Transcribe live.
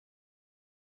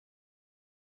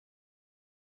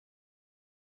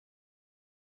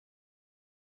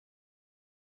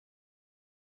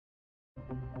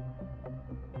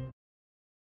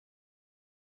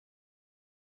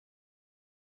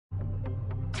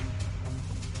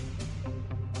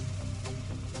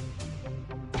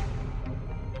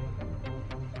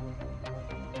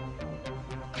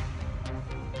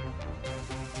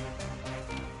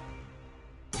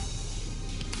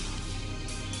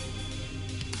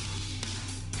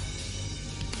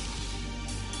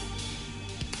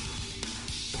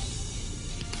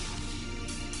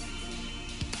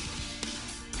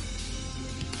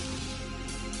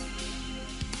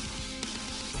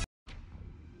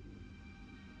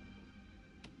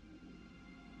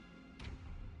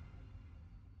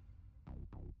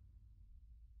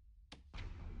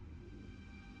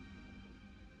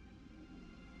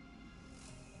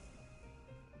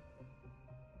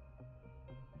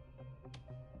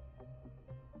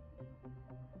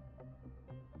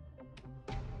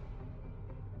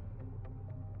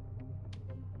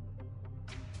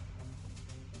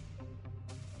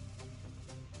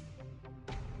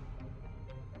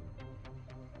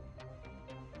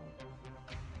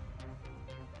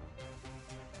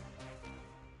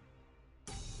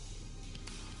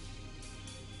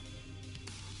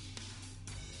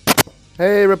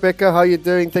Hey Rebecca, how you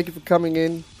doing? Thank you for coming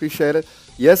in. Appreciate it.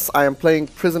 Yes, I am playing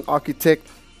Prison Architect.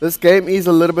 This game is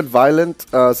a little bit violent,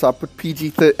 so I put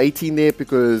PG-18 there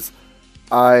because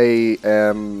I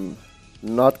am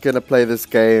not gonna play this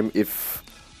game if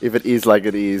it is like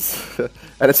it is,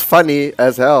 and it's funny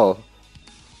as hell.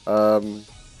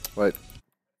 Wait,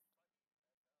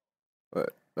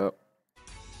 no.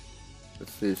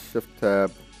 Let's see. Shift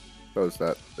tab. Close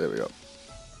that. There we go.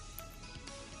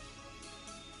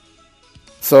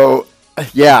 So,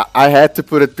 yeah, I had to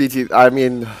put it PG. I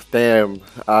mean, damn,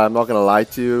 I'm not gonna lie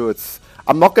to you.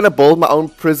 I'm not gonna build my own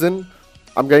prison.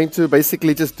 I'm going to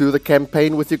basically just do the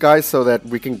campaign with you guys so that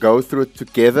we can go through it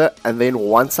together. And then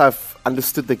once I've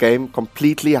understood the game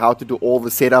completely, how to do all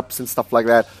the setups and stuff like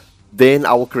that, then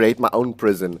I will create my own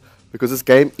prison. Because this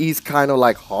game is kind of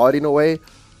like hard in a way.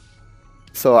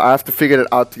 So I have to figure it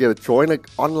out together. Join an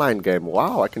online game.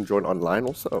 Wow, I can join online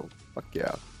also. Fuck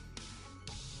yeah.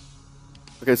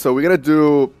 Okay, so we're gonna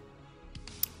do,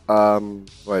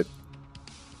 wait.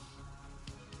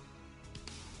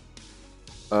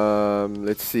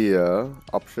 Let's see,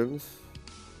 options.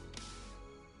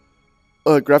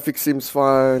 Graphics seems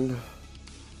fine.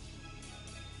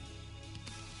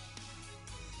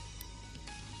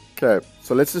 Okay,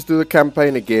 so let's just do the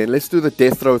campaign again. Let's do the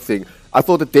death row thing. I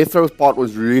thought the death row part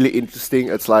was really interesting.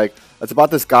 It's like, it's about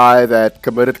this guy that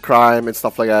committed crime and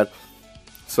stuff like that.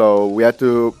 So we had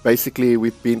to, basically,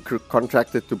 we've been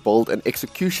contracted to build an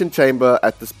execution chamber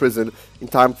at this prison in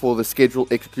time for the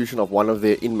scheduled execution of one of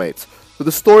their inmates. So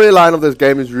the storyline of this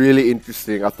game is really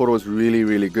interesting. I thought it was really,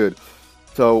 really good.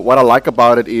 So what I like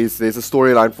about it is there's a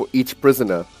storyline for each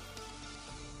prisoner.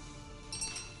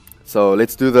 So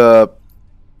let's do the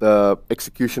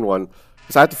execution one.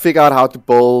 Because I had to figure out how to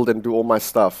build and do all my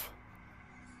stuff.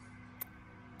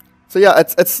 So yeah,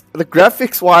 it's the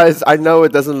graphics wise, I know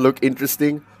it doesn't look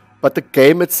interesting, but the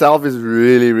game itself is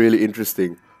really, really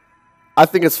interesting. I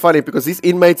think it's funny because these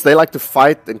inmates, they like to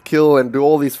fight and kill and do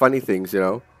all these funny things, you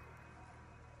know.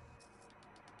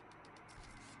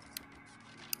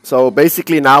 So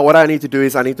basically now what I need to do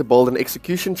is I need to build an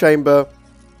execution chamber,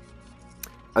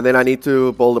 and then I need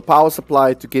to build a power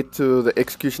supply to get to the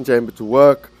execution chamber to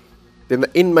work. Then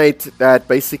the inmate that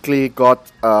basically got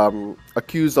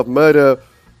accused of murder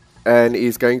and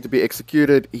is going to be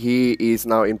executed, he is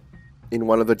now in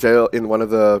one of the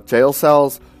jail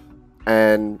cells,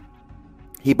 and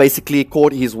he basically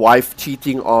caught his wife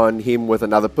cheating on him with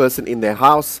another person in their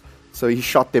house, so he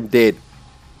shot them dead.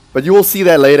 But you will see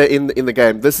that later in the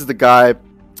game. This is the guy,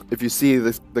 if you see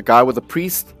this, the guy with the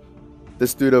priest,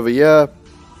 this dude over here.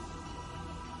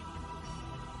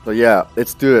 So yeah,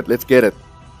 let's do it. Let's get it.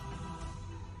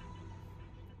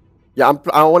 Yeah,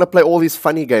 I want to play all these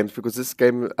funny games because this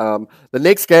game, the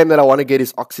next game that I want to get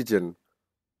is Oxygen.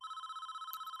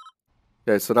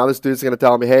 Okay, so now this dude's going to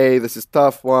tell me, hey, this is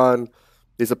tough one.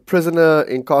 There's a prisoner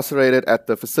incarcerated at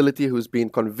the facility who's been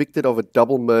convicted of a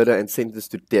double murder and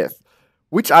sentenced to death.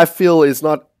 Which I feel is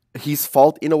not his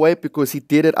fault in a way because he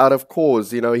did it out of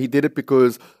cause. You know, he did it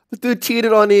because the dude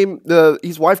cheated on him,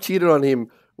 his wife cheated on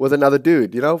him with another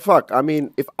dude, you know, fuck. I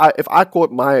mean, if I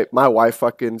caught my wife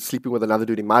fucking sleeping with another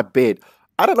dude in my bed,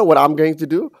 I don't know what I'm going to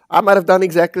do. I might have done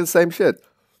exactly the same shit.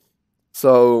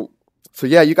 So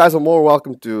yeah, you guys are more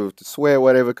welcome to swear,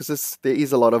 whatever, because there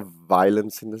is a lot of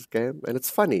violence in this game, and it's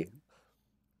funny.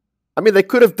 I mean, they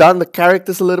could have done the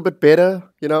characters a little bit better,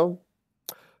 you know.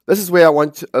 this is where I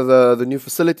want the new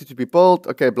facility to be built.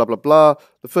 Okay, blah, blah, blah.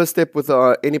 The first step with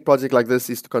any project like this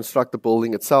is to construct the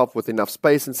building itself with enough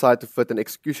space inside to fit an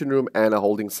execution room and a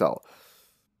holding cell.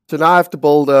 So now I have to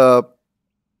build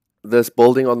this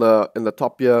building in the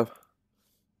top here.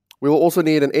 We will also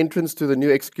need an entrance to the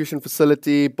new execution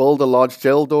facility, build a large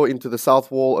jail door into the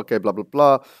south wall. Okay, blah, blah,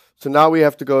 blah. So now we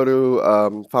have to go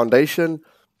to foundation.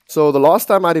 So the last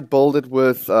time I did build it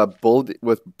with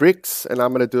bricks, and I'm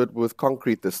going to do it with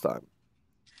concrete this time.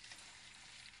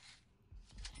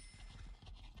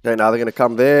 Okay, now they're going to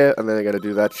come there, and then they're going to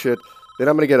do that shit. Then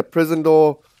I'm going to get a prison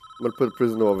door. I'm going to put a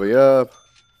prison door over here.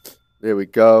 There we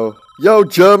go. Yo,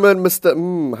 German,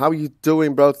 Mr. How are you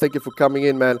doing, bro? Thank you for coming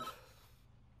in, man.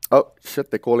 Oh,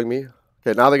 shit, they're calling me.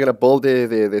 Okay, now they're going to build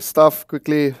their stuff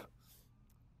quickly.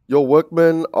 Your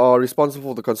workmen are responsible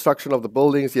for the construction of the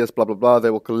buildings. Yes, blah, blah, blah. They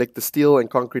will collect the steel and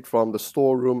concrete from the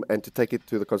storeroom and to take it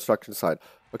to the construction site.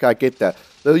 Okay, I get that.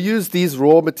 They'll use these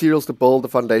raw materials to build the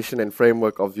foundation and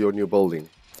framework of your new building.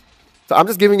 So I'm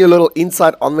just giving you a little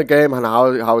insight on the game and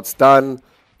how it's done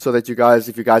so that you guys,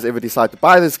 if you guys ever decide to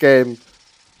buy this game,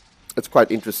 it's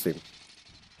quite interesting.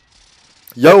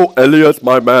 Yo, Elliot,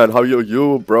 my man. How are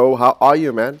you, bro? How are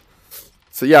you, man?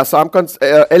 So yeah, so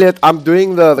Elliot, I'm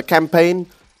doing the campaign.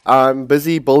 I'm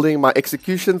busy building my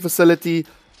execution facility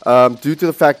due to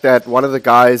the fact that one of the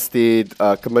guys did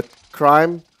commit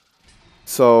crime.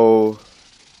 So,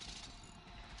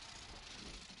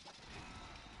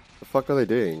 the fuck are they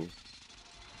doing?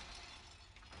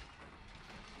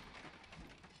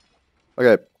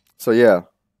 Okay, so yeah.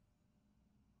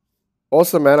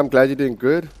 Awesome, man. I'm glad you're doing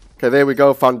good. Okay, there we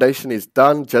go. Foundation is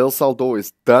done. Jail cell door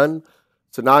is done.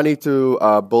 So now I need to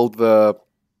build the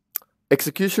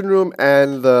execution room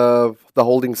and the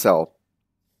holding cell.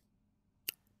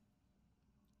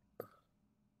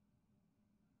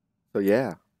 So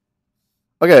yeah.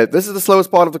 Okay, this is the slowest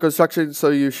part of the construction, so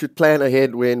you should plan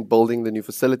ahead when building the new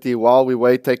facility. While we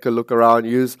wait, take a look around.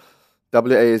 Use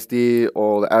WASD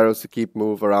or the arrows to keep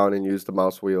move around and use the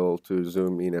mouse wheel to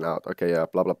zoom in and out. Okay, yeah,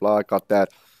 blah, blah, blah. I got that.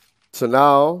 So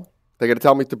now they're going to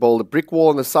tell me to build a brick wall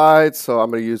on the side. So I'm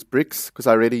going to use bricks because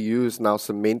I already used now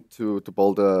cement to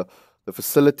build the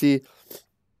facility.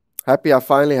 Happy I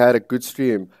finally had a good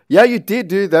stream. Yeah, you did,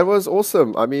 dude. That was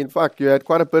awesome. I mean, fuck, you had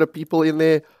quite a bit of people in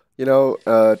there. You know,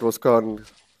 it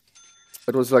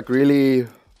was like really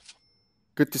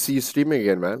good to see you streaming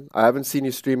again, man. I haven't seen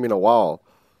you stream in a while,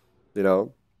 you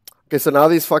know. Okay, so now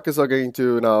these fuckers are going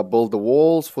to now build the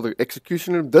walls for the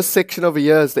execution room. This section over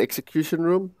here is the execution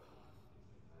room.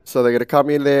 So they're going to come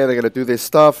in there, they're going to do their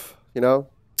stuff, you know.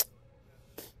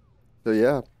 So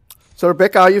yeah. So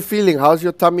Rebecca, how are you feeling? How's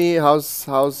your tummy? Are you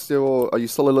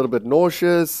still a little bit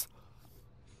nauseous?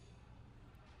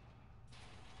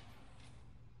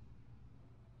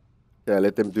 Yeah,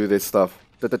 let them do their stuff.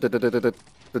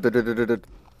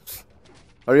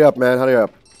 Hurry up, man, hurry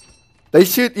up. They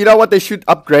should, you know what they should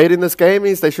upgrade in this game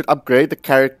is they should upgrade the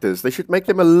characters. They should make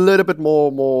them a little bit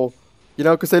more, you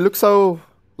know, because they look so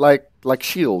like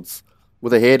shields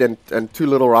with a head and two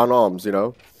little round arms, you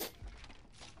know.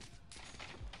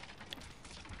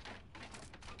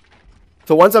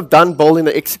 So once I've done building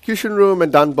the execution room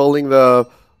and done building the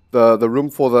room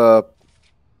for the...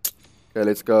 Okay,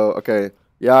 let's go. Okay.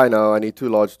 Yeah, I know. I need 2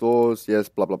 large doors. Yes,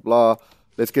 blah, blah, blah.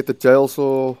 Let's get the jail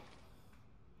saw.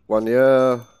 1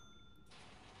 here.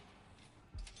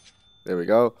 There we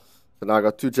go. So now I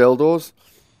got 2 jail doors.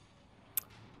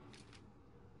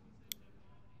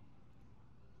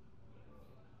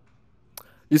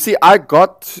 You see, I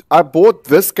bought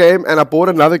this game and I bought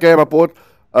another game. I bought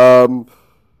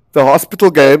the hospital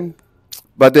game.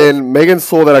 But then Megan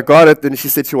saw that I got it. Then she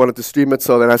said she wanted to stream it.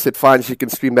 So then I said, fine, she can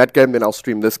stream that game. Then I'll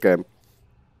stream this game.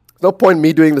 No point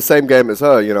me doing the same game as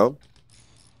her, you know.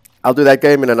 I'll do that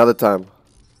game in another time.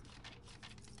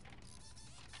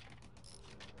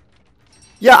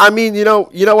 Yeah, I mean, you know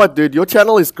what, dude? Your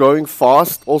channel is growing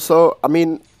fast also. I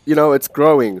mean, you know, it's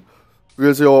growing.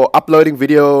 Because you're uploading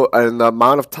video and the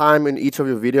amount of time in each of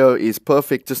your video is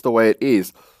perfect just the way it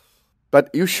is. But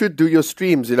you should do your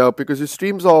streams, you know, because your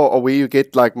streams are where you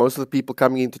get like most of the people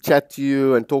coming in to chat to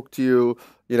you and talk to you.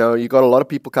 You know, you got a lot of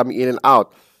people coming in and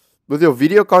out. With your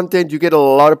video content, you get a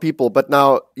lot of people. But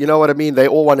now, you know what I mean? They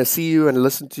all want to see you and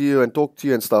listen to you and talk to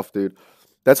you and stuff, dude.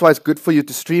 That's why it's good for you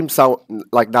to stream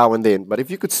like now and then. But if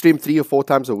you could stream 3 or 4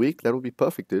 times a week, that would be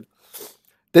perfect, dude.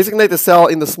 Designate a cell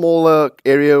in the smaller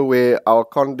area where our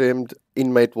condemned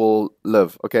inmate will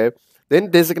live, okay?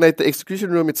 Then designate the execution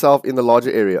room itself in the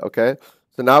larger area, okay?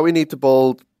 So now we need to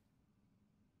build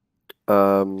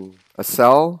a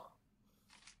cell,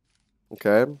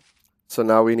 okay? So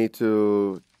now we need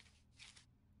to...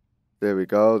 There we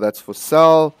go. That's for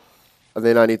cell. And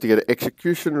then I need to get an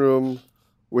execution room,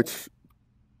 which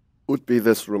would be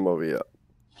this room over here.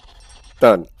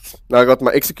 Done. Now I got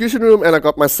my execution room and I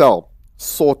got my cell.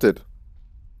 Sorted.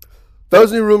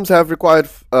 Those new rooms have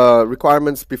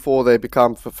requirements before they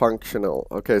become functional.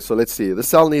 Okay, so let's see. The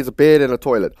cell needs a bed and a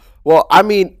toilet. Well, I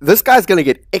mean, this guy's going to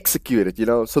get executed, you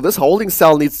know? So this holding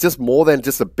cell needs just more than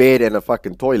just a bed and a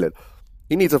fucking toilet.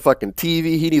 He needs a fucking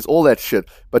TV. He needs all that shit.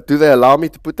 But do they allow me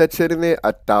to put that shit in there?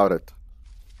 I doubt it.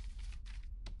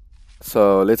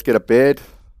 So let's get a bed.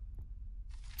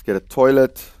 Let's get a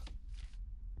toilet.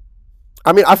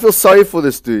 I mean, I feel sorry for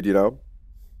this dude, you know?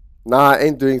 Nah, I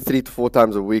ain't doing 3 to 4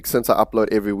 times a week since I upload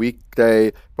every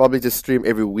weekday. Probably just stream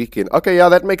every weekend. Okay, yeah,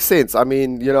 that makes sense. I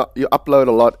mean, you know, you upload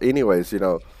a lot anyways, you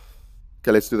know.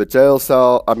 Okay, let's do the jail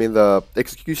cell. I mean, the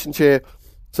execution chair.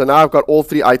 So now I've got all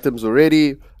 3 items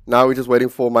already. Now we're just waiting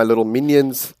for my little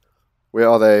minions. Where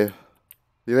are they?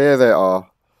 There they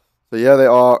are. So here they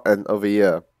are and over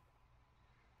here.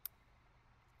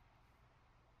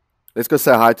 Let's go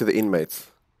say hi to the inmates.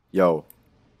 Yo.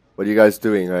 What are you guys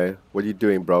doing, eh? What are you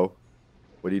doing, bro?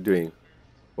 What are you doing?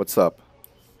 What's up?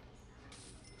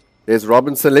 There's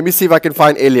Robinson. Let me see if I can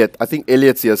find Elliot. I think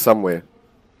Elliot's here somewhere.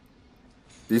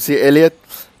 Do you see Elliot?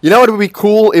 You know what would be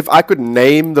cool if I could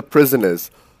name the prisoners?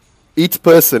 Each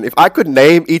person. If I could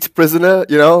name each prisoner,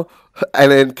 you know,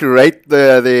 and then create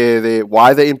the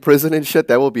why they're in prison and shit,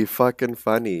 that would be fucking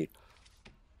funny.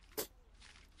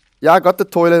 Yeah, I got the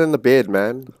toilet and the bed,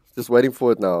 man. Just waiting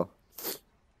for it now.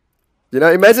 You know,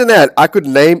 imagine that. I could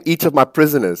name each of my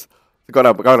prisoners. I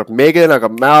got Megan, I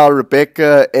got Mal,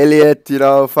 Rebecca, Elliot, you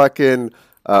know, fucking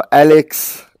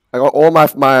Alex. I got all my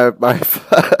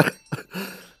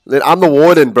Then I'm the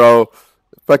warden, bro.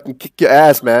 Fucking kick your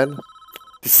ass, man.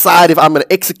 Decide if I'm gonna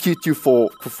execute you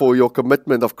for your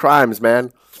commitment of crimes,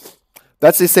 man.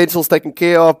 That's the essentials taken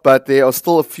care of, but there are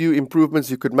still a few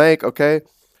improvements you could make, okay?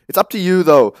 It's up to you,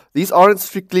 though. These aren't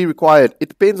strictly required. It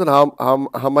depends on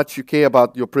how much you care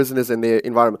about your prisoners and their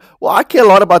environment. Well, I care a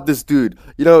lot about this dude,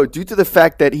 you know, due to the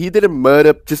fact that he didn't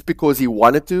murder just because he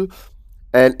wanted to.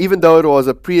 And even though it was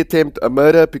a pre-attempt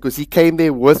murder, because he came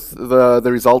there with the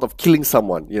result of killing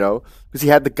someone, you know, because he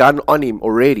had the gun on him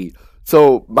already.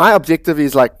 So my objective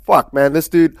is like, fuck, man, this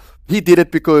dude, he did it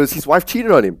because his wife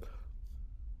cheated on him.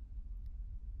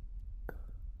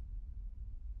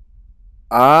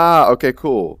 Ah, okay,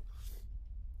 cool.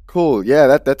 Cool,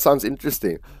 yeah, that sounds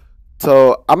interesting.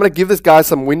 So I'm gonna give this guy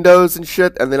some windows and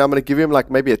shit, and then I'm gonna give him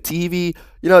like maybe a TV.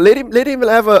 You know, let him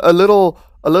have a little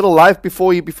life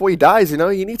before he dies. You know,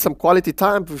 he needs some quality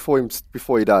time before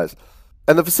he dies.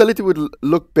 And the facility would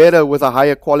look better with a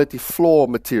higher quality floor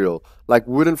material, like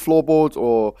wooden floorboards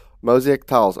or mosaic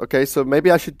tiles. Okay, so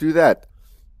maybe I should do that.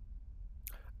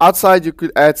 Outside, you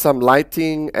could add some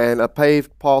lighting and a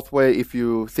paved pathway if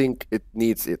you think it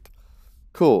needs it.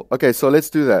 Cool. Okay, so let's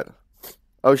do that.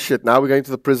 Oh shit, now we're going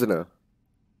to the prisoner.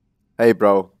 Hey,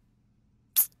 bro.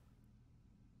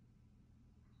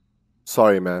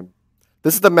 Sorry, man.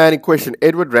 This is the man in question,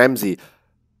 Edward Ramsey.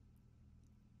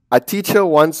 A teacher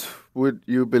once, would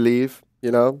you believe,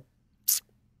 you know?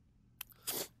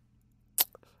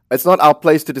 It's not our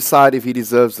place to decide if he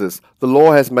deserves this. The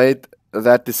law has made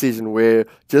that decision. We're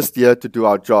just here to do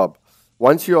our job.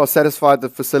 Once you are satisfied the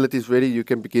facility is ready, you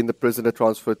can begin the prisoner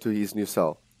transfer to his new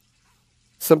cell.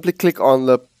 Simply click on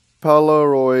the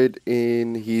Polaroid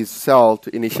in his cell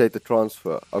to initiate the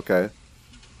transfer. Okay.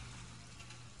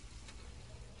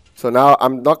 So now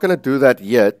I'm not going to do that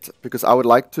yet because I would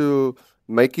like to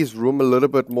make his room a little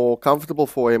bit more comfortable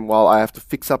for him while I have to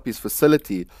fix up his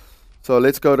facility. So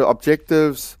let's go to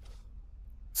objectives.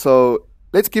 So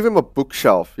let's give him a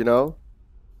bookshelf, you know.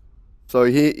 So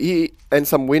he and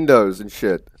some windows and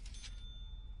shit.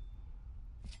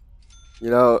 You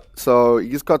know, so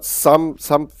he's got some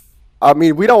I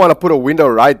mean, we don't want to put a window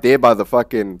right there by the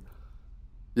fucking,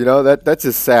 you know, that's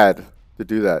just sad to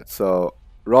do that. So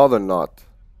rather not.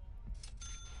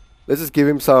 Let's just give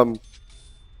him some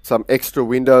extra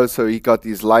windows so he got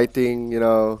these lighting, you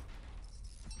know.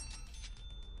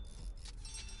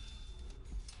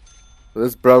 So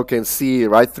this bro can see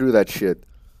right through that shit.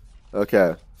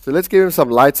 Okay. So let's give him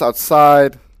some lights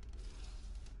outside.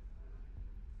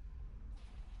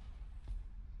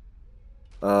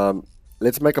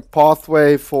 Let's make a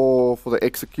pathway for the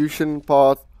execution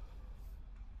path.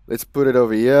 Let's put it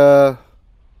over here.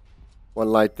 One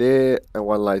light there and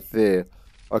one light there.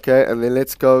 Okay, and then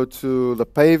let's go to the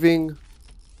paving.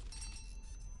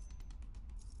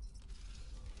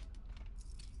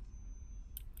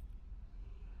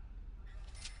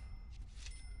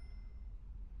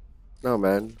 No,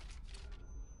 man.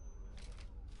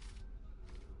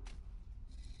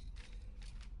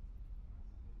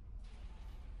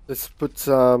 Let's put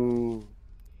some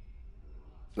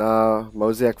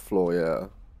mosaic floor, yeah.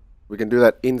 We can do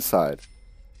that inside.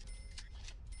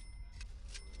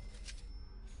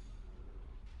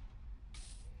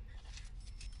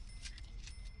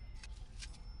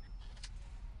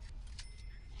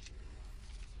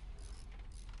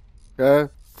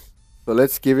 Okay. So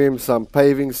let's give him some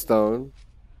paving stone.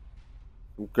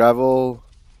 Some gravel.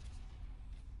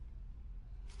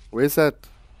 Where's that?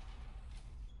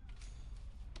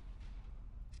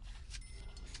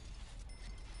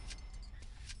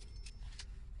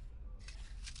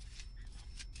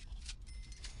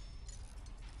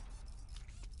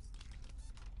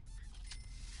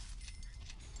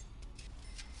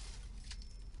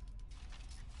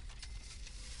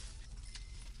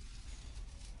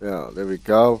 Yeah, there we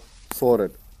go.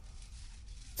 Sorted.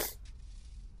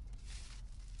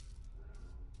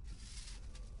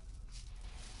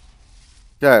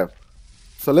 Okay.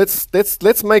 So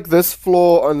let's make this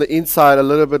floor on the inside a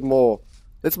little bit more.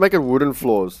 Let's make it wooden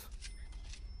floors.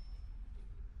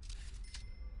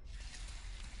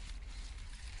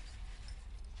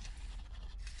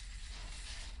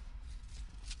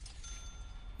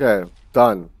 Okay,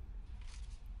 done.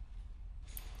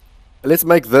 Let's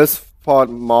make this part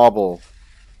marble.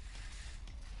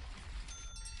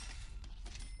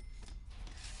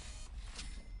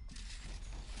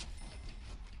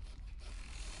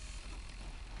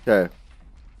 Okay.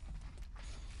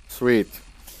 Sweet.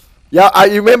 Yeah,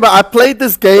 you remember I played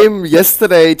this game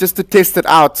yesterday just to test it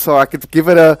out so I could give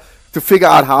it to figure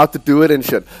out how to do it and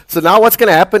shit. So now what's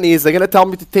gonna happen is they're gonna tell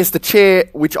me to test the chair,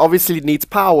 which obviously needs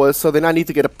power, so then I need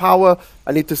to get a power,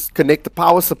 I need to connect the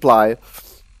power supply,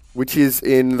 which is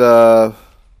in the,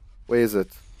 where is it?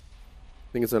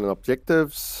 I think it's on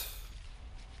objectives.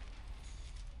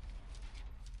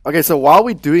 Okay, so while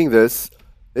we're doing this,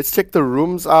 let's check the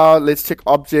rooms out, let's check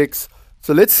objects.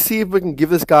 So let's see if we can give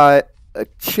this guy a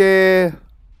chair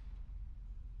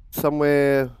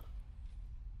somewhere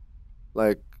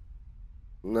like,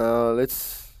 no,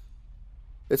 let's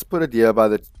put it here by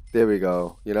the, there we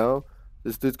go, you know?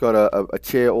 This dude's got a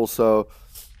chair also.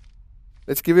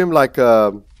 Let's give him like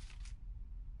a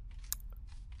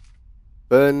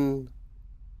burn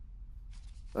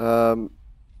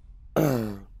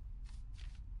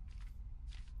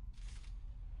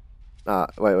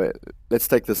wait, let's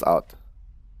take this out.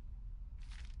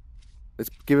 Let's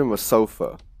give him a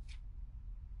sofa.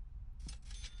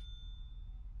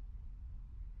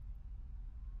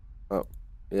 Oh,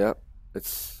 yeah.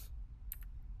 Let's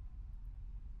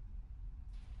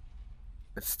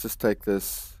just take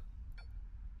this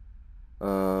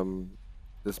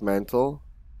this mantle.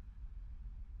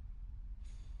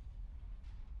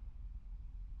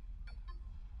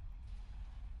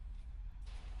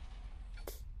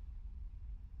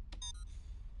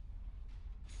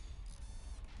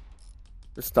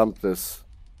 Just dump this.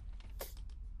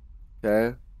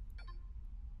 Okay.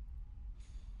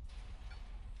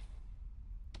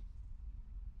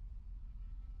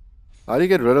 How do you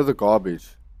get rid of the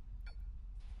garbage?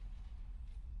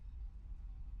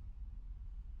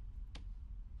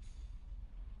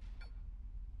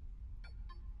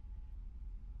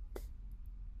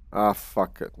 Ah,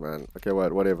 fuck it, man. Okay,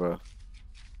 whatever.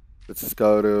 Let's just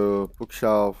go to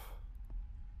bookshelf.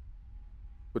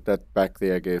 Put that back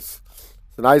there, I guess.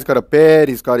 So now he's got a bed,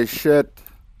 he's got his shit.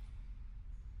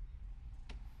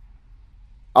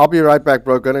 I'll be right back,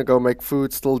 bro. Gonna go make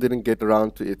food. Still didn't get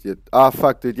around to it yet. Ah,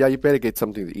 fuck, dude. Yeah, you better get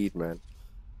something to eat, man.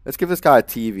 Let's give this guy a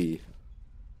TV.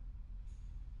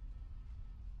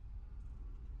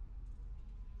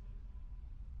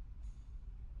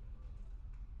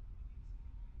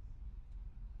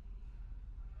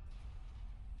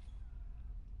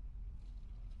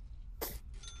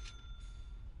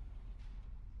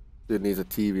 Dude needs a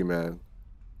TV, man.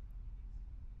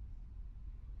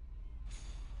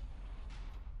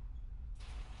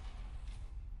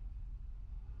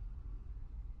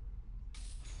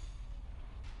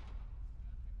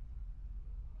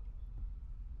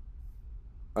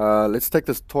 Let's take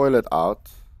this toilet out.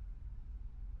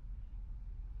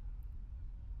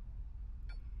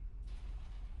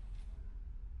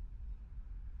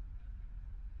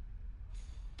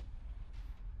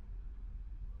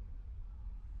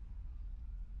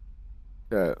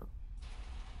 Okay.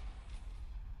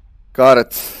 Got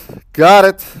it. Got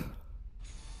it.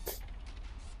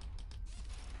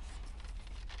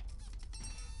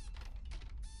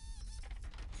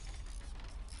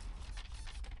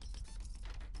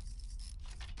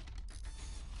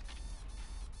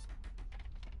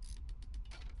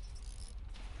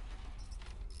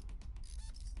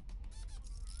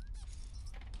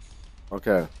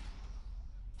 Okay.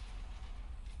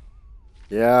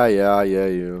 Yeah,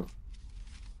 you.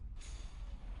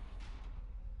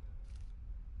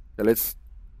 Okay, let's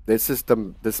just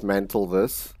dismantle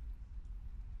this.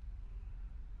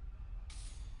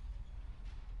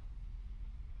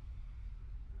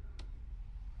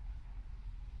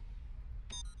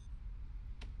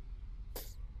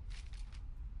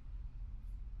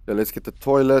 Okay, let's get the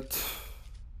toilet.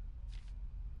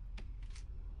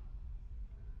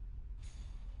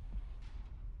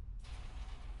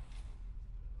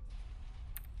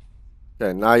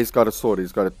 Okay, now he's got a sword.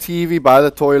 He's got a TV by the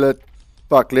toilet.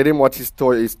 Fuck, let him watch his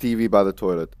TV by the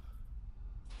toilet.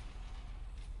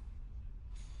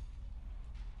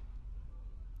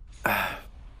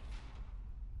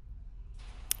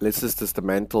 Let's just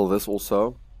dismantle this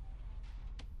also.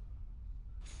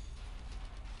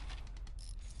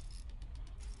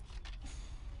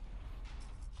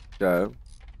 Okay.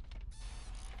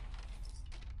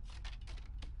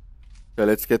 Okay,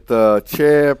 let's get the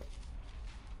chair.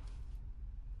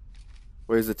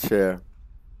 Where's the chair?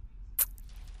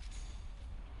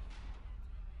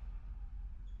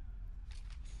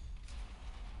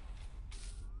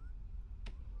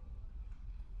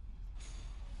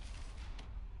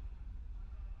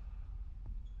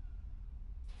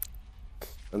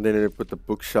 And then we put the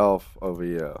bookshelf over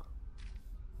here.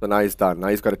 So now he's done. Now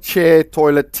he's got a chair,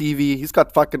 toilet, TV. He's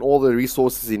got fucking all the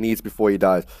resources he needs before he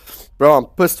dies. Bro, I'm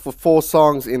pissed for 4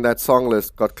 songs in that song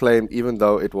list got claimed even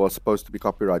though it was supposed to be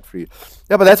copyright free.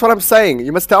 Yeah, but that's what I'm saying.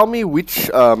 You must tell me what?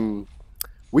 You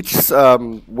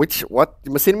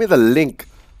must send me the link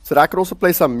so that I can also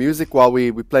play some music while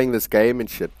we're playing this game and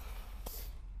shit.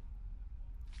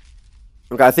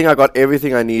 Okay, I think I got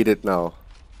everything I needed now.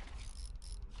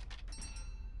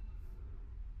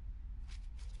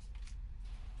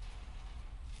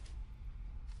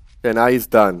 Okay, now he's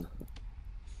done.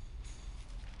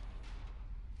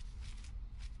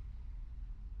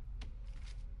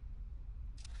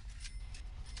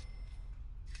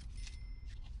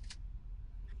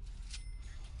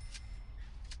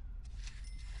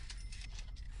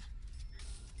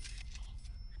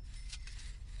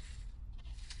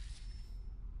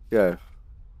 Yeah.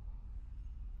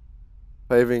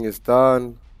 Paving is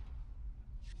done.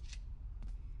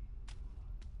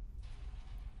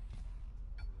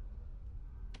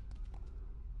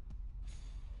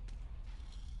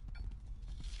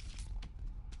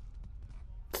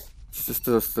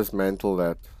 Just dismantle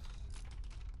that.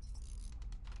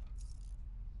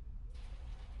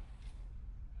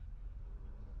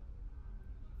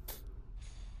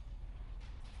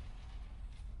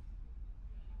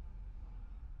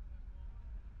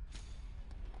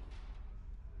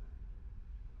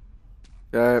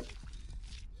 Okay.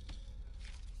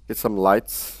 Get some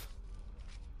lights.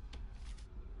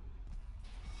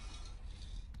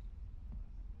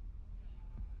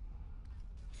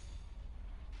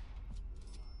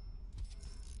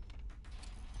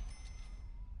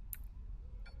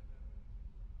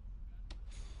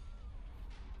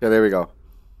 Okay, there we go.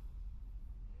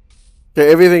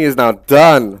 Okay, everything is now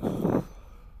done.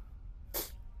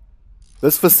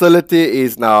 This facility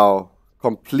is now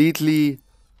completely,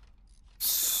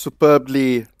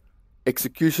 superbly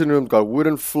execution room. Got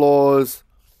wooden floors.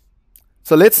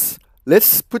 So let's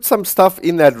put some stuff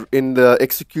in the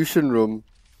execution room.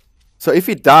 So if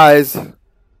he dies,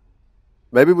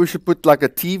 maybe we should put like a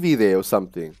TV there or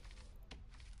something.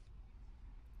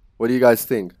 What do you guys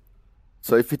think?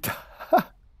 So if he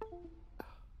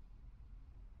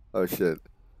oh shit.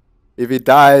 If he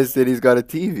dies, then he's got a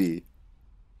TV.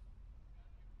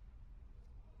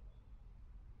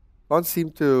 Can't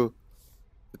seem to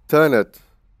turn it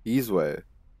his way.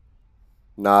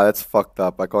 Nah, that's fucked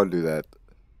up. I can't do that.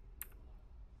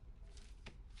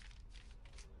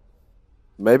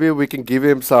 Maybe we can give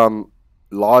him some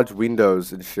large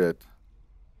windows and shit.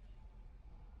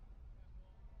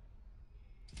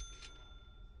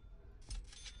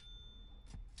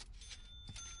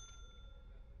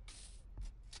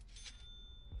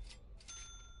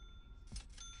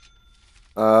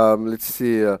 Let's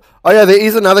see. Oh yeah, there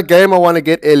is another game I want to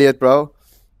get, Elliot, bro.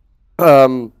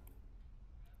 There's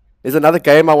another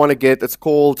game I want to get. It's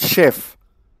called Chef.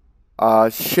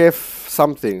 Chef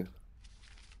something.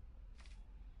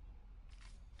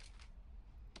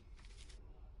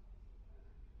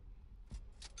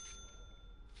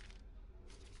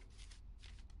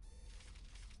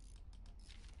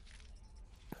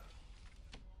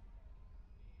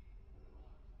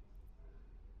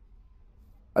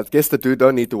 I guess the dude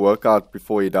don't need to work out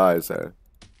before he dies, eh?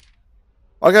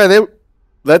 Okay, then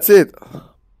that's it.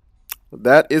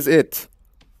 That is it.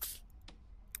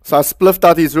 So I spliffed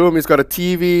out his room. He's got a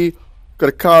TV, got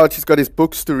a couch. He's got his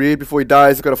books to read before he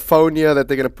dies. He's got a phone here that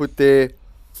they're gonna put there.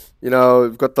 You know,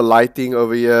 we've got the lighting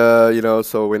over here. You know,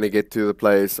 so when they get to the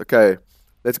place, okay,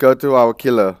 let's go to our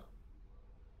killer.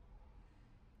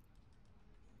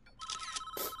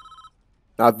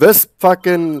 Now this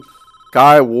fucking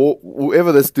guy,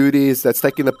 whoever this dude is that's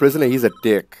taking the prisoner, he's a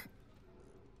dick.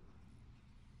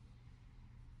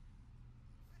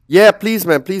 Yeah, please,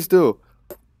 man, please do.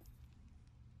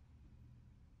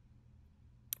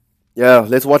 Yeah,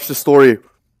 let's watch the story.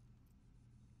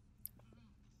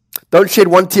 Don't shed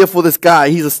one tear for this guy.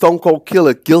 He's a stone cold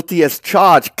killer. Guilty as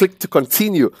charged. Click to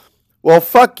continue. Well,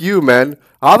 fuck you, man.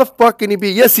 How the fuck can he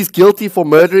be? Yes, he's guilty for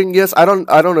murdering. Yes, I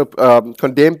don't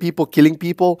condemn people killing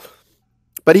people.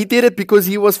 But he did it because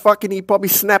he was fucking, he probably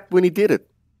snapped when he did it.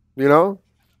 You know?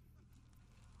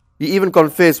 He even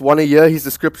confessed. Want to hear his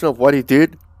description of what he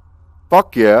did?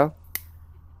 Fuck yeah.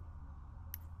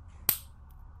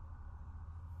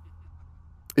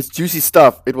 It's juicy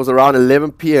stuff. It was around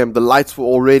 11 p.m. The lights were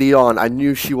already on. I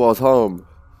knew she was home.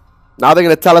 Now they're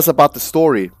going to tell us about the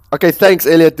story. Okay, thanks,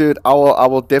 Elliot, dude. I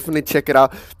will definitely check it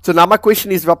out. So now my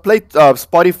question is, if I play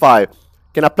Spotify,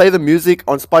 can I play the music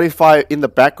on Spotify in the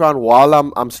background while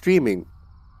I'm streaming?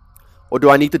 Or do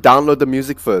I need to download the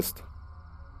music first?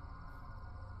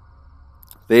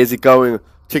 There's he going.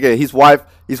 Check it. His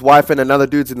wife and another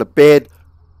dude's in the bed.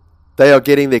 They are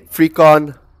getting their freak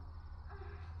on.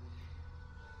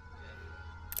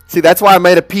 See, that's why I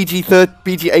made a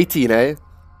PG-18, eh?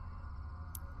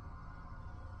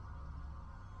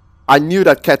 I knew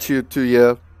that'd catch you too,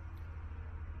 yeah.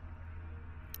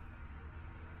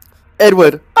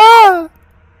 Edward,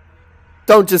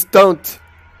 don't.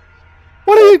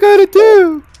 What are you gonna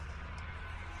do?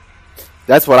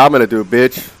 That's what I'm gonna do,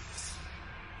 bitch.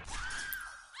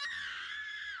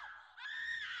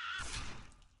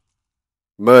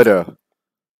 Murder.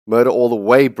 Murder all the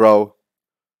way, bro.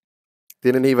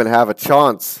 Didn't even have a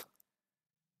chance.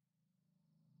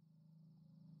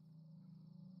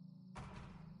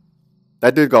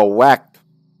 That dude got whacked.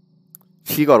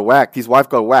 She got whacked. His wife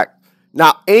got whacked.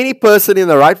 Now, any person in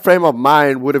the right frame of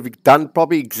mind would have done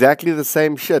probably exactly the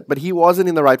same shit, but he wasn't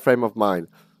in the right frame of mind.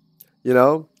 You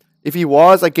know? If he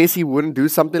was, I guess he wouldn't do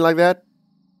something like that.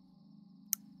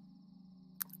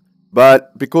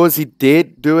 But because he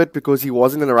did do it, because he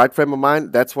wasn't in the right frame of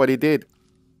mind, that's what he did.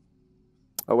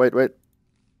 Oh, wait.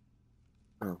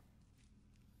 Oh.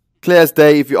 Clear as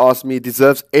day, if you ask me,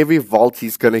 deserves every vault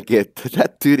he's gonna get.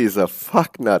 That dude is a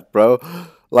fucknut, bro.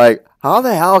 Like, how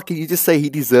the hell can you just say he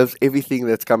deserves everything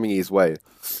that's coming his way?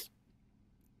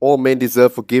 All men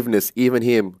deserve forgiveness, even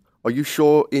him. Are you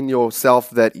sure in yourself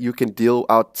that you can deal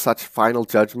out such final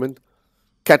judgment?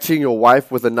 Catching your wife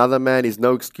with another man is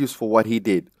no excuse for what he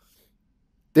did.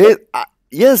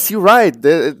 Yes, you're right.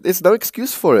 There's no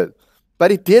excuse for it.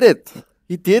 But he did it.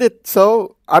 He did it.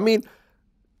 So, I mean,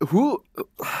 who...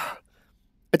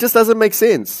 It just doesn't make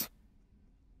sense.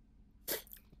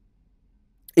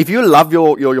 If you love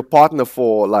your partner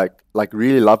for, like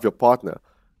really love your partner,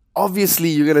 obviously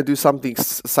you're going to do something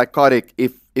psychotic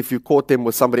if you caught them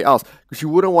with somebody else. Because you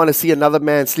wouldn't want to see another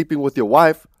man sleeping with your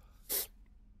wife.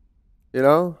 You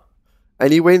know?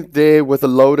 And he went there with a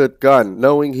loaded gun,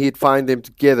 knowing he'd find them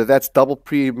together. That's double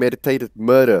premeditated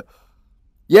murder.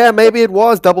 Yeah, maybe it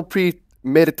was double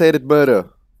premeditated murder.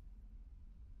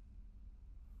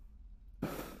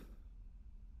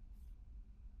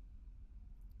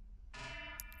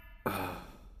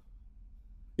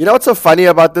 You know what's so funny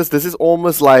about this? This is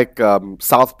almost like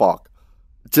South Park,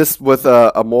 just with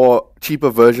a more cheaper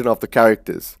version of the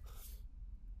characters.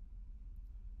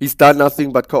 He's done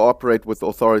nothing but cooperate with the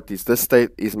authorities. This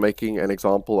state is making an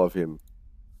example of him.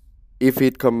 If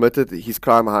he'd committed his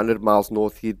crime 100 miles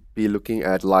north, he'd be looking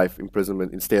at life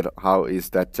imprisonment instead. How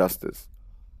is that justice?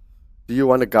 Do you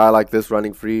want a guy like this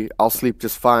running free? I'll sleep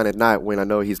just fine at night when I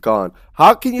know he's gone.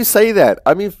 How can you say that?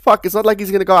 I mean, fuck, it's not like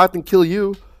he's going to go out and kill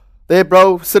you. There,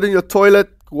 bro, sit in your toilet,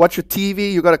 watch your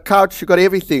TV, you got a couch, you got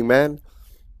everything, man.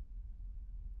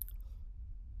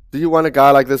 Do you want a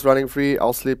guy like this running free?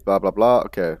 I'll sleep, blah, blah, blah.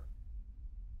 Okay.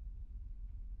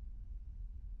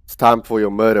 It's time for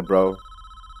your murder, bro.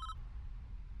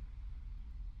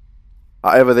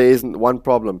 However, there isn't one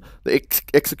problem. The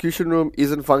execution room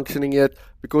isn't functioning yet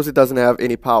because it doesn't have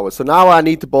any power. So now I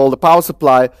need to build a power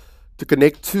supply to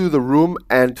connect to the room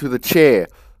and to the chair,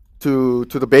 to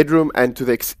the bedroom and to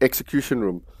the execution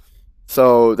room,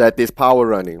 so that there's power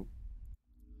running.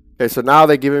 Okay, so now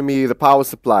they're giving me the power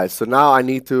supply. So now I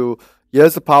need to,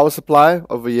 here's the power supply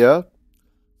over here.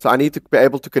 So I need to be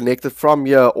able to connect it from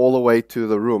here all the way to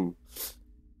the room.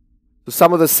 So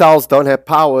some of the cells don't have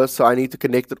power, so I need to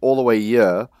connect it all the way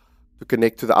here to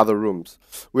connect to the other rooms.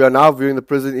 We are now viewing the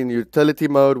prison in utility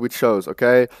mode, which shows,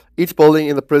 okay, each building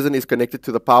in the prison is connected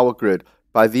to the power grid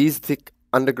by these thick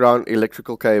underground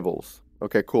electrical cables.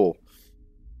 Okay, cool.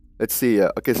 Let's see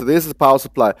here. Okay, so this is the power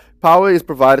supply. Power is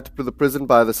provided to the prison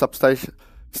by the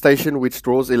station which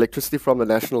draws electricity from the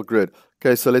national grid.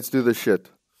 Okay, so let's do this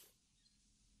shit.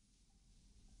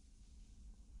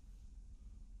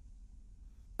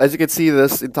 As you can see,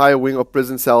 this entire wing of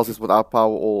prison cells is without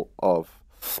power all of.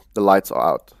 The lights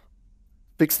are out.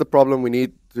 Fix the problem, we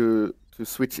need to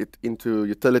switch it into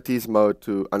utilities mode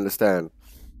to understand.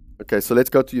 Okay, so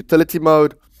let's go to utility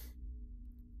mode.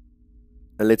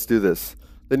 And let's do this.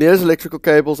 The nearest electrical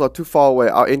cables are too far away.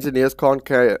 Our engineers can't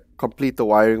complete the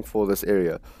wiring for this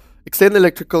area. Extend the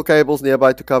electrical cables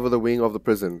nearby to cover the wing of the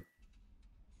prison.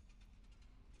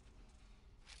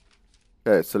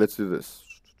 Okay, so let's do this.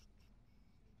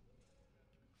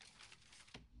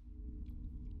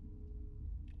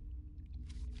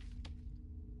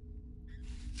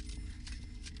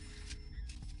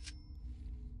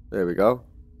 There we go.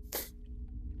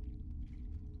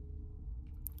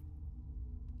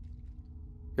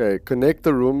 Okay, connect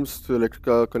the rooms to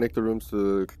electrical, connect the rooms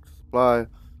to supply.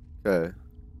 Okay.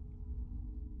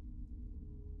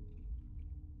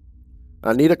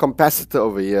 I need a capacitor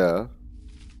over here.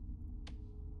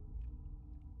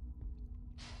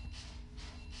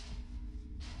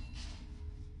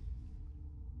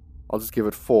 I'll just give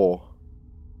it 4.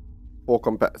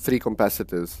 3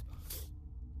 capacitors.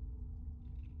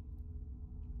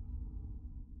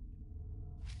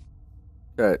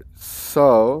 Okay,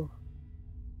 so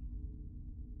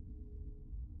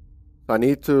I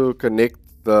need to connect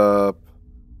the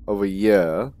over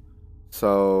here.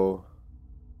 So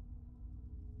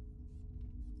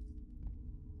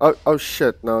oh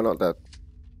shit, no, not that.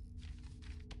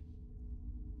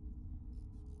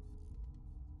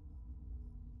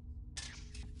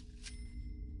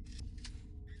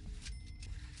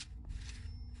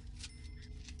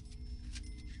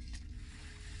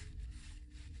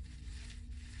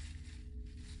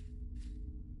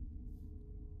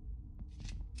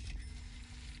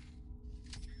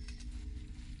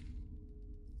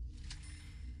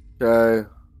 Okay.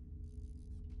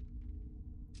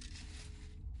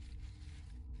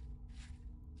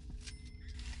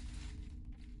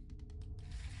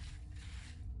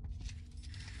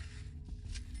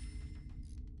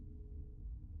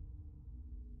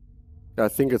 I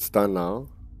think it's done now.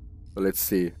 But let's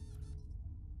see.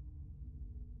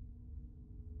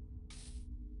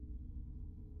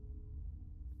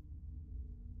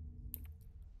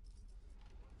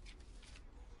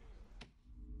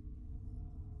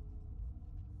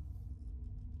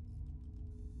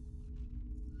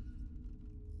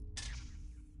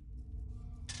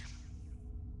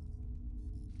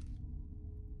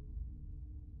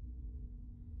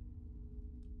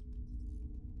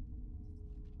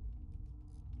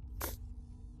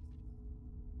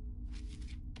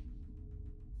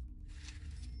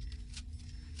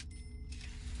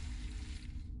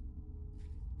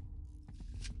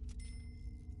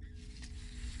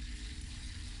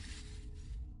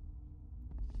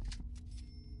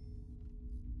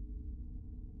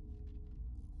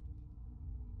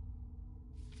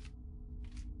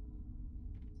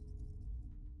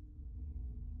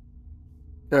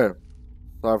 Okay.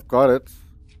 So I've got it.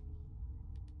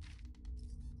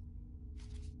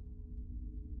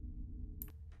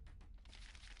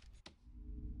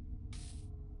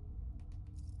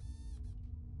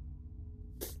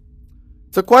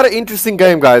 So quite an interesting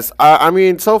game, guys. I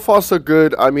mean, so far so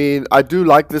good. I mean, I do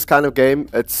like this kind of game.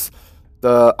 It's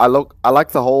I like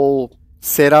the whole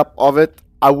setup of it.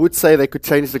 I would say they could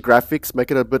change the graphics,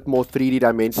 make it a bit more 3D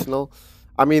dimensional.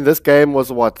 I mean, this game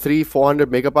was what, 400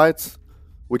 megabytes,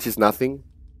 which is nothing.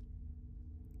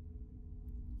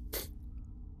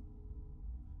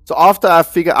 So after I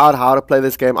figure out how to play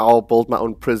this game, I'll build my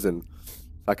own prison.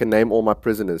 I can name all my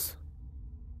prisoners.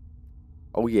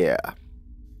 Oh yeah.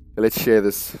 Let's share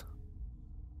this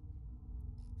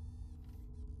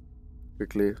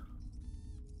quickly.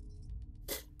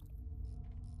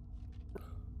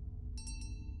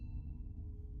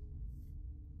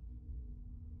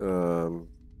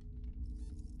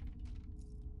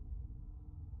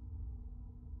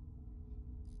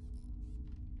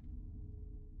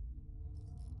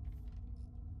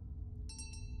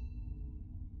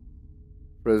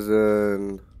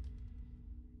 Prison.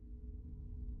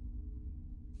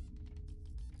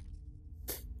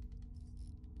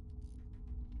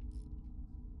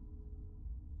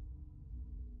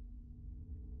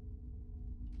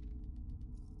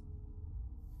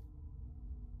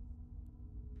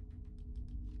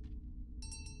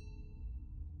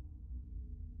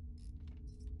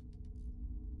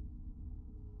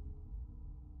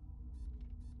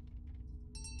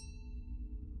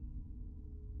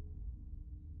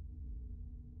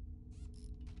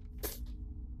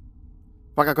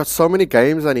 Fuck, I got so many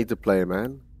games I need to play,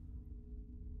 man.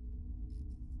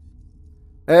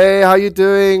 Hey, how you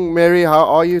doing, Mary? How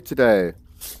are you today?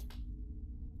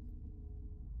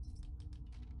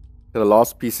 The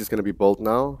last piece is going to be built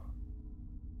now.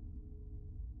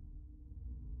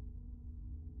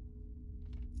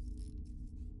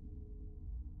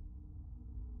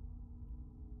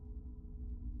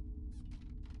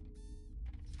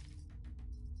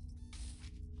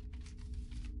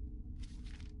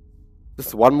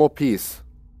 Just one more piece.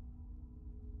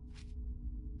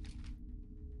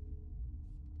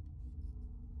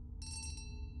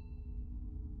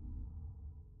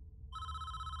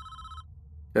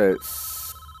 Okay.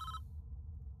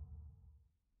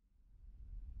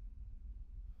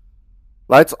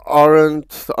 Lights aren't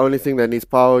the only thing that needs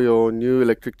power. Your new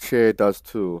electric chair does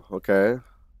too. Okay.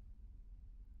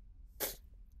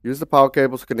 Use the power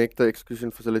cables to connect the execution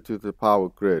facility to the power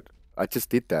grid. I just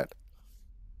did that.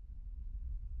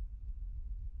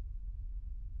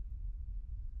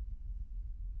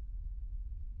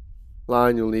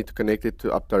 Line, you'll need to connect it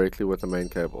to up directly with the main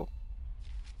cable.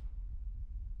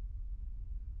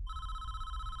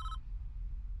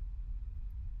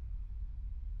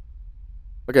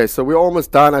 Okay, so we're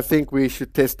almost done. I think we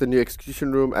should test the new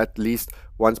execution room at least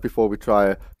once before we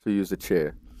try to use the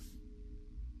chair.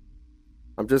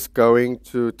 I'm just going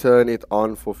to turn it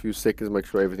on for a few seconds, make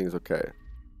sure everything's okay.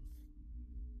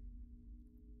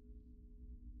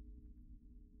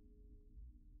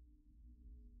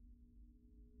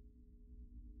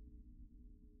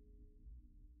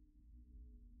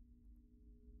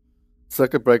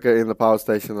 Circuit breaker in the power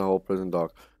station, the whole prison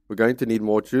dark. We're going to need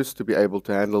more juice to be able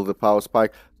to handle the power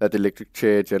spike that the electric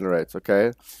chair generates,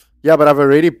 okay? Yeah, but I've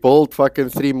already built fucking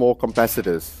 3 more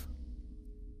capacitors.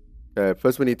 Okay,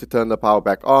 first we need to turn the power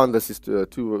back on. This is a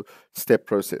 2-step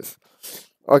process.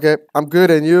 Okay, I'm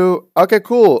good, and you? Okay,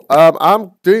 cool.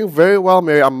 I'm doing very well,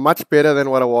 Mary. I'm much better than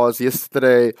what I was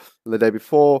yesterday and the day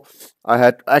before. I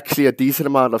had actually a decent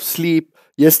amount of sleep.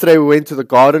 Yesterday we went to the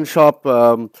garden shop.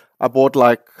 I bought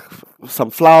like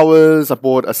some flowers. I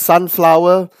bought a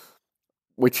sunflower,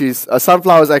 which is a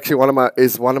sunflower is actually one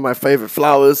of my favorite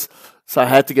flowers. So I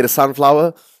had to get a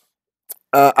sunflower.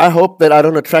 I hope that I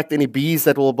don't attract any bees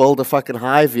that will build a fucking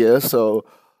hive here. So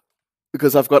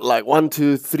because I've got like 1,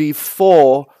 2, 3,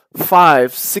 4,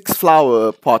 5, 6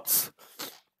 flower pots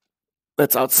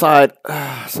that's outside.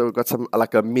 So we've got some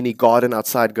like a mini garden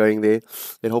outside going there.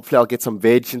 Then hopefully I'll get some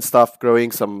veg and stuff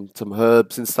growing, some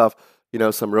herbs and stuff. You know,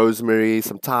 some rosemary,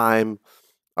 some thyme.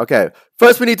 Okay,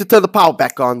 first we need to turn the power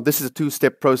back on. This is a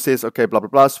 2-step process. Okay, blah, blah,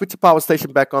 blah. Switch the power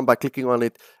station back on by clicking on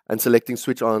it and selecting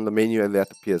switch on the menu, and that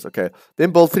appears. Okay,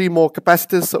 then build 3 more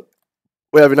capacitors. So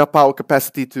we have enough power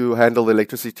capacity to handle the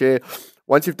electricity chair.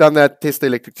 Once you've done that, test the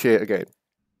electric chair again.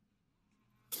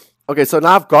 Okay, so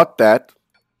now I've got that.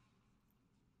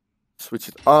 Switch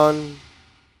it on.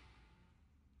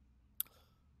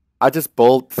 I just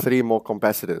built 3 more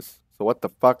capacitors. So what the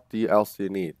fuck else do you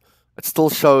need? It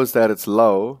still shows that it's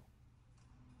low.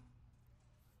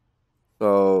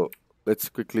 So let's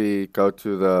quickly go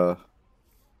to the...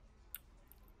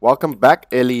 Welcome back,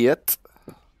 Elliot.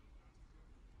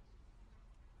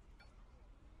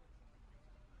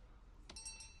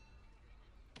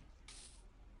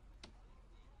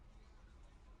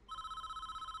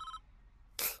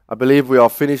 I believe we are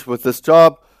finished with this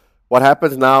job. What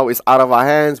happens now is out of our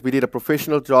hands. We did a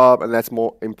professional job, and that's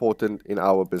more important in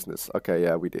our business. Okay,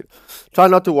 yeah, we did. Try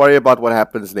not to worry about what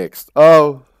happens next.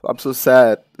 Oh, I'm so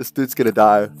sad. This dude's gonna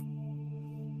die.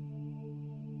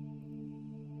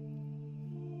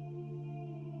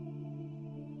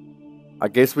 I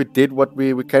guess we did what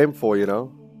we came for, you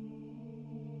know?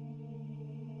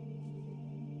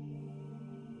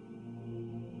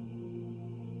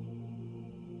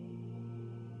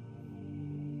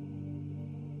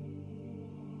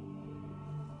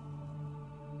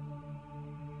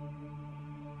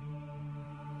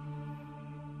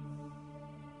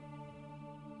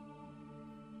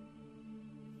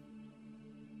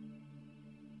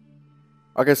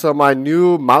 Okay, so my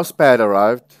new mouse pad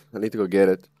arrived. I need to go get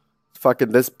it. It's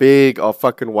fucking this big of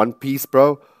fucking one piece,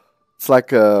 bro. It's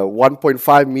like a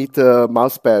 1.5 meter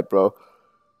mouse pad, bro.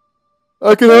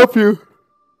 I can help you.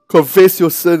 Confess your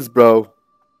sins, bro.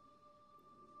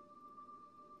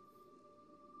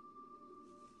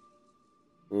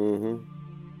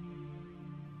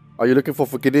 Are you looking for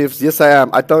forgiveness? Yes, I am.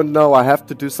 I don't know. I have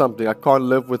to do something. I can't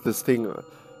live with this thing,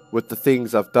 with the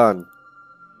things I've done.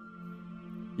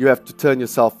 You have to turn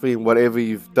yourself free in whatever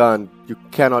you've done. You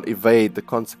cannot evade the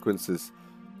consequences.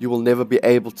 You will never be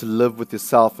able to live with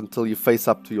yourself until you face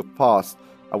up to your past.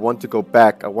 I want to go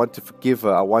back. I want to forgive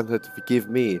her. I want her to forgive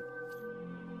me.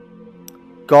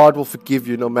 God will forgive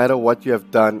you no matter what you have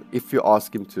done if you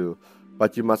ask Him to.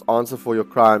 But you must answer for your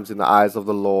crimes in the eyes of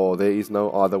the law. There is no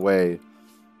other way.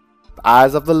 The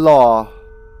eyes of the law.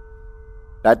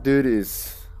 That dude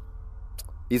is...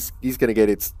 He's gonna get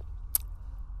it.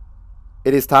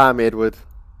 It is time, Edward.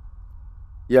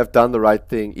 You have done the right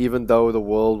thing, even though the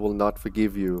world will not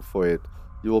forgive you for it.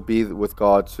 You will be with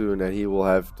God soon, and He will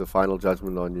have the final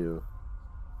judgment on you.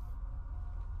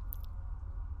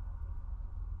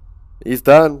 He's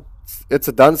done. It's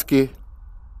a Dunsky.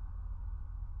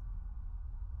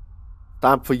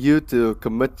 Time for you to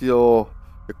commit your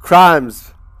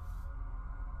crimes.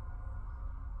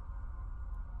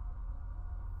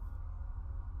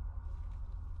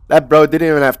 That bro didn't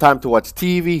even have time to watch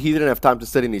TV. He didn't have time to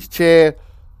sit in his chair.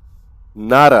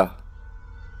 Nada.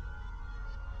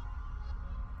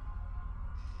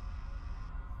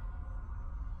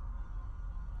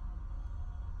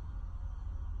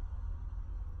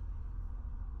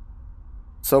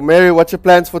 So, Mary, what's your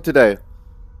plans for today?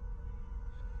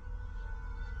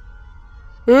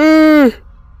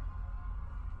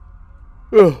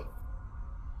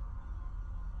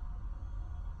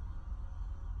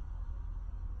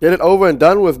 Get it over and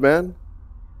done with, man.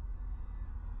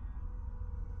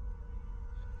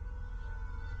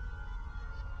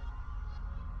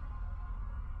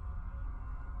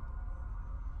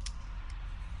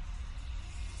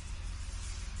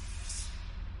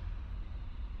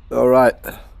 All right.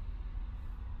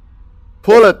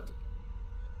 Pull it.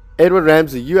 Edward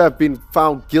Ramsey, you have been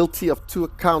found guilty of 2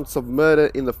 counts of murder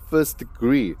in the 1st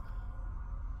degree.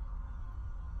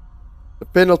 The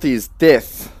penalty is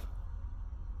death.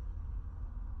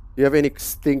 Do you have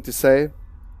anything to say?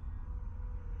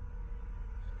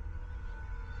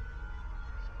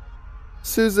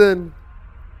 Susan,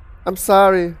 I'm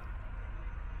sorry.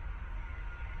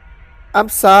 I'm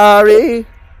sorry.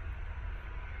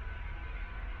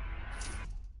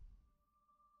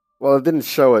 Well, it didn't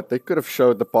show it. They could have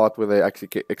showed the part where they actually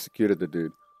executed the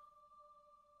dude.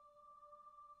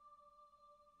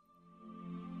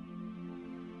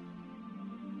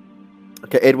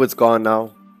 Okay, Edward's gone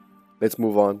now. Let's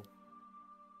move on.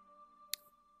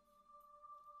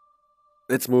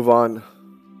 Let's move on.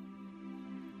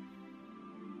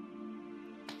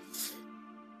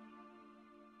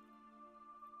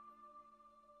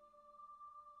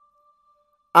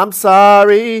 I'm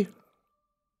sorry.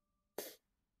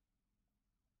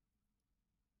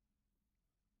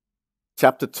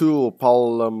 Chapter 2,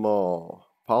 Palamore.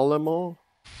 Palamore?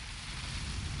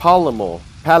 Palamore.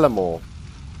 Palamore.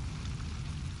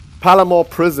 Palamore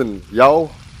prison,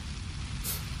 yo.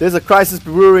 There's a crisis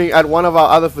brewing at one of our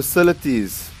other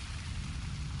facilities.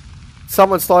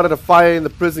 Someone started a fire in the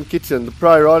prison kitchen. The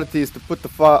priority is to put the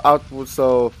fire out,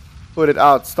 so put it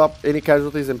out. Stop any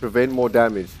casualties and prevent more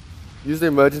damage. Use the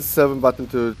emergency servant button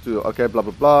to okay, blah,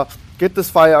 blah, blah. Get this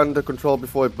fire under control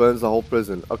before it burns the whole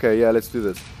prison. Okay, yeah, let's do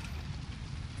this.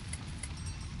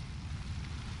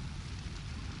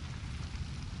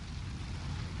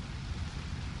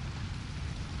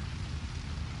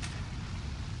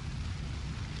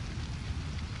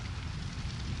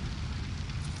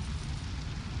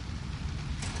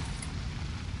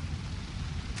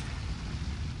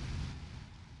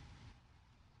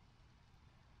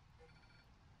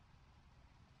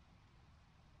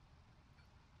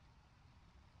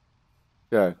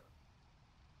 Okay.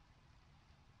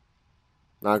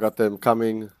 Now I got them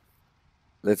coming.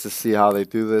 Let's just see how they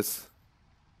do this.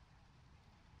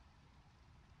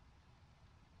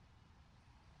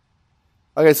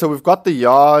 Okay, so we've got the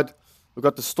yard. We've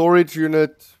got the storage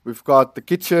unit. We've got the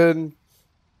kitchen.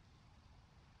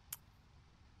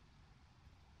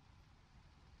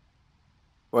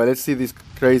 Well, let's see these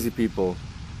crazy people.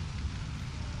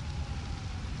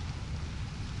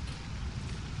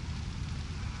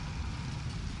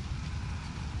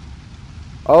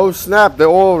 Oh snap, they're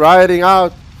all rioting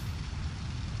out.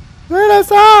 Let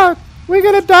us out! We're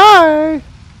gonna die!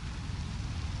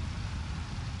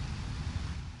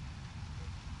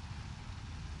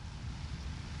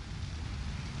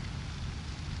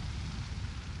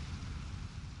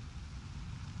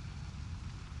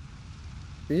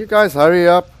 Can you guys hurry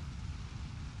up?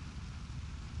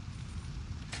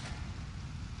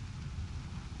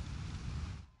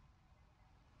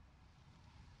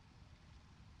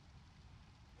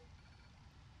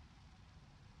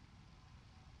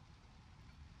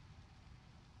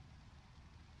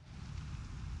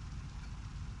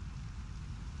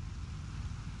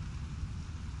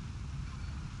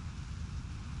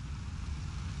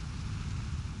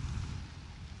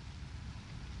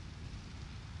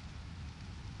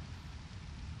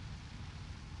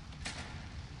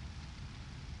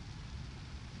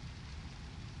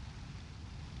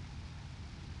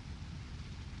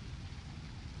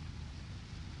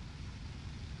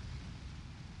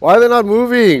 Why are they not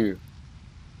moving?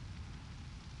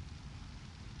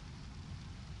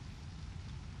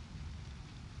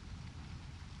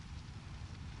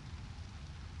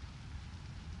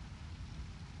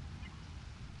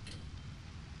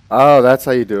 Oh, that's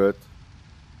how you do it.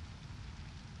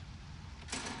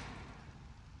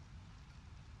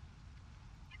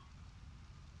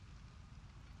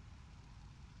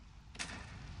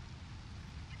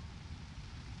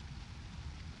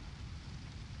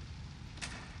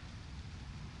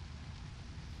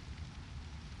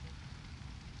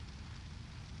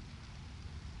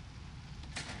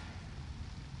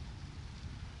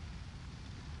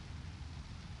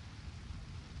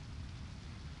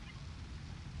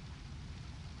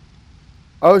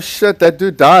 Oh shit, that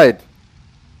dude died.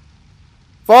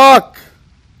 Fuck!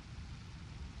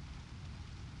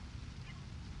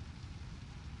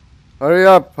 Hurry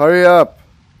up, hurry up.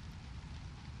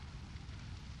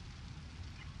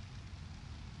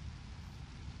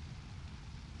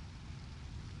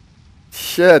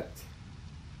 Shit.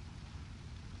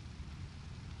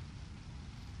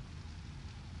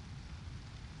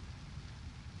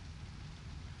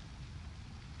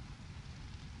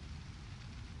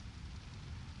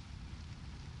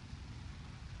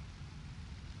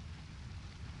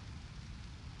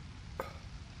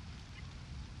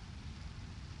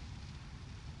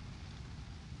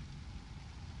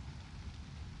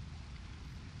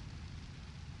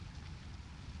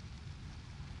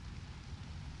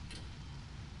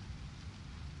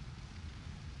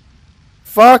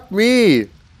 Fuck me.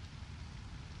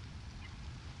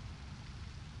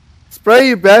 Spray,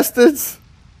 you bastards.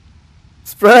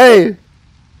 Spray.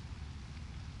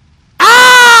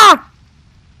 Ah!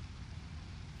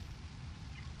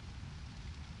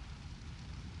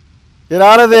 Get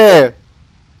out of there.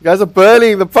 You guys are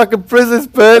burning. The fucking prison's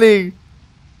burning.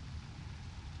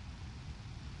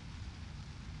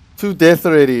 2 death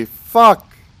already. Fuck.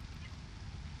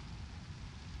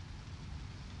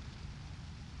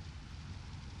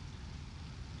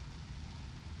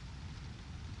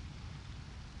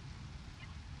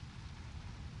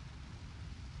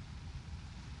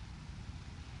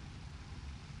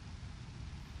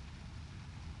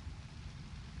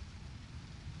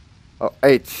 Oh,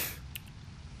 H.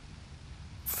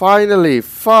 Finally.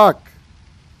 Fuck.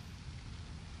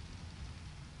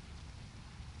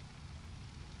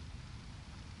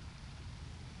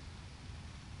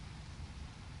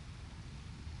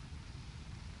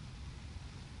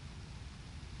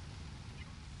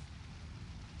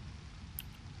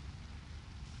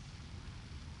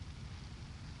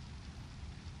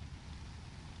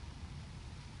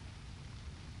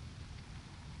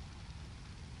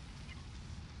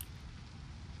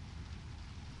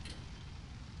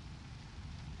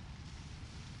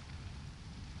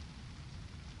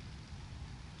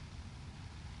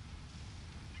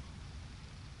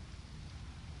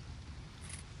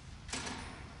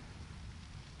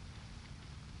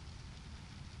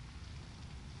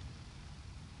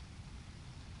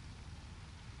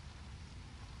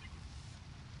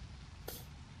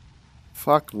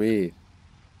 Fuck me.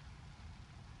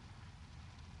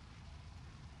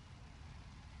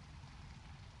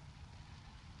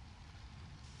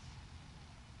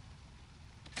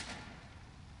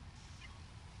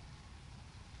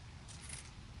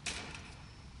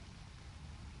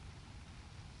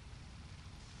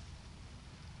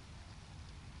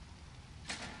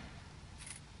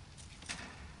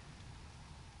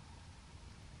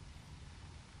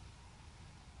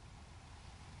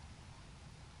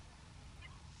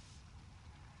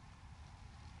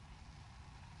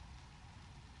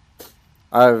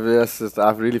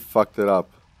 I've really fucked it up.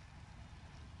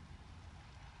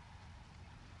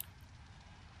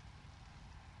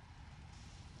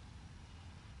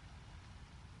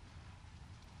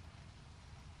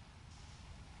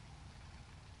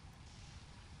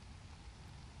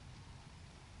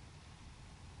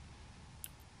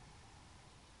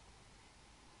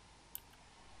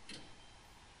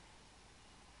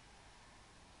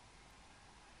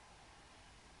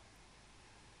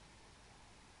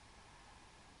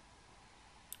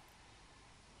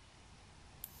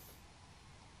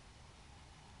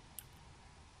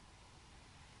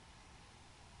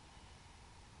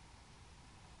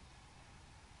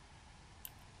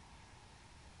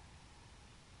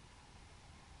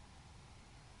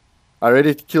 I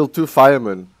already killed 2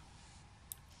 firemen.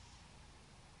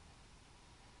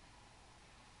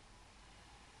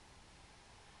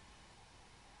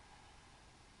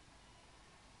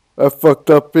 I fucked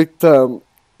up big time.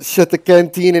 Shit, the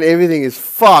canteen and everything is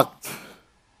fucked.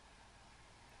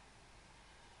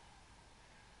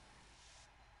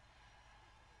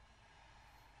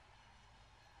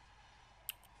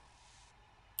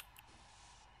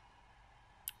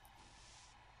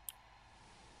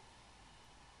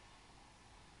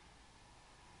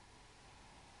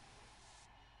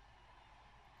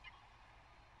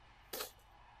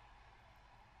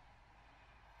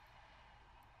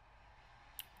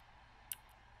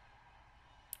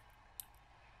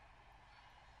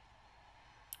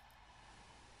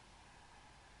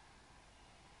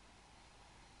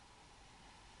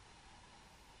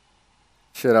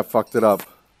 Shit, I fucked it up.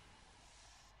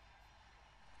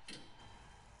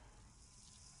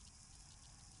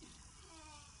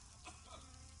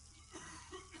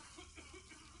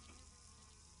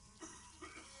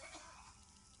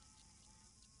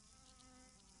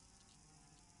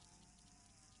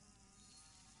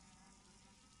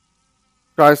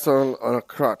 Christ on a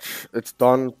crutch. It's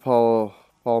Don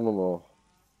Palmamo.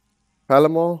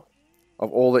 Palomar?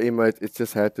 Of all the inmates, it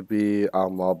just had to be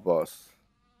our mob boss.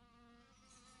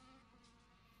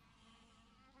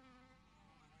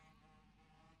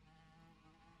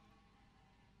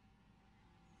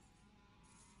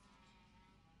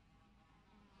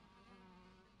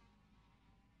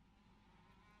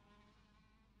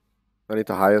 I need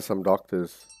to hire some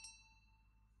doctors.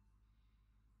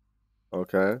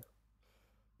 Okay.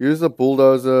 Use the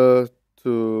bulldozer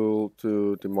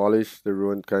to demolish the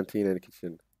ruined canteen and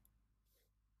kitchen.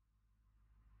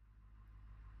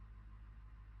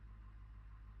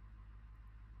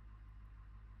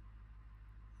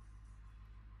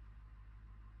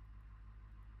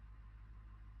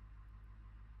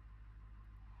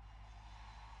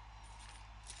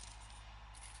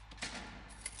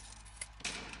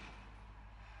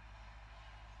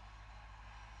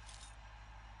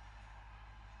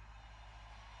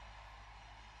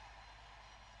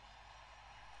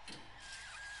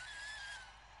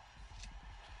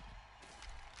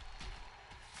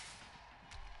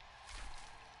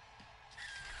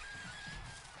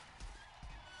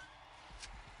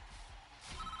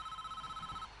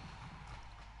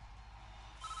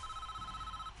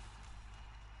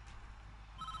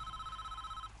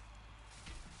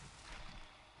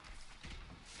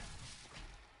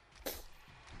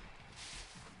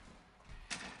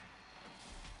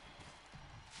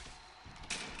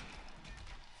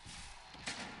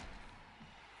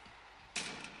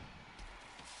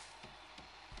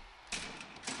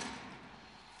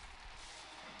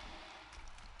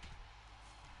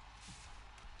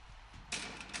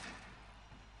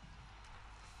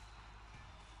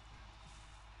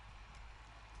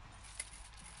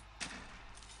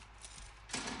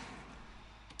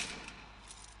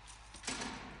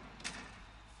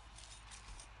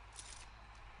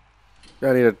 Yeah,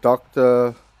 I need a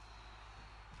doctor.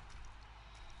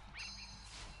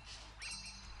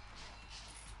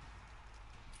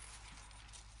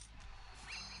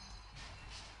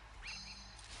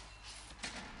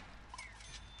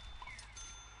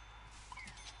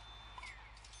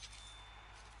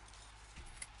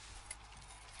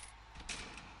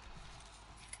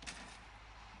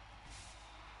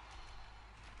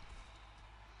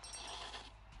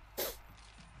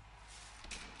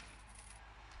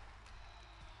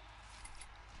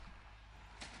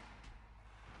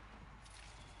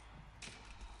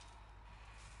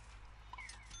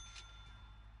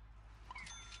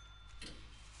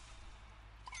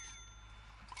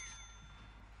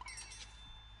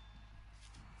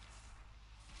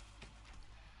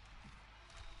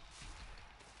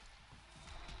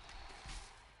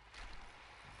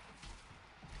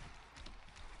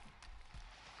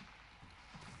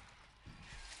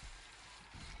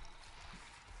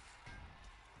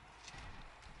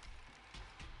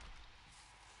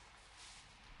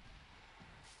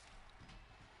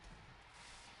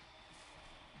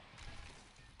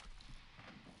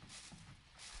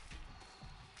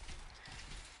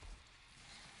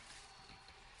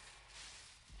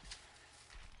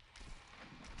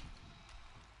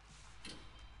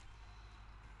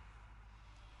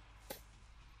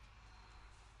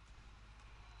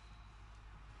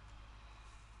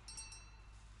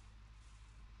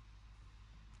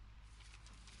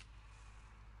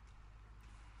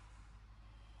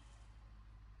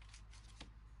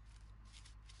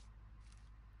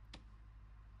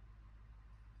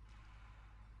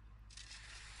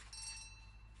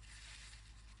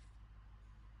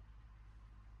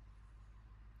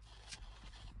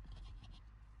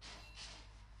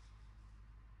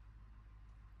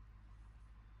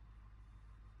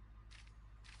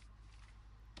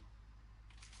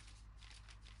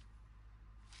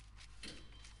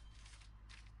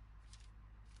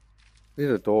 Need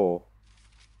a door.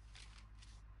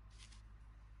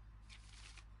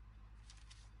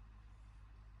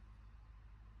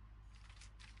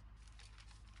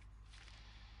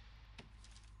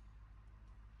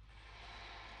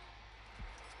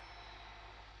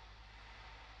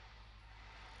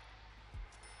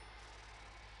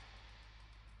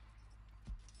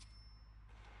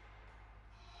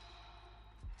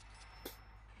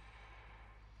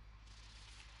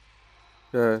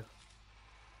 Yeah.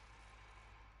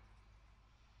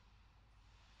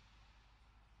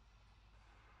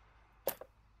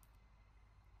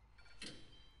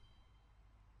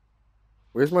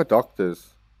 Where's my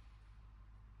doctors?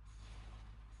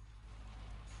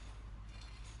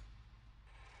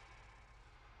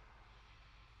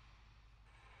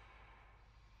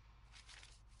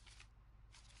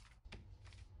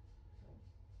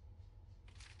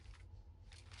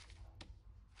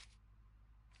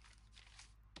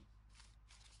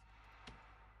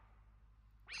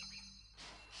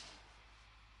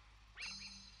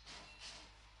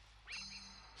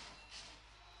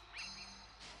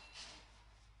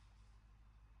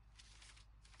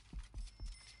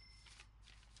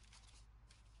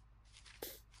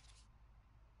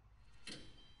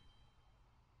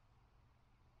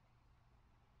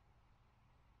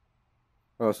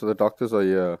 Oh, so the doctors are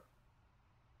here.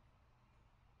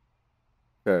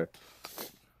 Okay.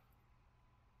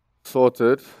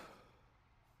 Sorted.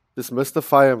 Dismiss the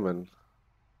fireman.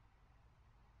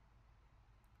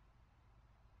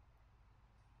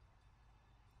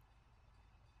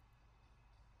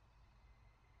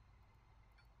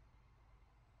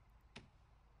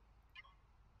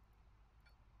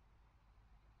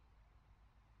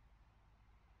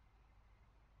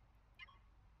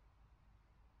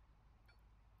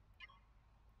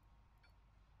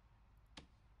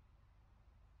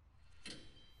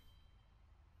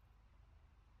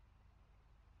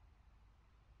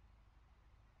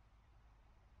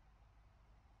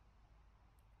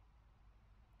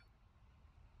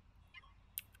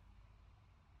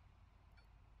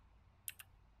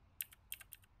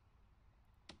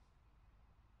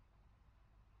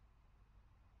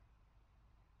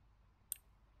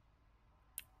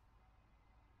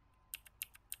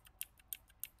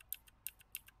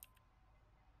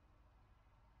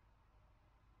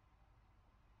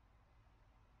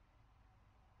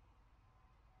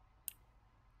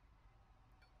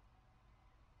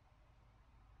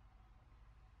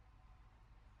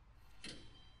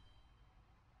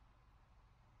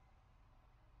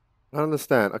 I don't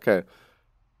understand. Okay.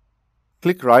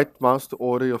 Click right mouse to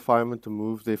order your fireman to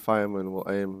move. The fireman will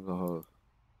aim the hose.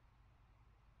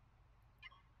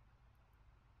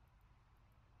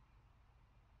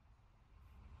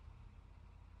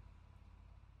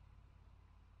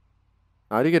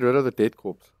 How do you get rid of the dead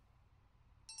corpse?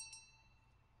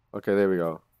 Okay, there we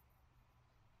go.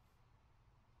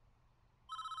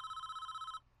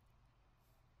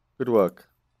 Good work.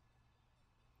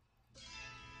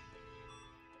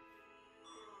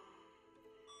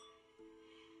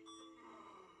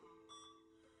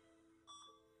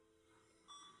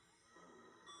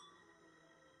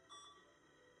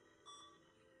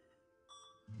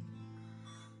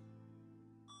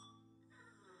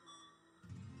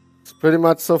 It's pretty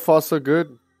much so far so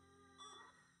good.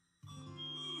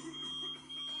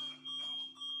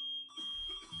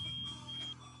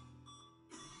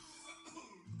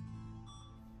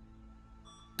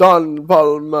 Don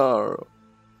Palmer.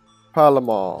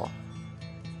 Palmer.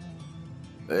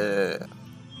 Yeah.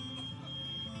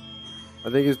 I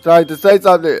think he's trying to say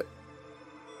something.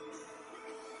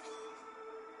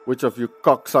 Which of you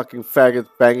cocksucking faggot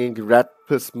banging rat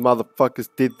piss motherfuckers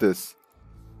did this?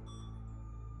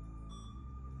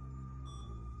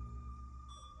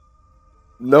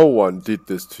 No one did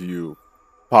this to you,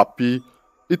 puppy.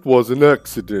 It was an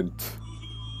accident.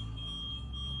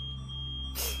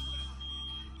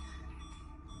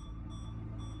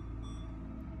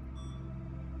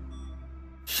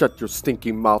 Shut your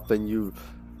stinking mouth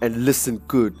and listen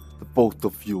good, the both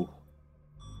of you.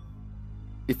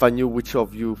 If I knew which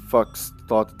of you fucks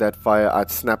started that fire,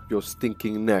 I'd snap your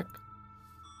stinking neck.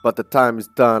 But the time is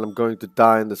done. I'm going to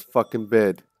die in this fucking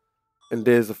bed. And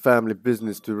there's a family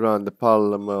business to run. The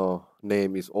Parliament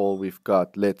name is all we've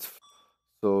got.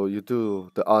 So you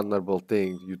do the honorable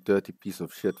thing, you dirty piece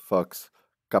of shit fucks.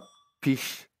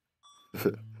 Capiche?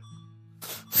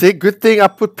 See, good thing I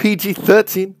put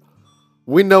PG-13.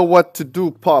 We know what to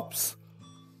do, Pops.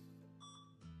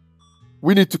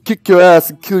 We need to kick your ass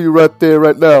and kill you right there,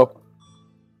 right now.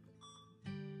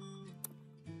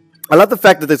 I love the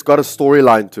fact that it's got a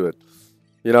storyline to it.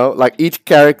 You know, like each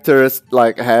character has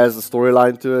a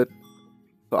storyline to it.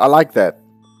 So I like that.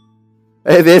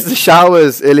 Hey, there's the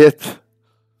showers, Elliot.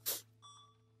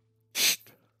 Shh.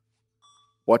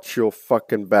 Watch your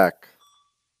fucking back.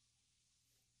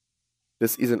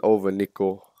 This isn't over,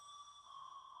 Nico.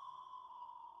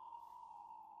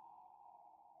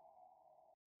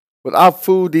 Without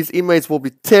food, these inmates will be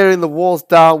tearing the walls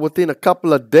down within a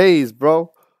couple of days,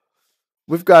 bro.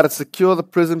 We've got to secure the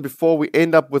prison before we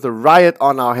end up with a riot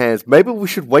on our hands. Maybe we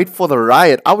should wait for the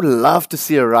riot. I would love to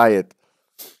see a riot.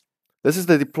 This is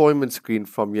the deployment screen.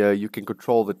 From here, you can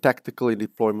control the tactical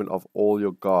deployment of all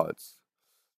your guards.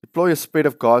 Deploy a spread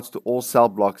of guards to all cell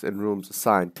blocks and rooms.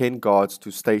 Assign 10 guards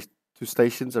to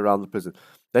stations around the prison.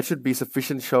 That should be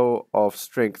sufficient show of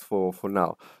strength for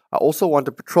now. I also want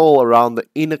a patrol around the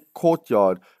inner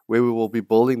courtyard where we will be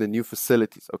building the new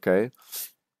facilities, okay?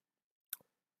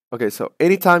 Okay, so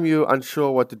anytime you're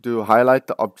unsure what to do, highlight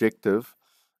the objective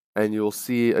and you'll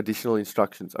see additional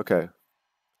instructions. Okay.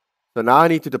 So now I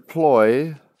need to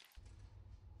deploy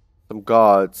some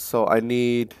guards. So I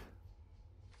need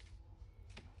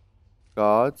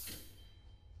guards.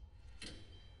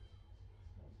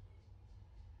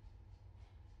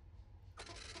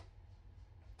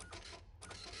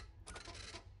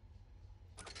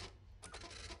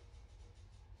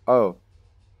 Oh.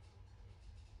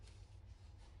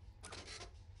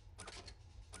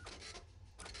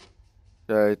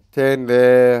 Okay, 10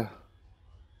 there.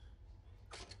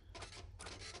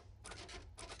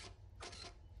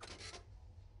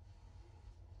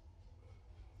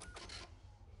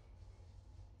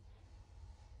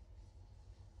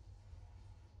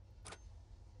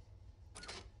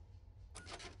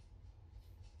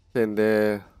 Then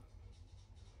there.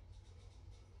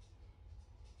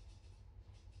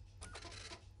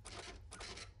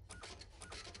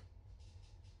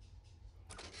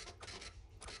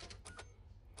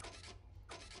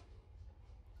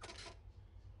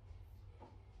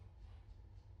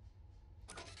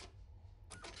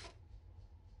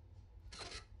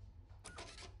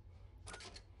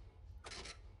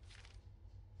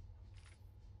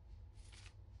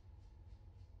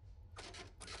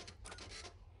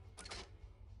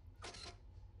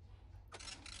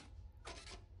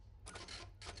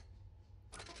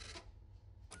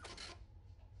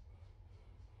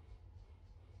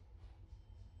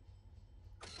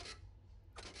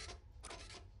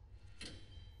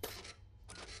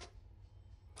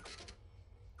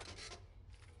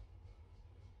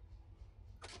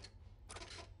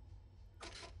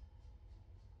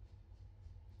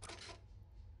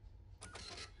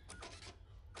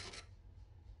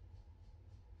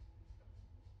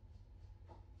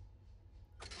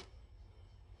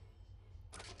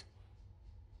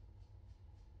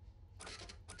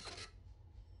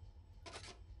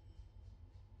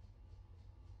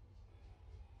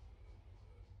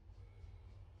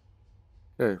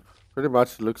 Okay, pretty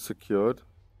much looks secured.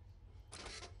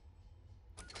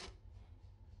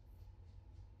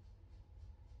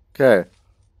 Okay.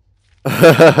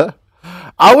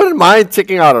 I wouldn't mind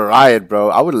checking out a riot,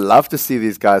 bro. I would love to see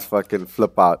these guys fucking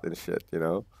flip out and shit, you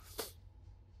know?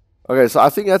 Okay, so I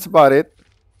think that's about it.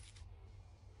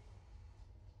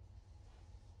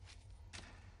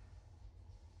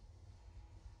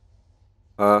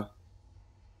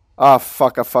 Ah,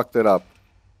 fuck, I fucked it up.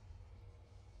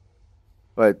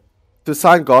 Wait. To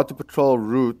assign guard to patrol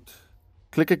route,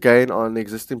 click again on the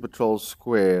existing patrol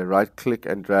square. Right click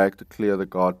and drag to clear the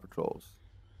guard patrols.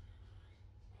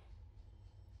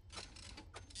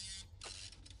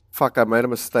 Fuck, I made a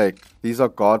mistake. These are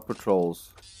guard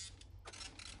patrols.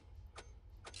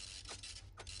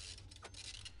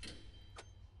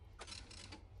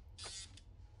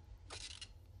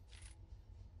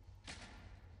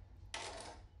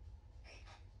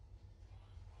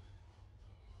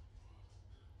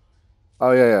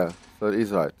 Oh, yeah, yeah. So it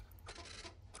is right.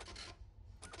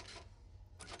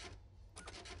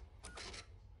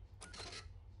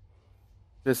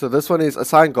 Okay, so this one is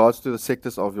assign guards to the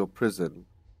sectors of your prison.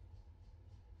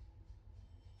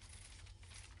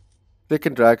 Click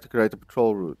and drag to create a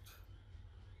patrol route.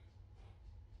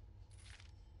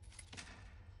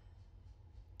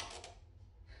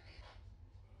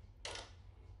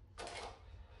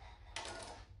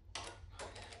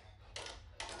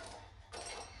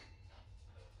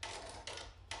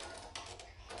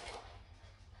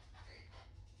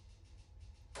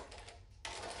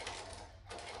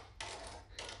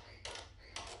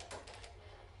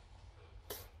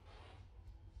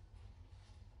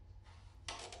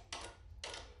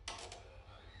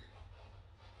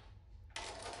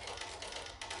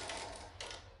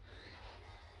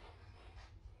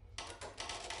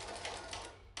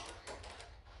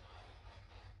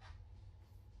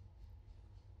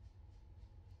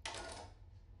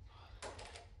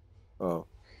 Oh.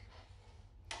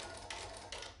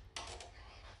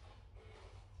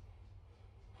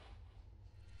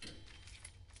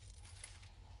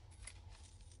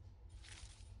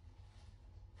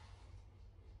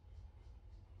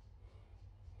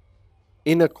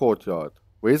 Inner courtyard.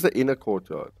 Where's the inner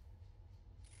courtyard?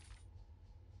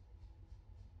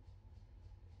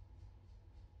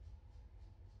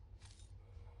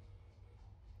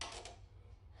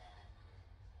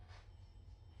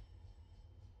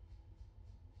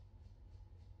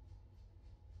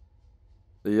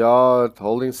 The yard,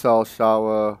 holding cell,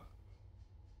 shower.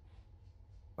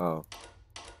 Oh.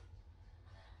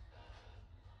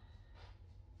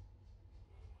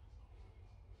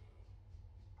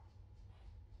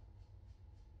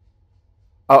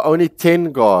 Oh, only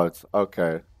 10 guards.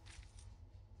 Okay.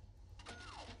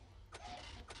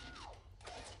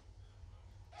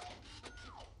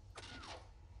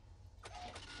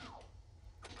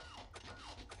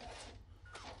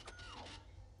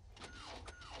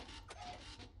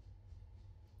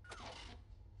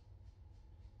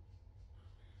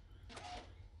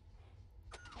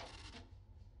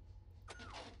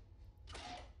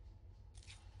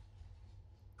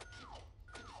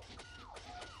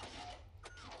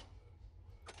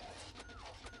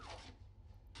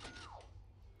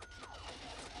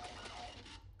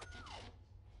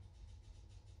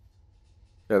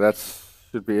 Yeah, that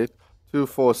should be it. 2,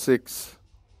 4, 6,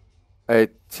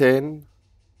 8, 10.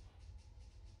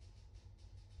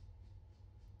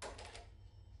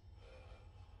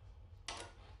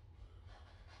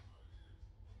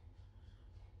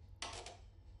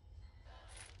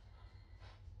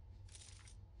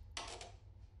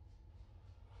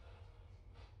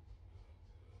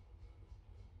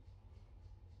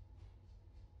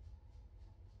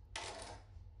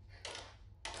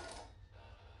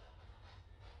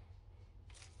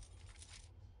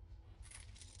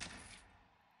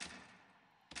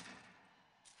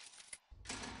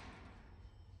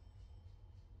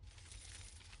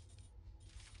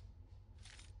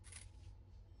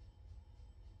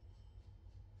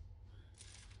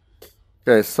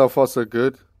 Okay, so far so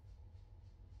good.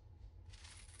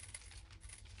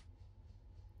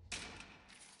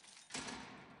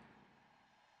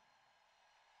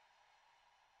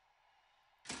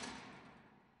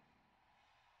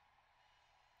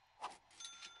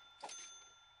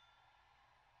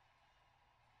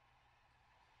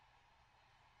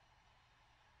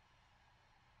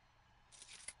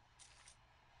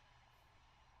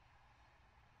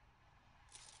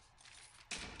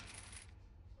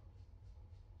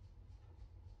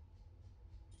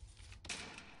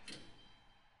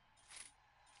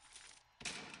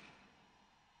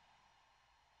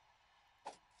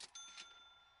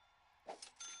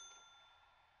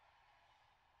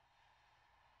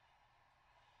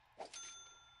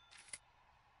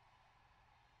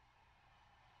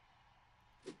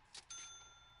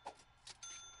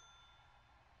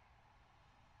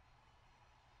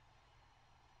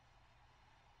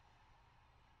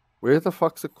 Where the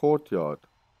fuck's the courtyard?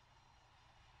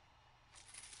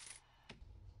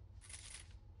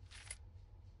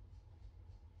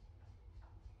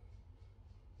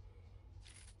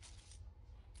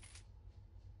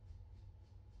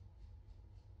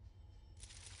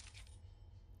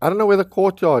 I don't know where the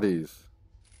courtyard is.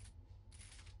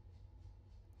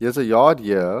 There's a yard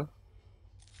here.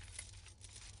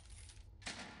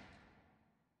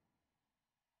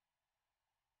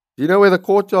 Do you know where the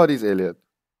courtyard is, Elliot?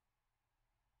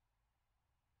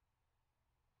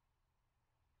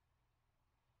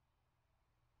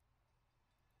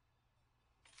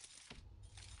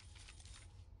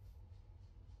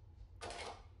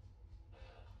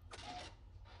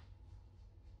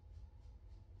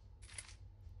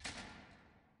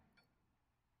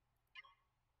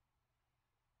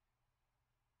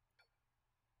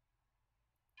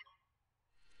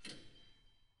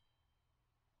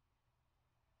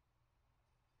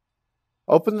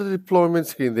 Open the deployment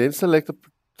screen, then select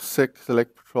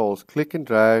select patrols. Click and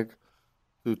drag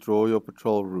to draw your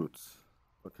patrol routes.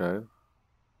 Okay.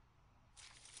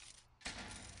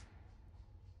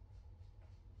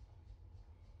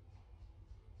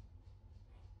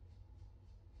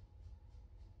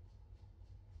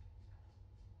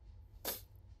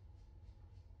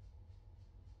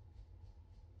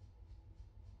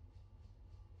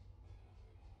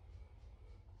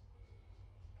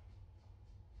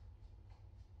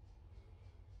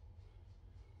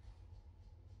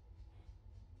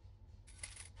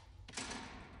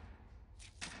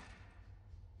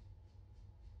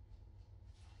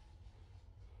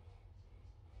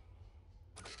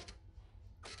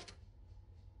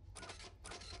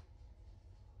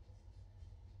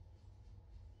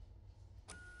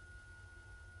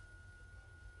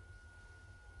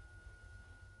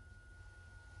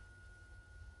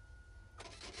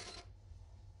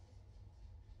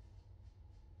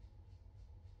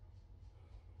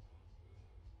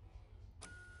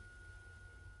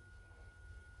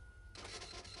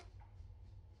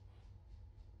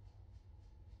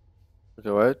 Okay,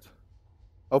 wait.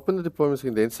 Open the deployment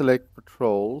screen, then select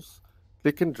patrols.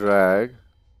 Click and drag.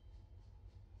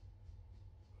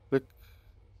 Click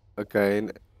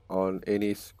again on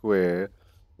any square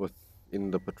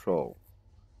in the patrol.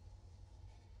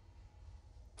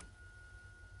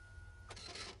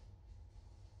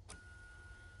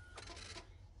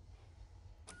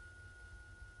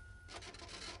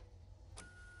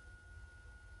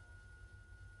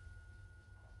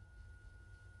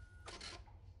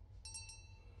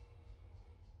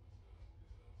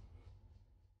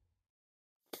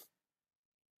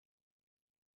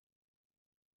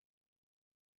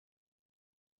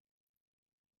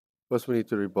 First, we need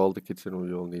to rebuild the kitchen.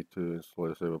 We will need to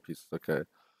install several pieces. Okay.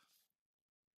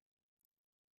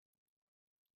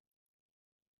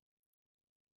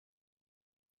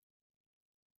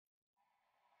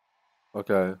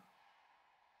 Okay.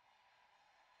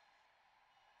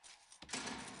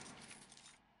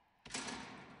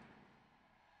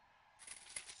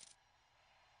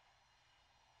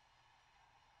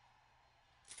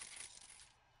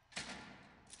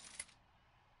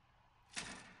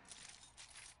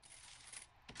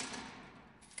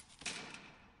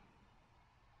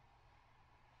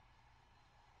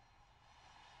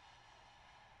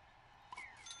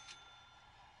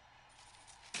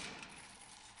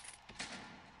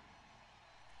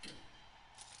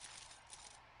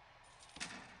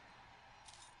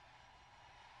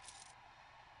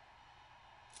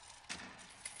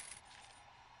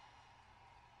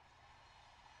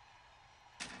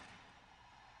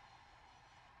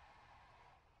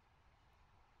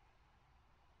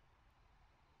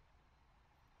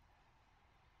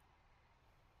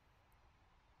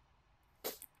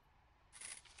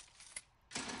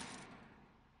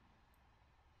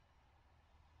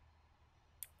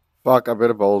 Fuck, I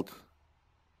better bolt.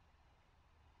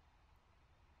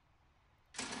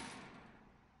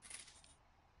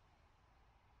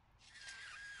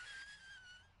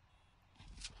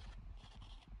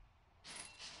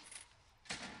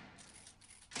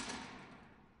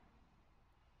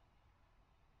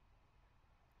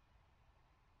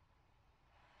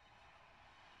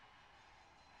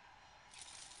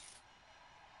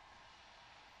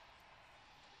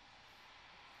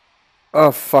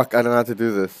 Oh fuck, I don't know how to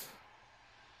do this.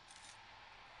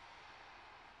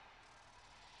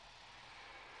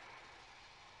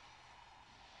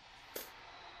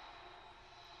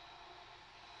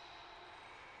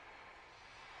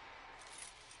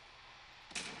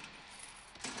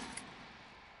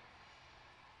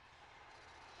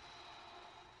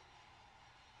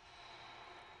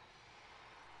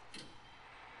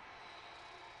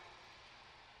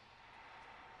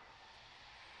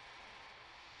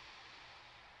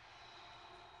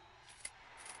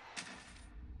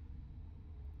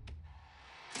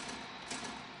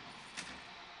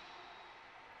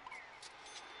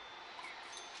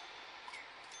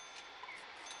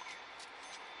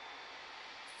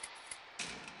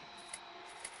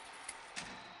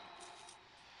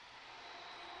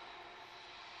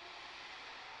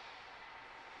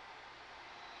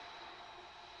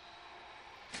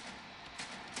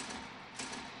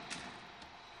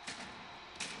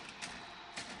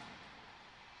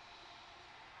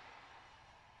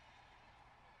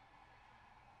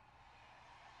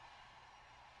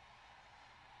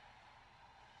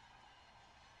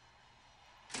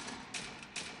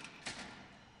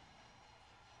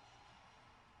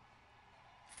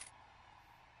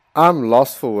 I'm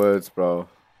lost for words, bro.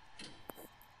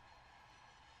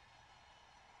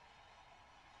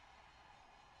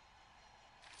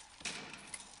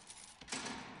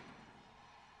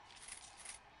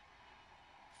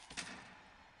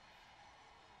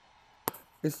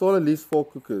 Install at least 4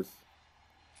 cookers.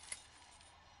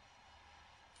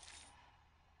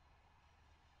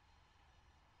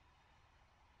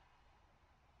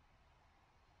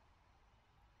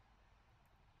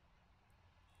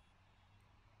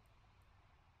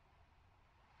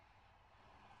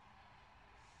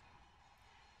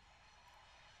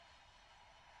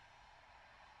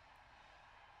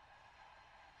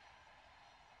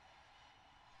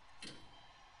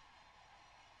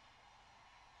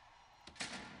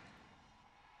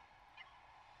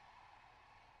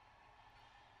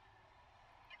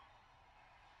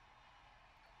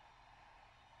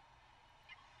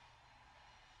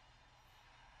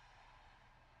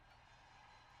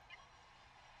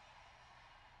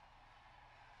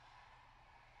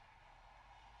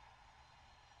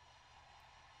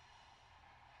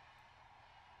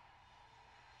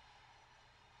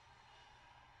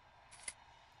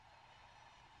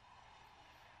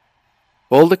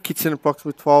 Build the kitchen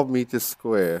approximately 12 meters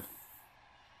square.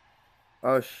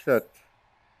 Oh shit.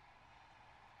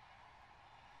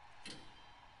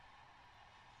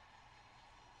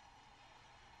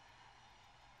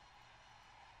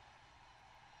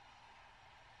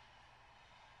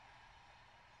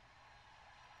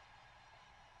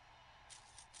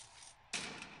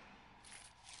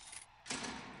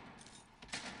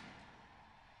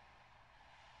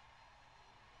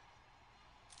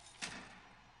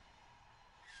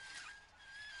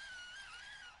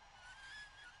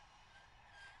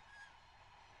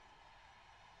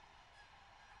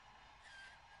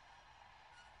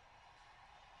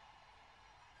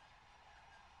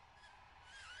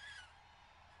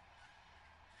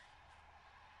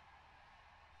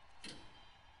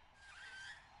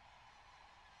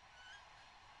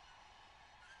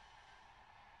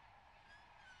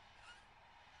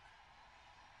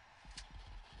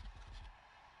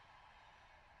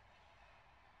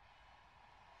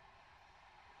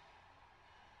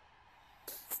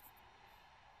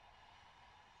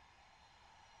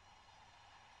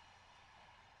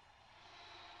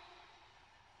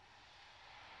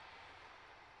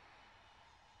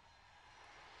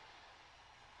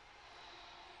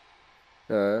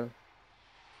 Okay.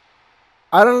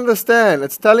 I don't understand.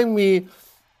 It's telling me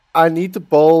I need to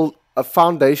build a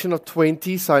foundation of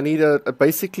 20, so I need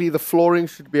basically the flooring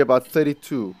should be about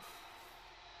 32.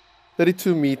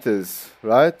 32 meters,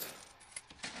 right?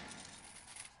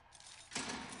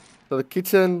 So the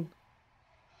kitchen,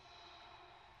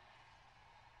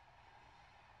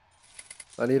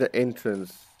 I need an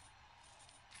entrance.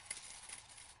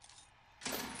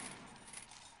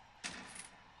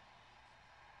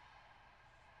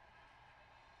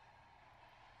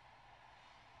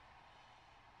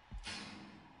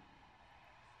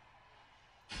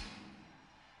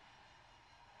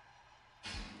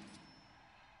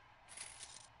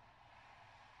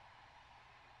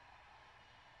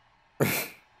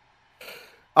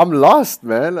 I'm lost,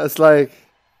 man. It's like,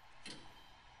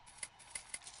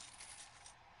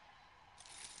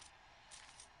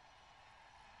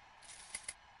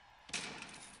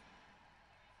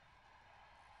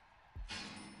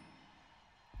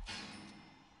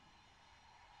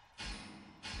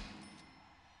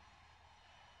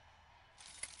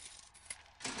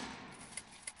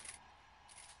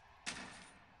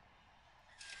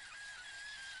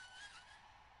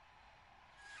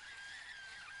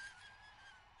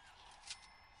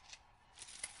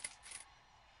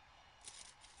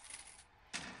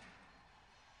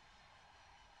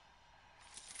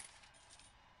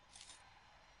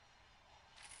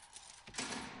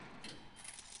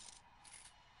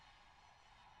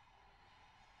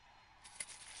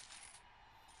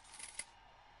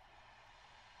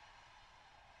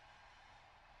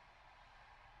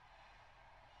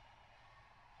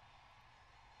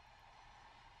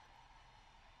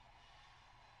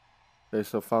 okay,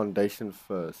 so foundation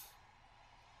first.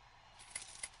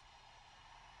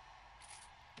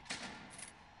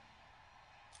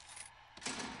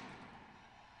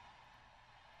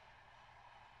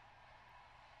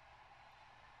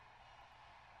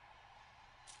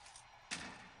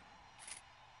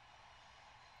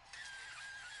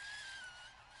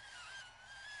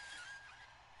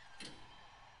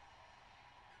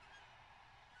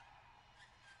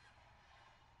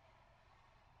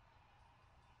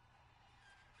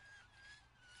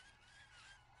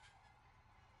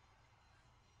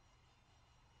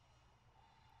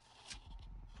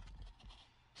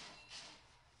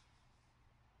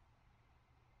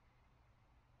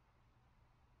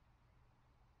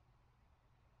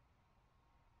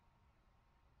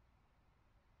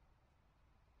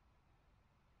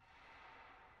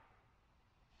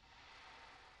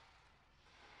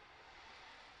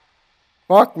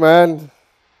 Fuck, man.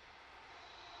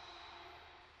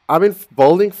 I've been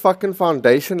building fucking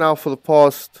foundation now for the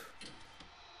past.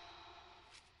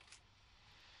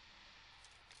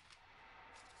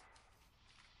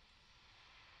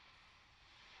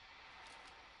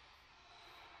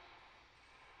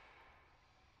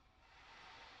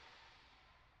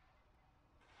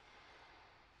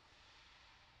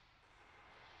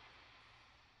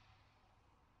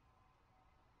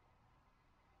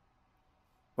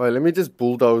 Wait, let me just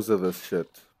bulldozer this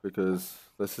shit because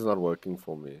this is not working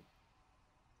for me.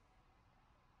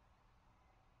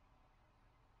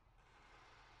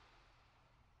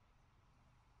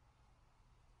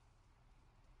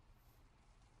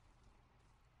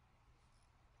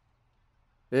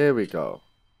 There we go.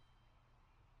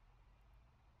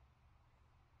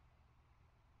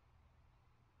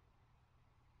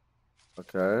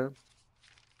 Okay.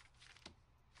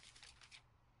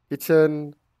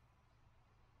 Kitchen.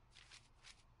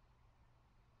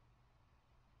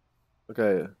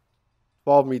 Okay.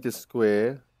 12 meters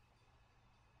square.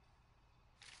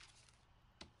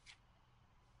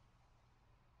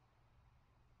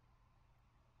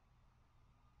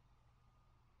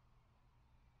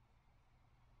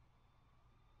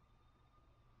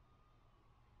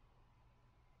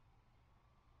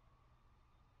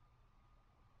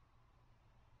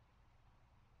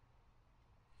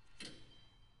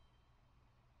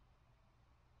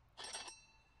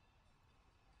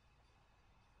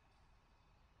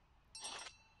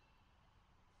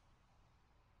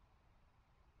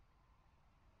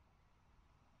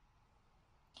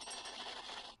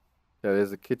 Yeah,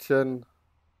 there's a kitchen.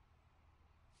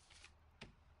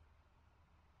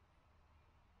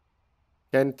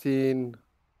 Canteen.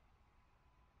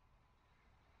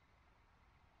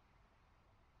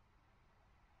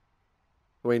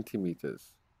 20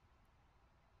 meters.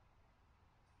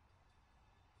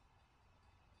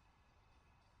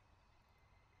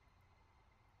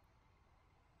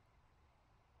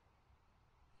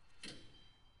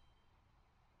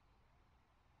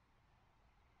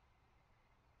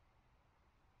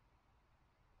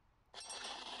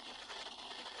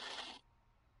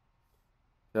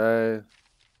 Okay.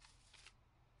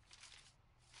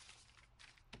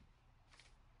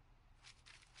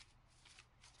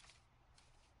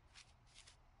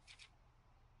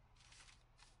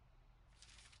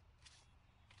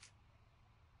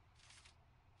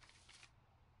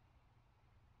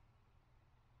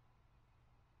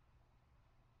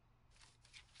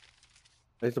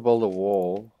 I need to build a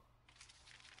wall.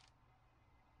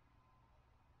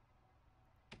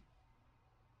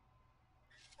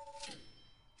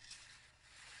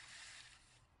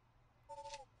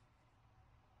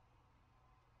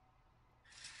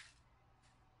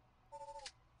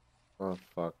 Oh,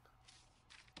 fuck.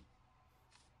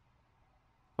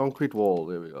 Concrete wall,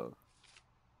 there we go.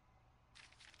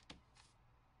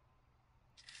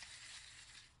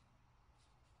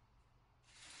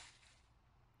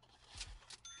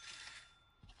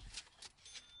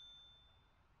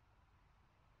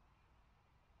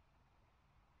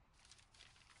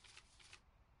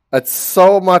 It's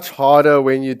so much harder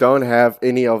when you don't have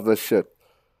any of this shit.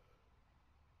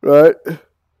 Right?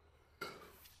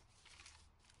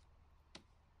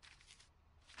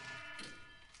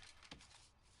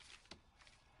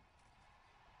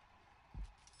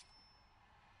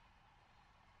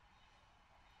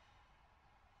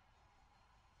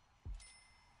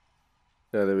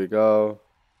 Yeah, there we go.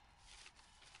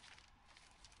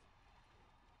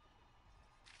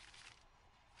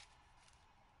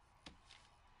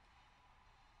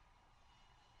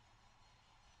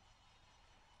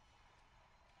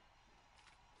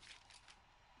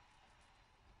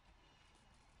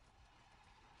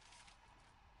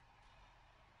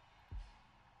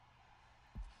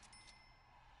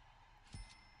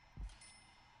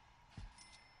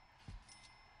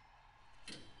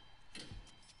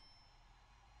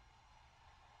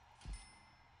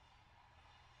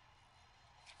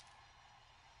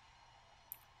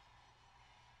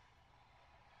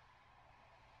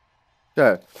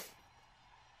 Okay.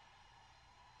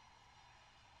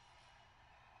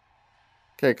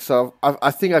 Okay, so I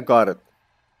think I got it.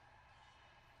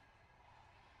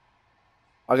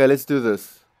 Okay, let's do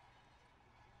this.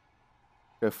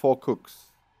 Okay, 4 cooks.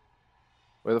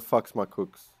 Where the fuck's my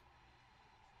cooks?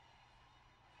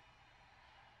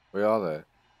 Where are they?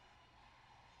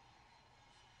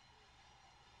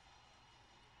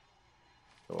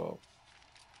 Oh,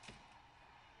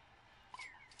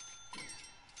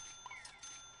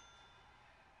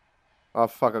 oh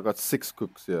fuck, I got 6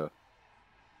 cooks here.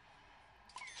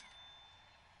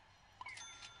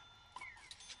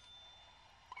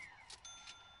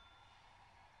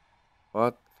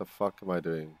 What the fuck am I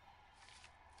doing?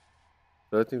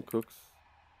 13 cooks?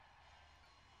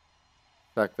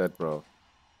 Fuck that, bro.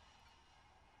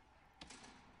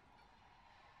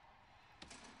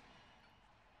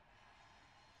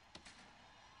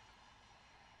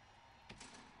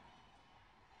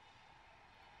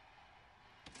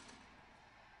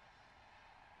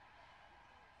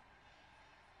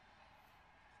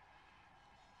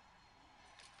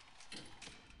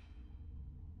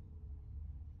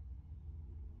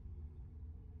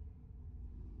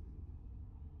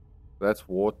 That's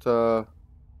water.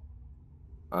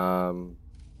 Um,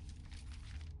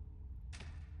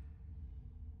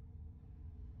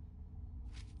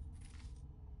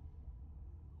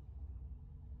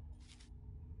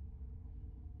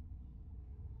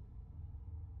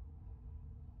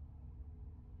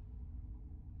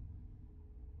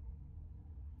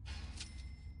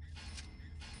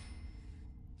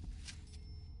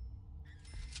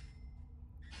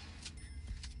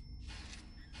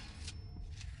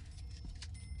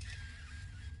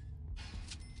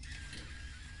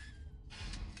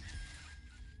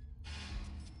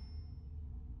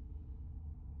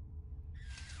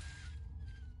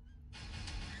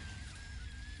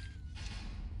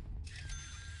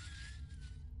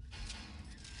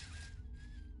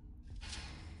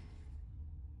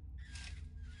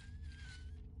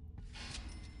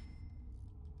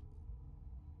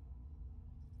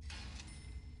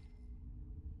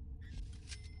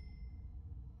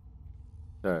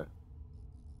 okay.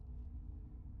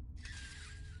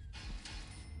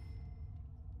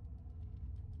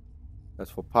 That's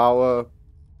for power.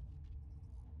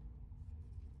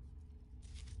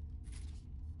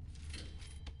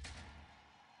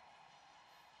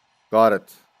 Got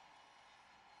it.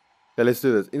 Okay, let's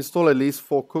do this. Install at least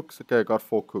 4 cooks. Okay, I got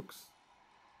 4 cooks.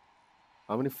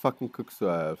 How many fucking cooks do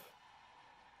I have?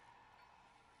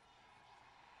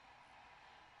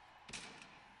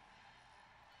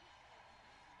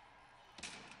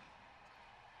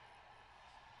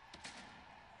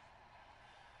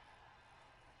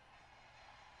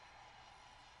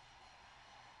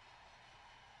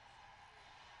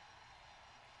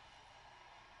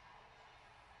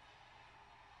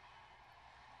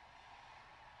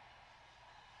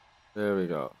 There we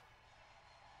go.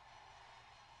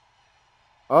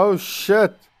 Oh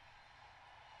shit!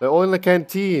 They're all in the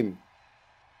canteen.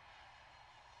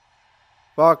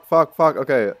 Fuck, fuck, fuck.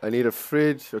 Okay, I need a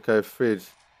fridge. Okay, fridge.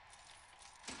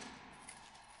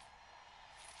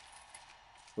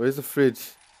 Where's the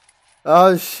fridge?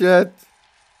 Oh shit!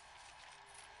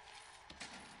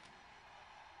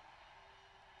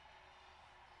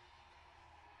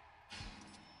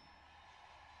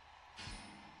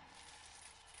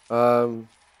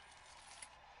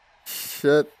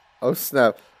 Shit. Oh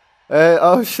snap. Hey,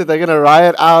 oh shit, they're gonna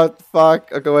riot out.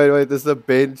 Fuck. Okay, wait, wait. There's a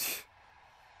bench.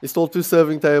 Install 2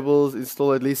 serving tables.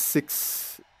 Install at least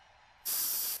 6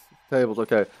 tables.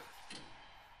 Okay.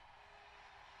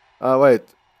 Wait.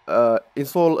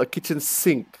 Install a kitchen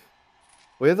sink.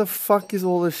 Where the fuck is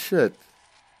all this shit?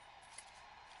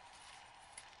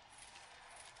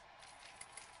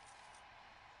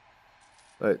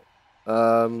 Wait.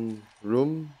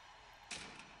 Room.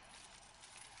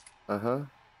 Uh-huh.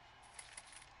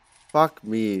 Fuck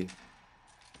me.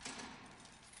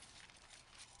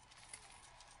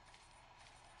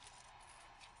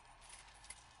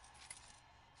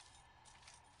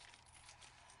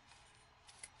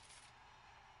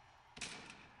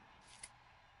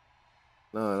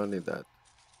 No, I don't need that.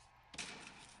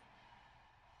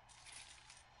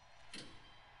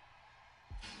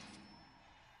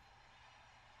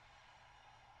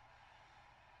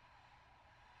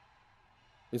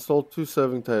 Install 2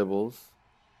 serving tables.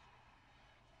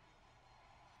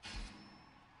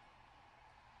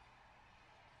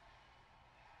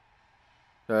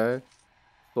 Okay.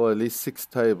 Install at least 6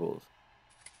 tables.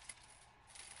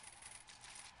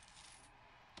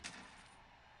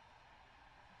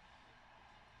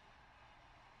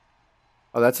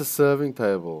 Oh, that's a serving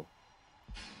table.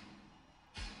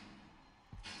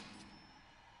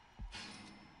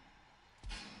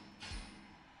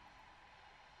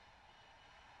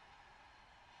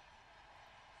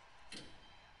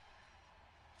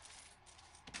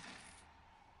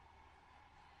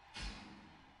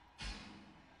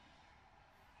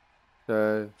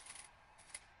 Okay.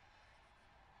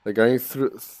 They're going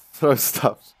through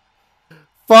stuff.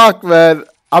 Fuck, man.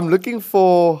 I'm looking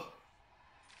for...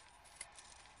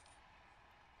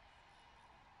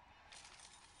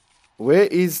 Where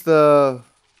is the...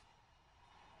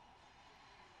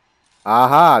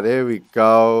 Aha, there we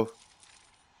go.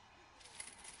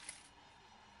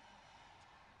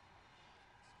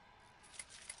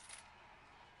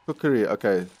 Cookery,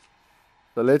 okay.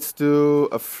 So let's do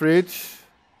a fridge.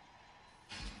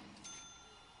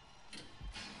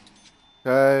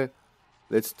 Okay.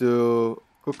 Let's do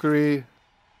cookery.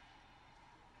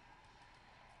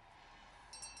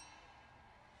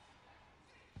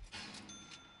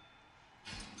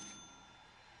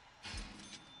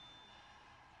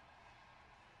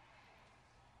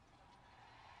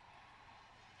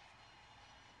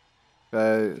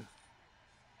 Okay.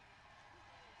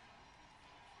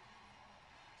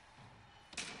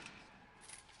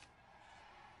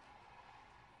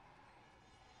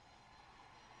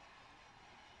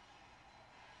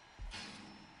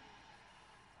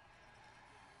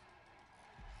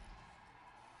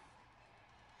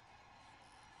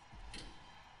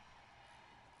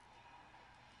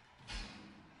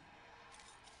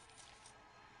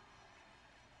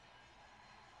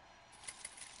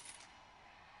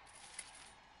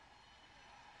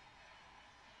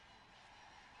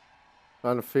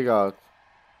 Trying to figure out.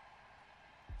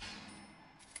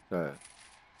 Okay.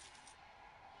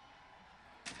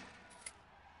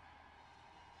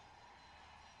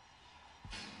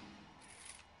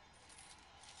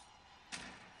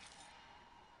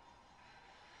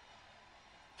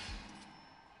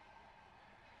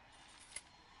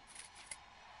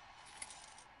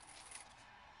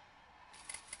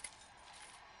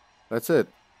 That's it.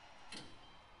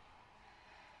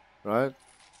 Right?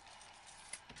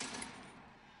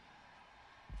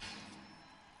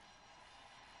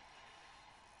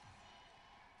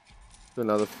 Do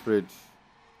another fridge.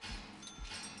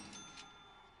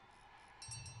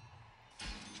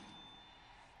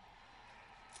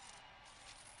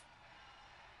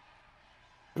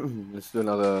 Let's do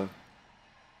another.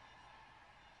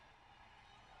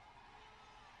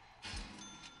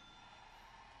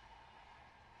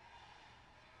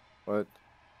 What?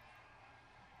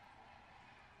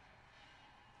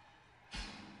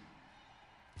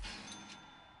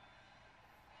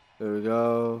 There we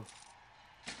go.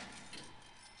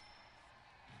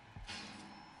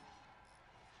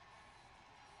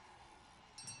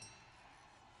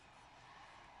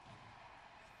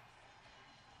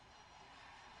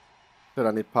 Shit,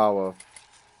 I need power.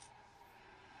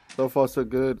 So far, so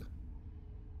good.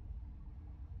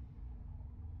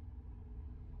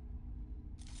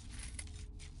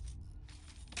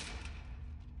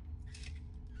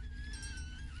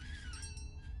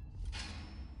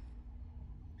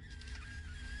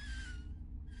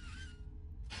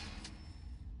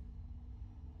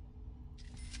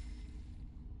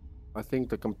 I think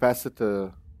the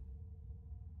capacitor.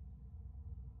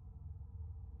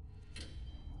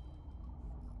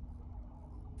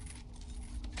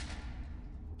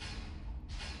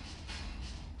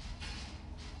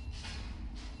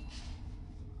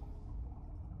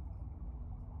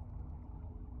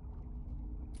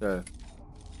 Yeah.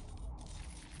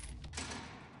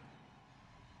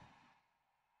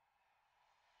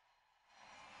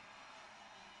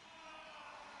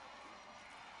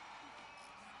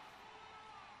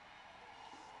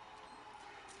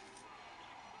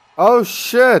 Oh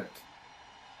shit!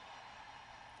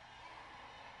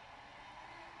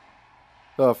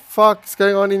 The fuck's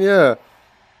going on in here?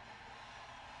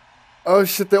 Oh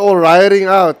shit, they're all rioting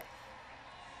out.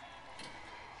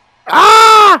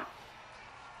 Ah!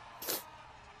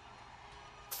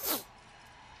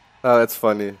 Oh, that's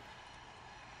funny.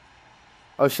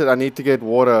 Oh shit, I need to get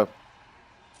water.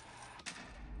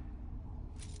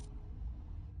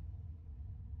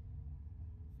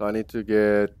 So I need to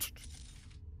get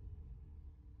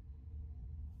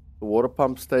the water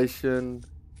pump station.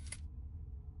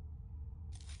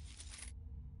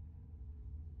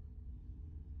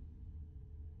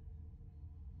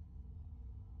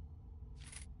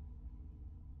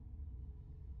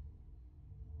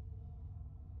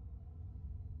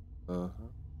 Uh-huh.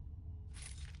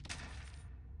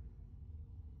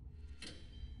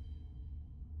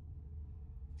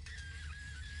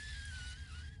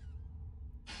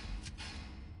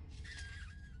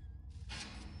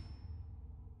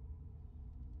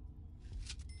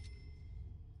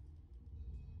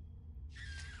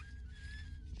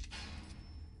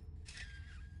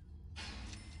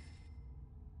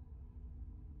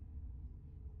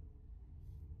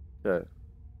 Okay.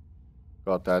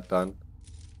 Got that done.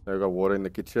 Now I got water in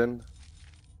the kitchen.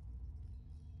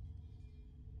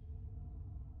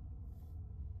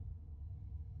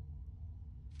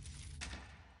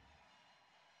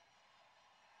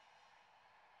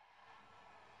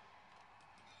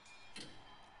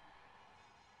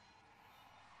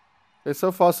 Okay,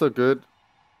 so far so good.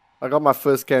 I got my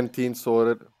first canteen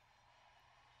sorted.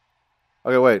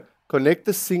 Okay, wait. Connect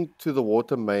the sink to the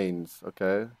water mains.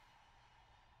 Okay.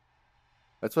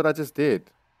 That's what I just did.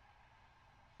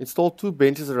 Install 2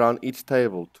 benches around each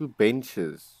table. 2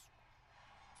 benches.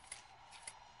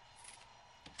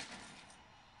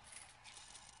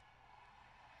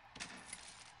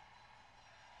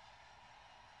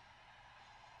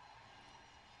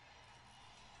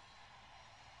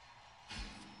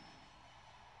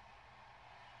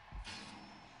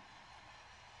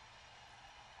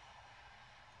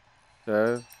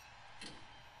 Okay.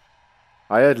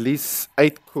 I had at least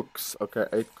 8 cooks. Okay,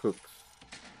 8 cooks.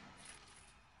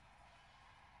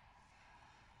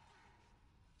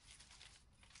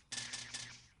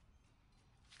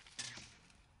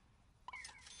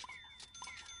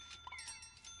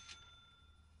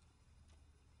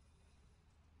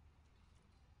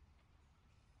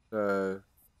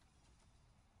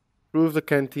 Improve the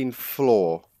canteen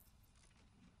floor.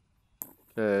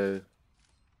 Okay.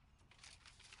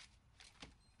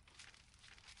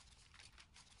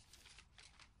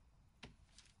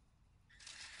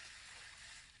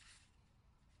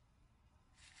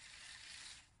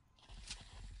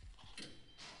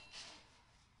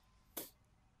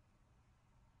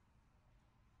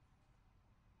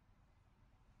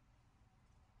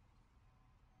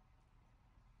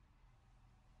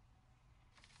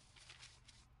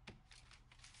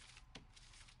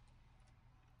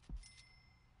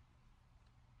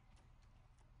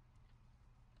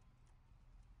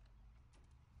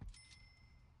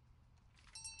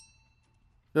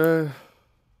 There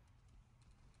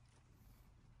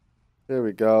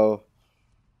we go.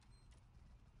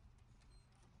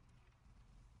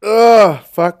 Ugh,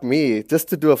 fuck me. Just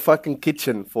to do a fucking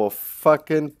kitchen for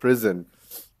fucking prison.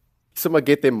 Someone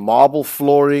get their marble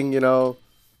flooring, you know.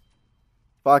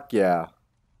 Fuck yeah.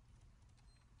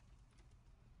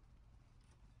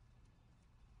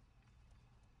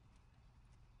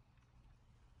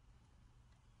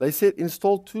 They said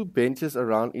install 2 benches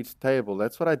around each table.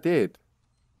 That's what I did.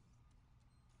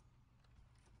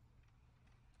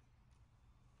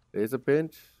 There's a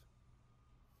bench.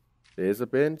 There's a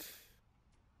bench.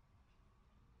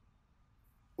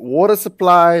 Water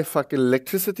supply, fucking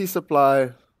electricity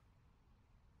supply.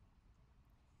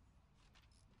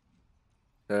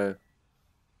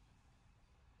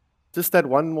 Just that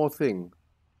one more thing.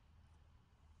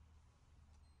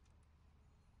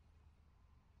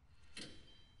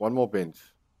 One more bench.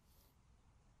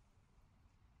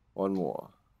 One more.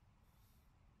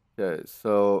 Okay,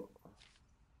 so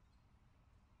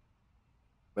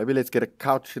maybe let's get a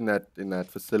couch in that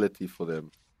facility for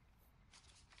them.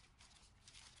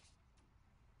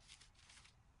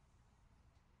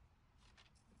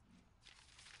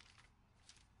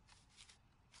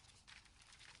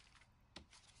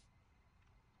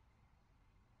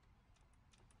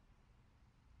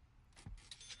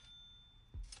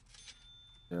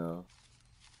 Yeah.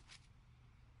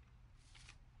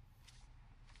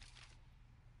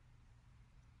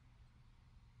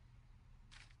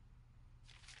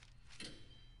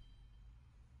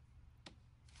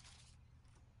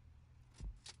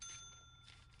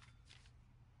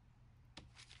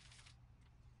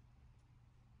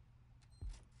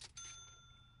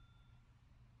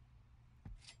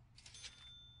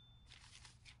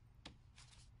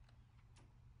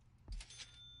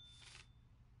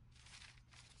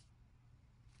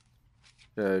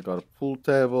 Okay, got a pool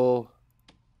table.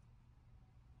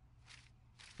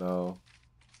 No.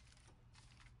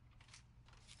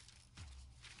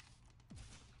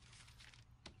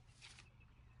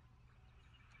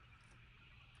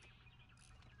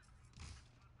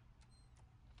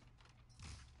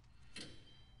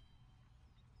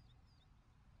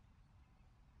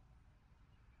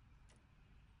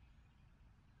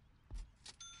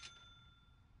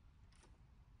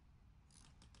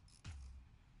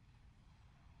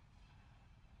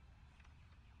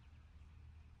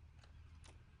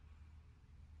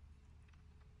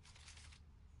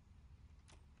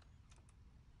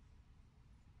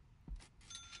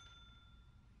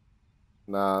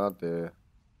 Nah, not there.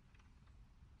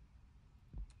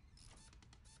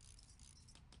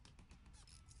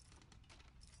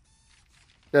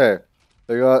 Okay,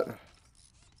 they got.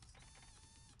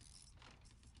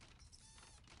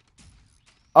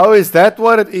 Oh, is that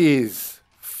what it is?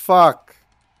 Fuck.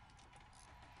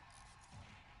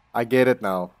 I get it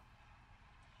now.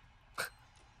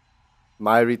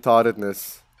 My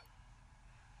retardedness.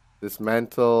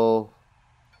 Dismantle.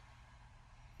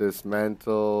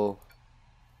 Dismantle.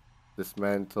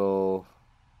 Dismantle.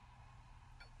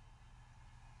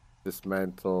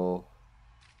 Dismantle.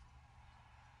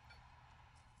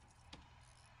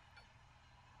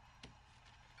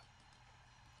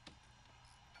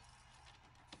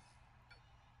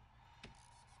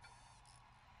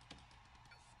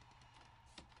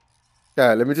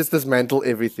 Yeah, let me just dismantle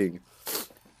everything.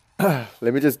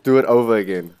 Let me just do it over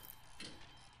again.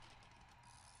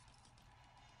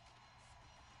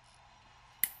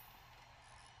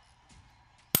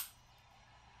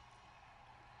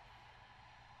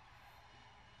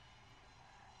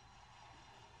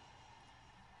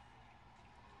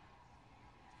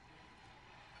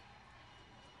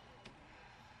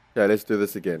 Yeah, let's do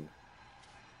this again.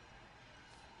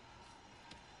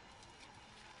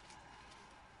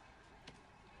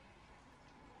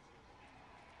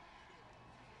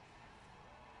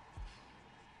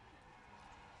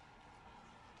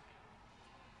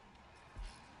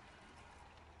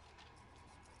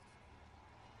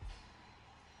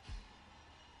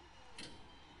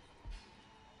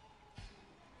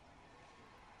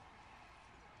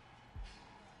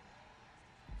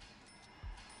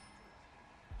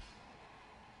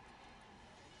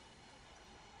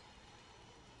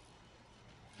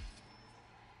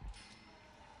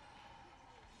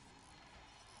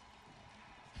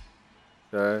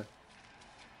 Okay.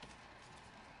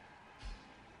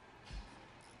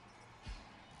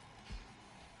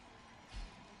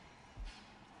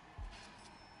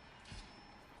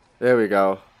 There we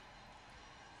go.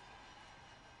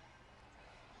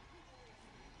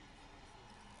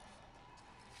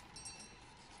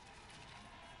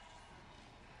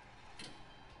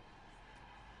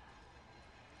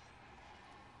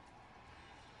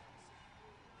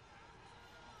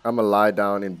 I'm gonna lie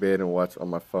down in bed and watch on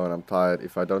my phone. I'm tired.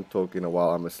 If I don't talk in a while,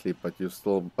 I'm asleep, but you'll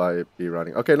still be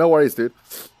running. Okay, no worries, dude.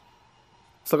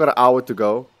 Still got an hour to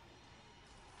go.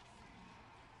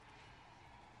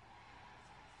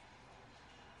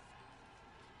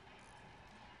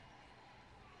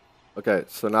 Okay,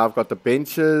 so now I've got the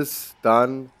benches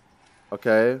done.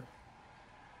 Okay.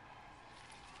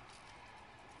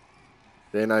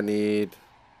 Then I need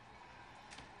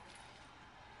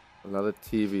another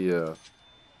TV here.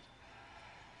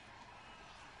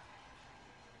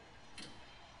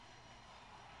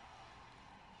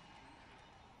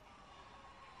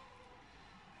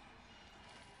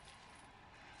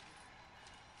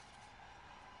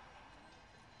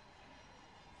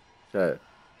 Okay.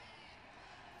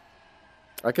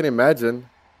 I can imagine.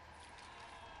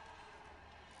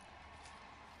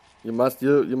 You must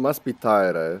be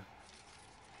tired, eh?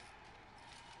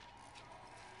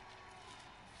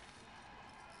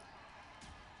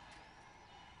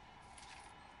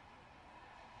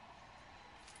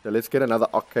 Okay, let's get another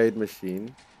arcade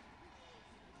machine.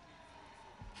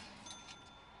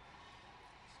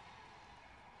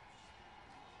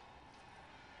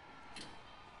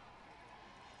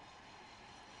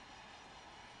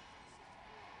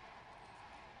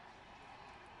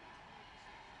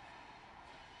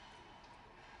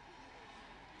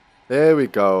 There we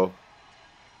go.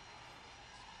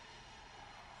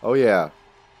 Oh yeah.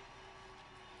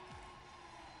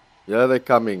 Yeah, they're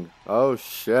coming. Oh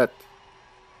shit.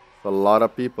 A lot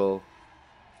of people.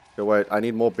 Okay, wait, I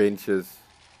need more benches.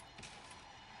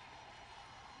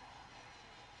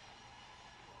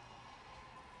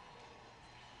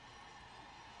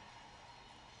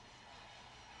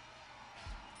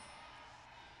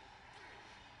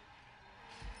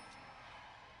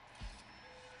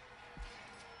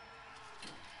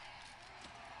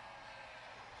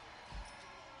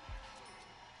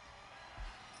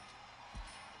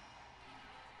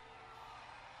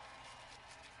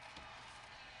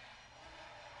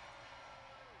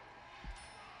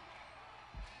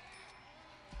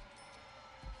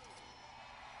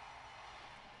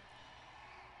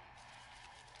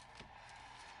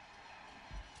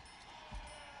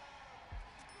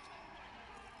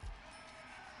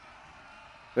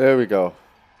 There we go.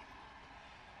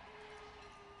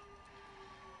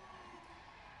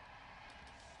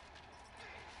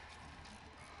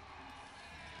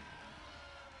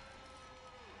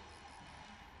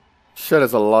 Shit,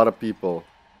 there's a lot of people.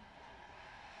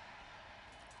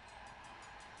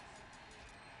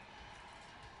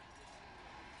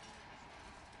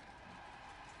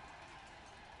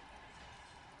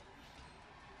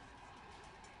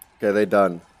 Okay, they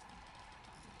done.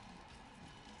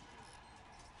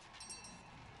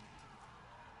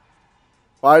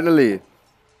 Finally.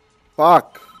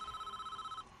 Fuck.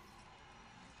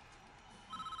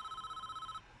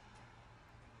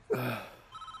 Okay,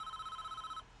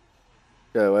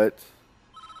 wait.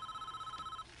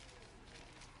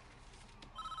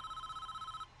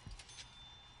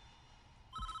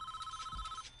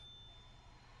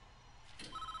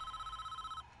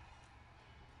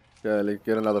 Okay, let's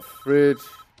get another fridge.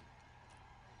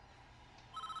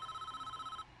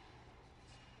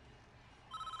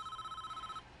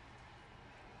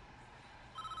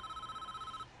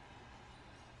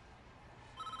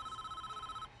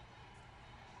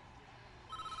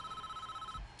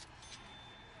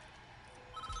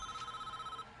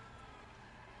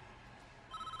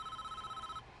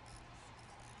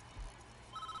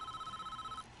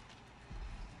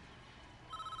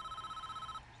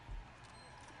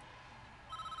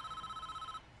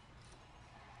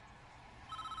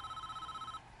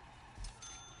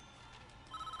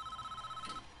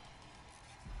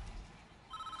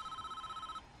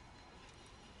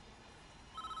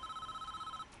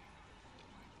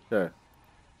 Okay.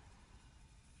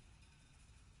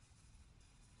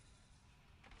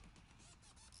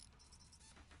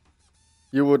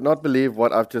 You would not believe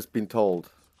what I've just been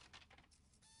told.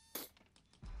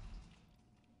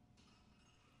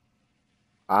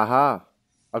 Aha.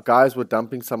 Our guys were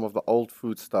dumping some of the old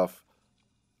food stuff.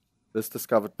 This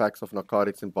discovered packs of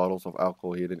narcotics and bottles of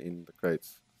alcohol hidden in the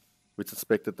crates. We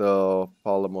suspected the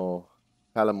Palomar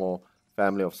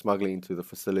family of smuggling into the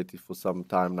facility for some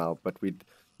time now, but we'd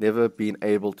never been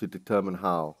able to determine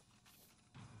how.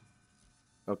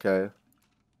 Okay.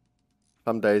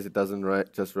 Some days it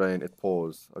doesn't just rain, it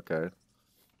pours. Okay.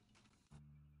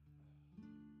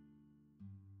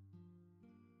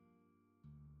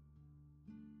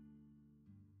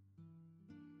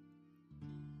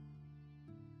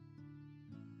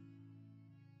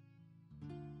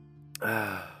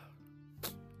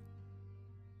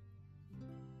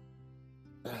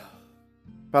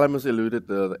 Palomar's eluded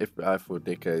the FBI for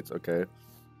decades, okay.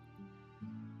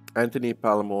 Anthony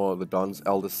Palomar, the Don's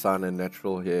eldest son and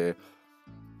natural heir,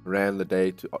 ran the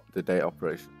day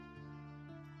operation.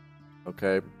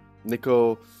 Okay.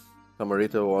 Nico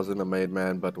Tamarito wasn't a made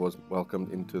man but was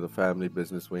welcomed into the family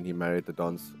business when he married the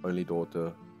Don's only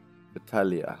daughter,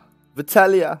 Vitalia.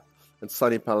 Vitalia! And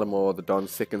Sonny Palomar, the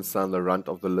Don's second son, the runt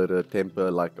of the litter,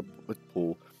 temper like a pit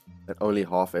bull, and only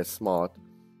half as smart.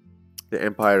 The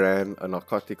empire ran a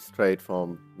narcotics trade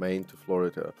from Maine to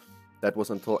Florida. That was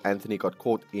until Anthony got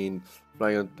caught in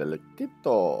Flying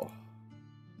Delicito.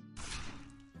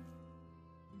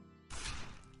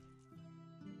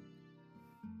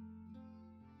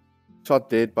 Shot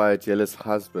dead by a jealous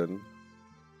husband.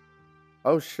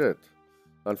 Oh shit.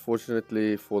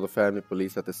 Unfortunately for the family,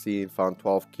 police at the scene found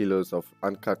 12 kilos of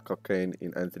uncut cocaine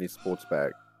in Anthony's sports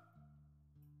bag.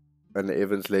 And the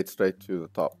evidence led straight to the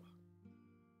top.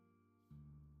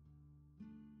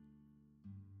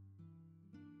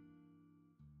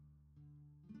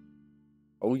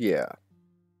 Oh yeah.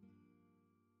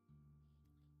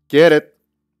 Get it.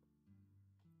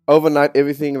 Overnight,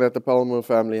 everything that the Palomar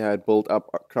family had built up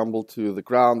crumbled to the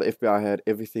ground. The FBI had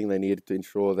everything they needed to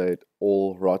ensure they'd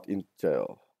all rot in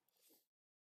jail.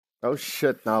 Oh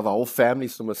shit, now the whole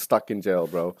family's almost stuck in jail,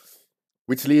 bro.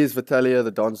 Which leaves Vitalia,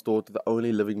 the Don's daughter, the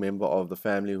only living member of the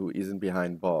family who isn't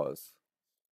behind bars.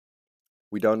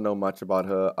 We don't know much about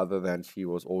her other than she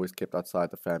was always kept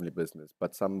outside the family business,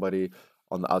 but somebody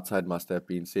on the outside must have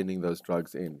been sending those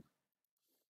drugs in.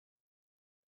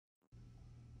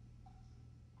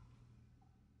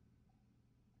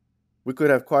 We could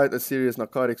have quite a serious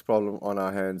narcotics problem on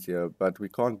our hands here, but we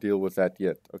can't deal with that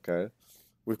yet, okay?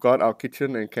 We've got our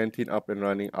kitchen and canteen up and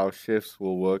running. Our chefs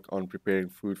will work on preparing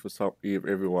food for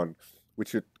everyone, which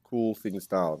should cool things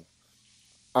down.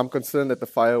 I'm concerned that the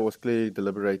fire was clearly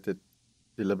deliberate,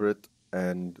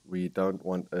 and we don't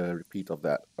want a repeat of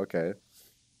that. Okay.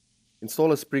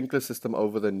 Install a sprinkler system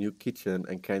over the new kitchen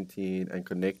and canteen and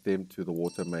connect them to the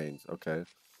water mains. Okay.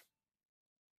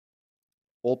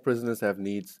 All prisoners have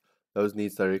needs. Those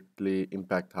needs directly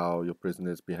impact how your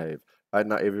prisoners behave. Right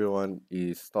now, everyone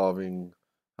is starving,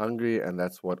 hungry, and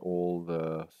that's what all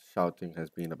the shouting has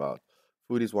been about.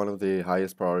 Food is one of the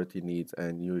highest priority needs,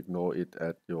 and you ignore it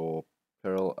at your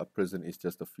peril. A prison is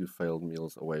just a few failed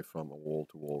meals away from a wall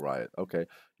to wall riot. Okay,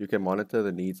 you can monitor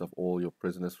the needs of all your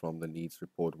prisoners from the needs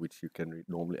report, which you can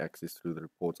normally access through the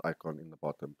reports icon in the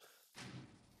bottom.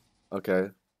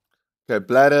 Okay, okay,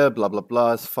 bladder, blah blah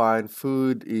blah is fine.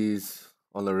 Food is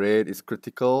on the red, is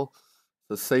critical.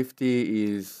 So safety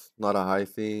is not a high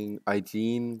thing.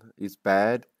 Hygiene is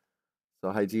bad.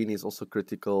 So hygiene is also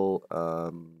critical.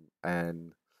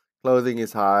 And clothing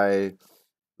is high.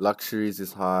 Luxuries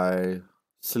is high.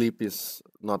 Sleep is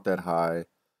not that high.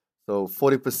 So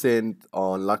 40%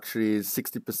 on luxuries,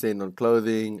 60% on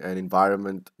clothing, and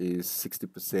environment is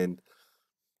 60%.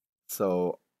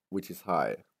 So which is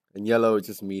high. And yellow is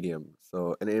just medium.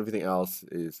 So and everything else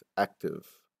is active.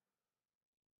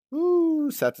 Ooh,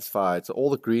 satisfied. So all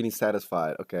the green is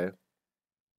satisfied. Okay,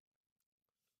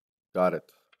 got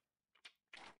it.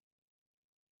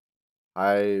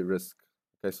 High risk.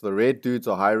 Okay, so the red dudes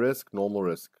are high risk. Normal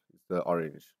risk is the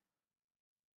orange.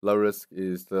 Low risk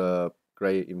is the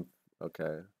gray.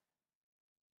 Okay,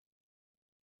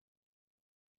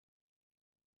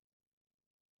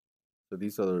 so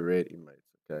these are the red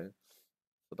inmates. Okay,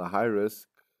 so the high risk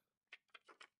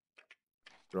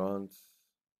grants.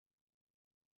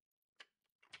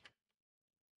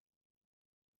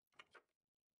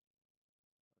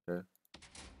 Okay.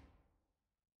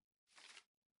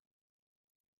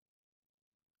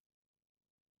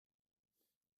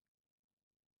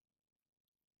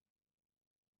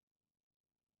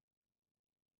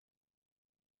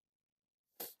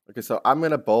 Okay, so I'm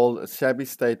gonna bold a shabby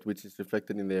state which is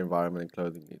reflected in their environment and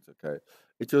clothing needs. Okay,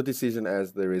 it's your decision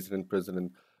as the resident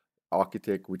president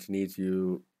architect, which needs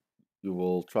you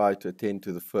will try to attend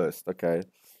to the first. Okay,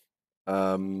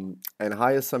 and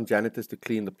hire some janitors to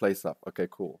clean the place up. Okay,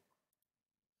 cool.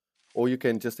 Or you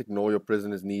can just ignore your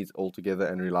prisoner's needs altogether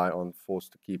and rely on force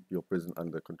to keep your prison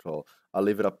under control. I'll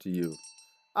leave it up to you.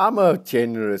 I'm a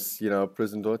generous,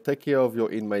 prison door. Take care of your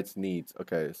inmates' needs.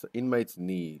 Okay, so inmates'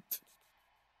 needs.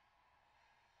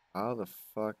 How the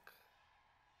fuck?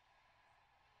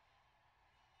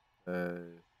 Uh,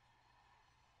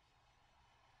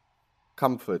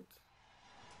 comfort.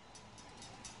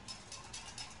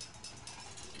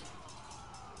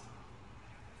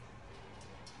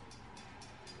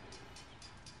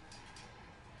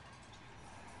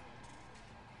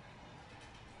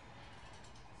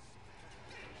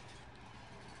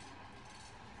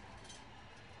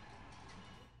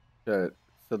 Okay,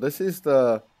 so this is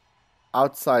the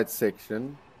outside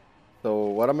section. So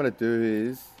what I'm gonna do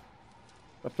is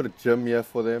I put a gym here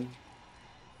for them.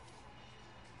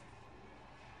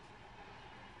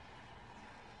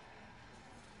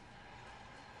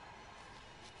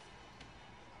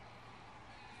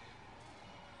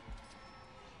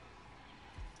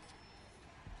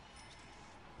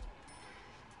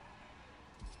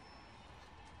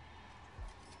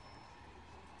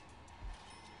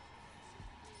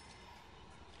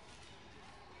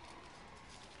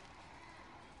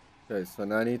 Okay, so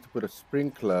now I need to put a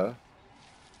sprinkler.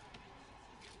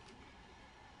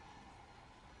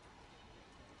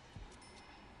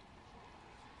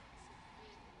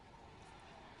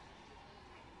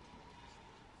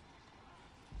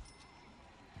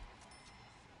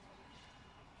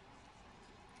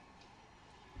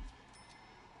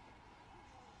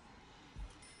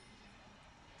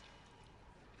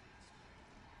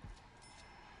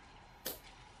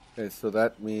 Okay, so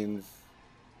that means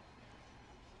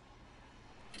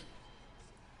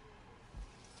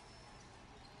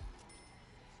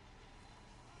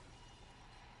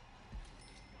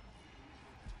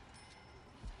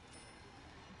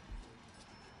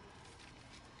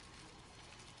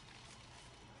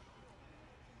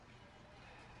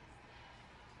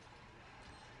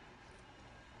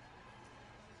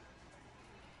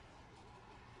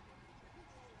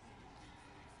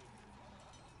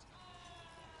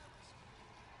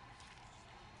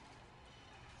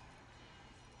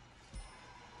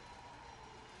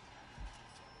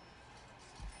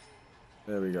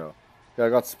There we go. Okay, I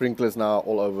got sprinklers now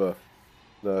all over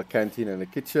the canteen and the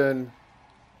kitchen.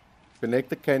 Connect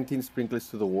the canteen sprinklers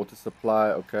to the water supply.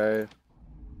 Okay.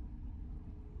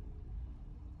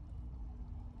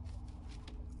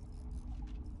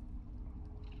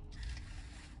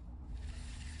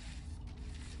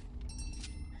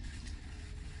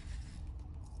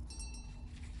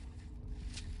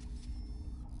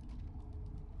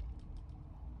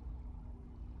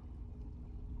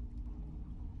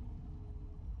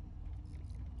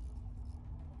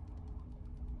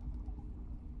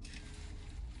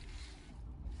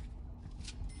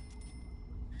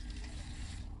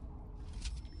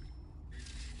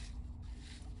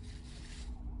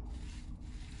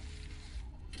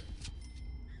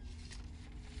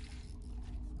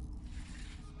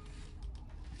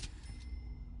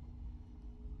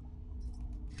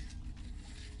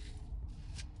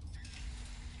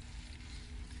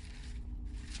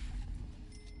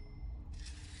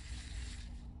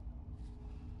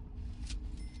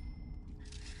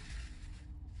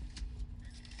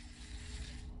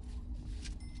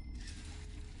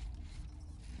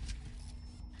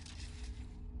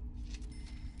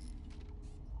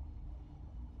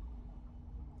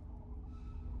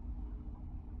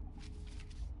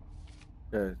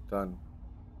 Okay, done.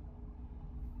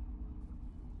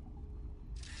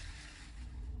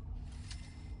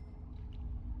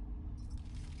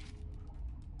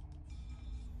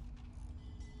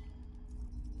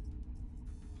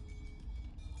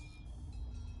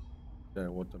 Okay,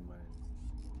 water main.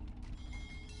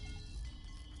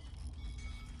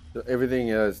 So everything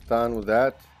is done with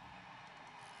that.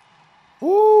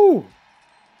 Woo!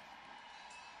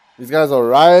 These guys are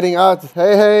rioting out.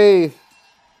 Hey, hey!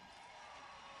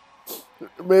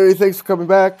 Mary, thanks for coming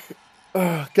back.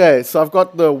 Okay, so I've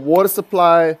got the water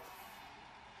supply.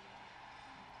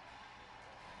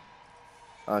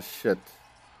 Ah, shit.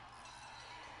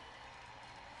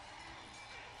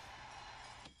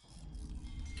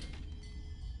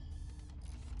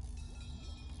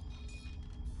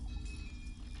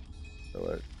 Oh,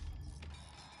 wait.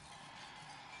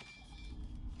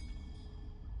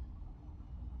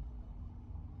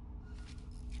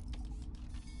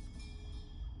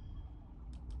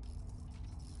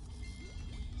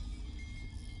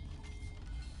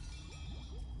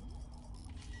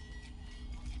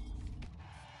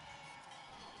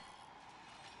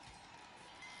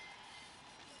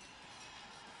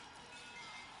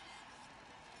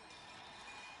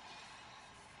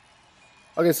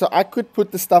 Okay, so I could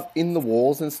put the stuff in the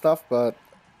walls and stuff, but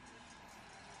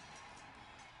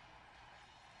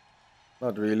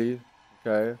not really.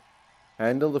 Okay.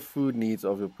 Handle the food needs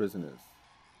of your prisoners.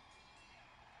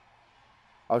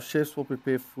 Our chefs will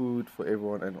prepare food for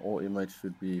everyone, and all inmates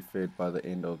should be fed by the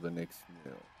end of the next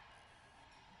meal.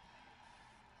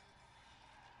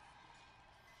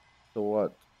 So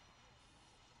what?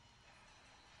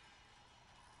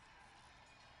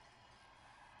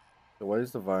 So what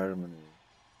is the environment?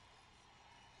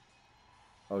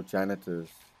 Oh, janitors.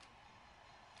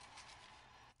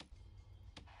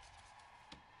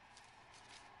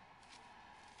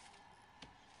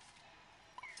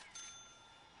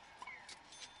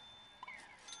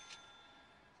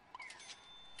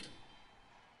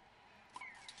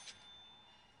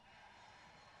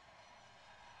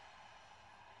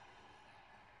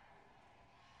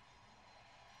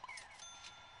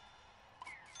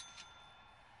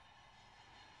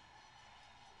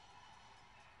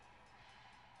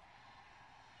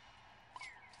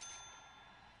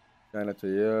 Janitor,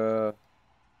 yeah.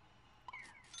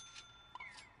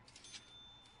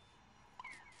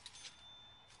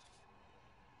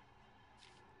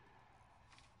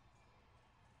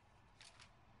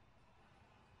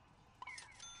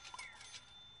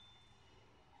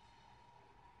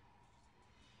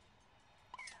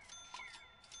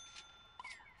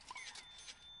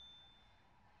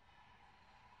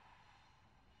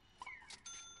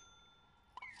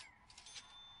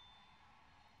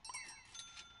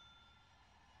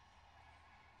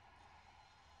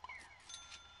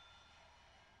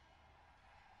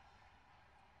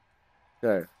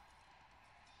 Okay.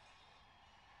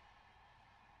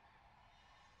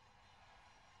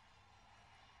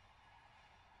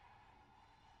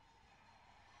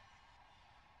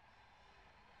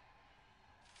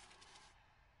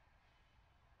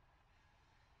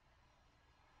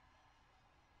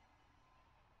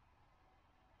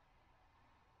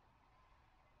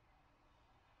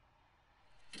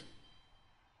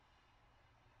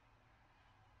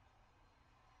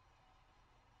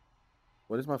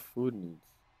 What is my food needs?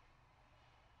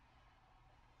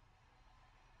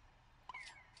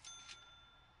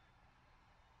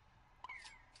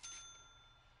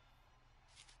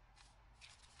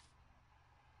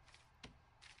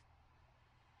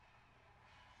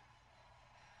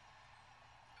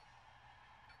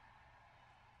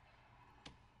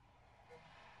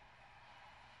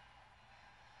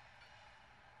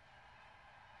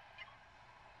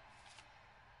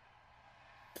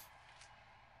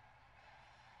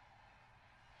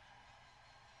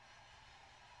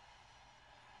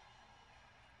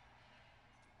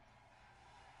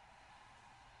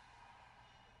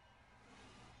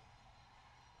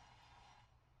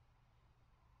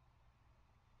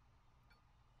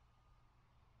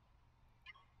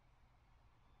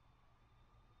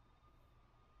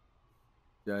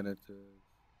 janitors.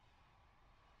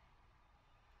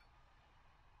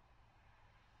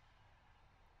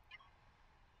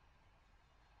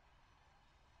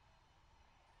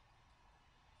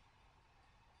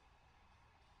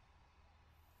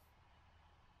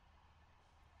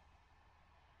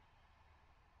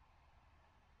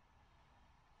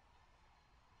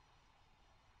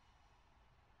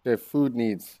 Okay, food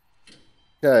needs.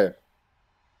 Okay.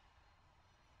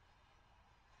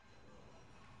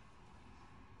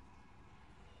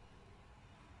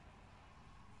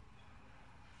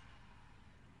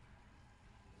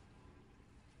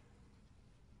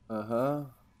 Uh-huh.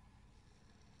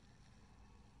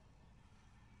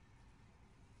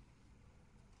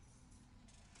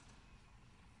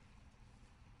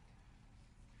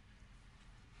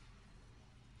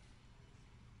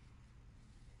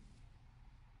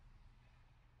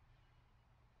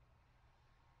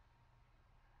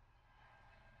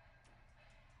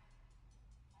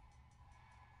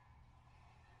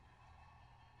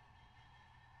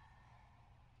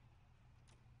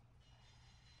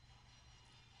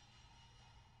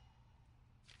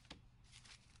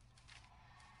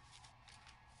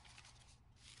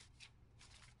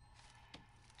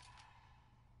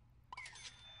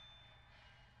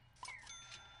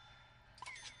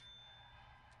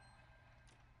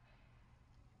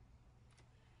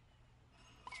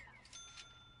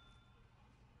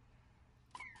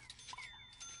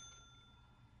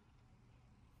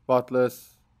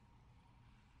 Spotless.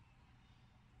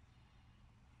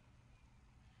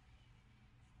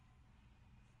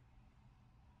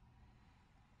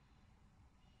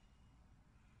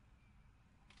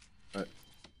 Right.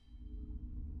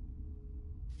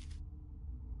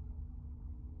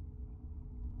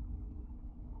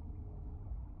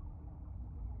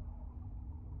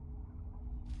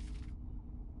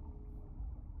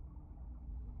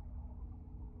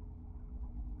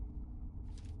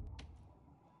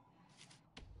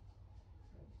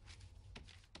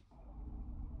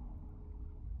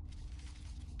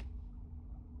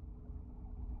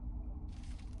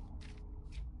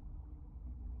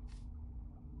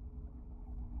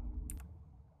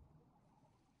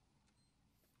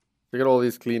 Look at all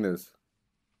these cleaners.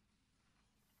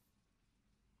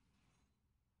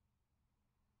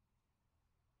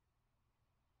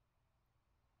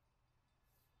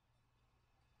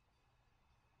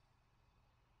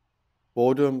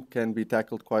 Boredom can be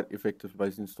tackled quite effectively by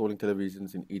installing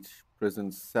televisions in each prison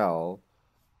cell,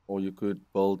 or you could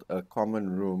build a common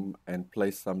room and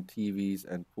place some TVs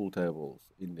and pool tables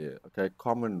in there. Okay,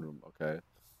 common room. Okay,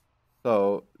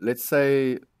 so let's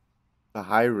say the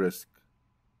high risk.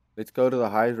 Let's go to the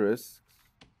high risk.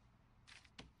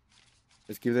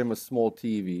 Let's give them a small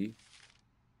TV.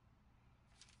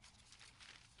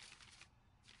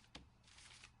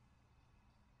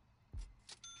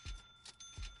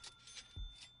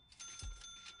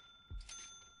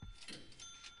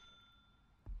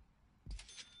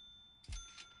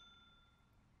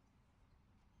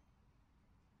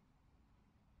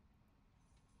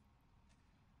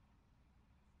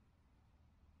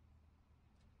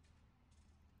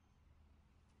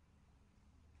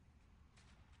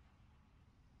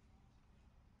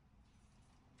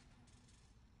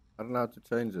 I don't know how to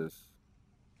change this.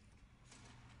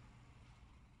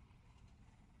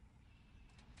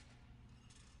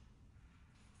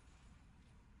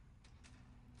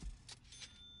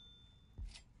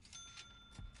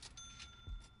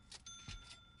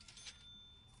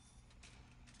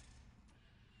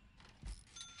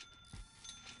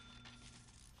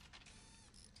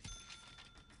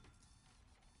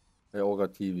 They all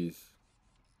got TVs.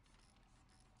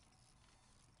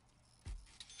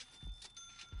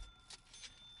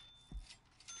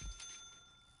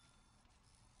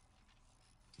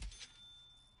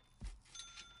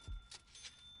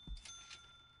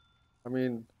 I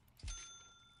mean,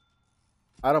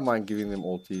 I don't mind giving them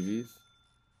all TVs.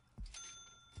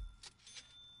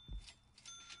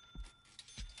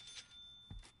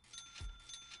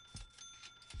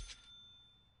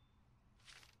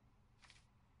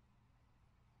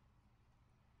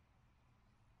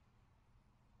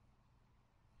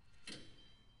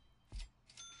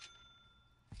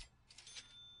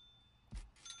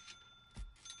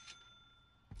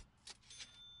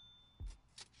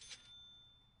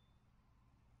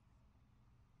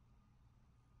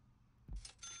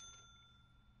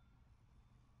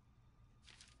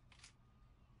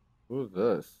 Who's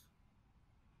this?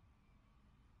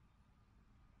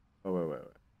 Oh, wait.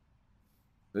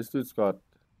 This dude's got.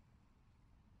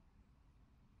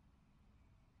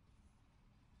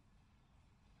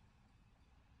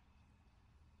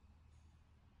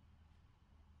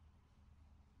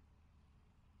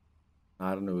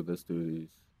 I don't know who this dude is.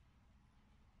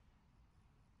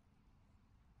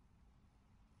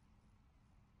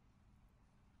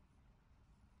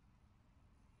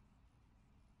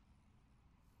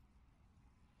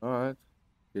 Alright.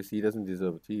 Guess he doesn't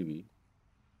deserve a TV.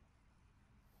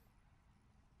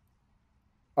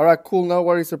 Alright, cool. No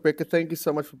worries, Rebecca. Thank you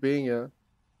so much for being here.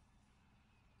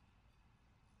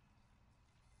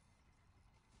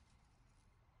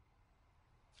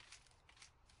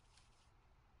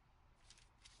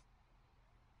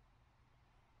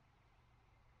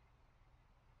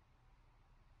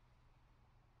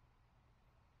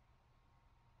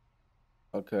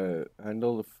 Okay,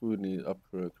 handle the food need up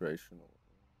recreational.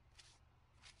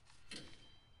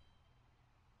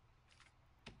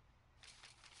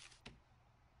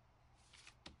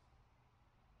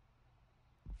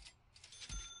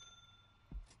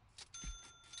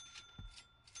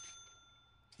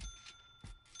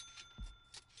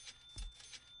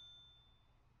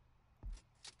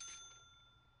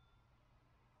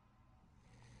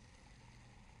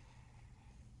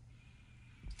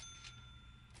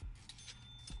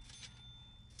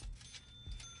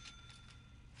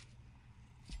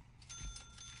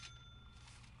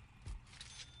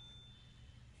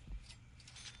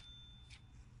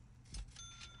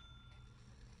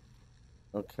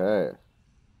 Okay.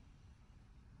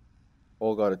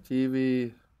 All got a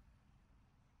TV.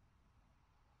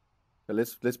 Okay,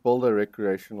 let's build a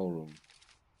recreational room.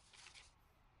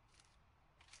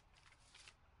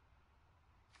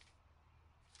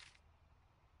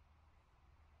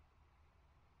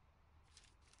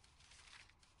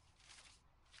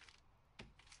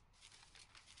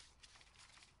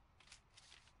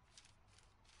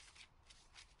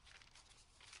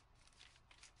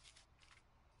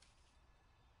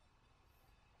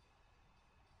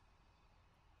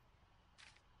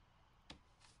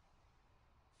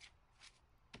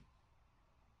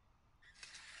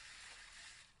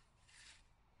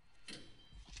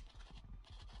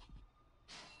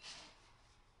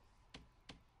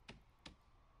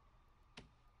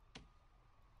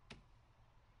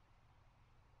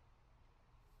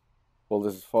 Build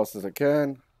this as fast as I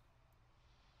can.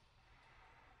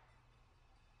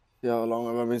 Yeah, how long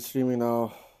have I been streaming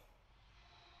now?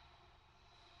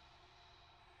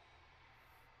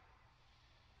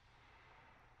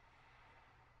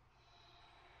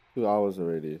 Two hours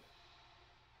already.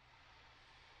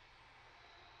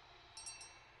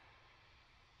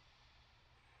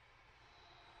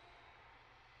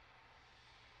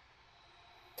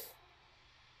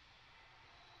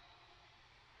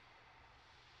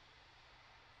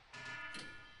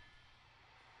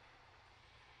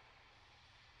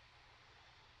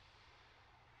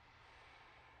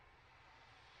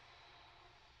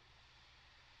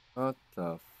 What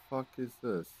the fuck is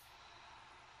this?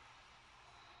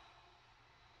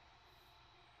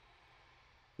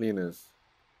 Cleaners.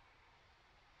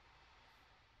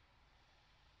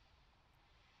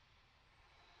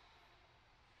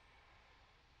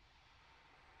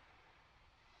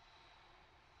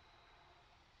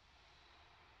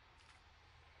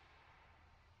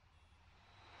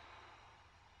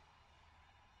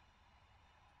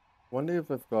 Wonder if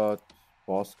I've got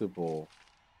basketball.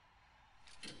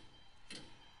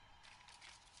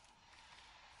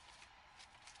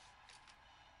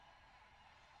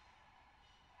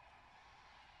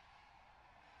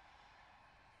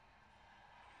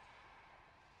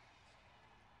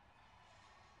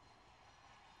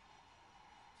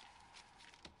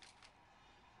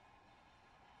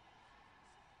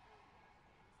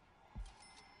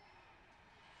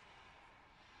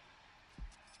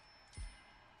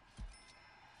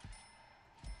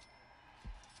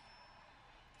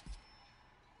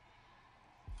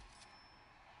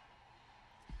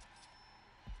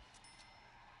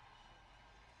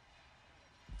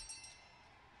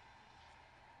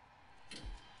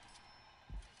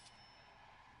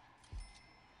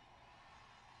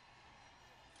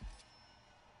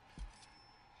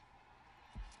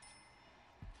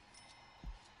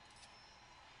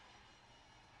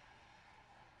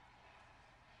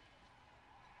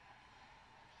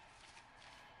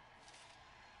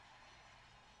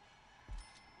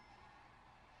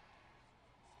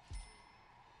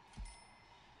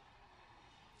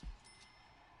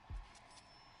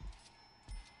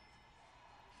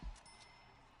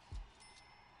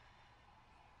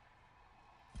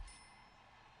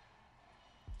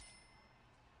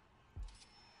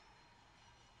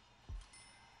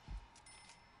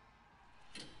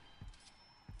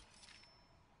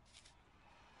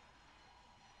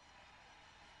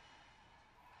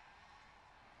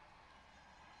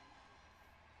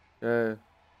 Yeah.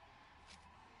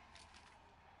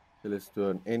 Okay, let's do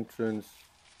an entrance.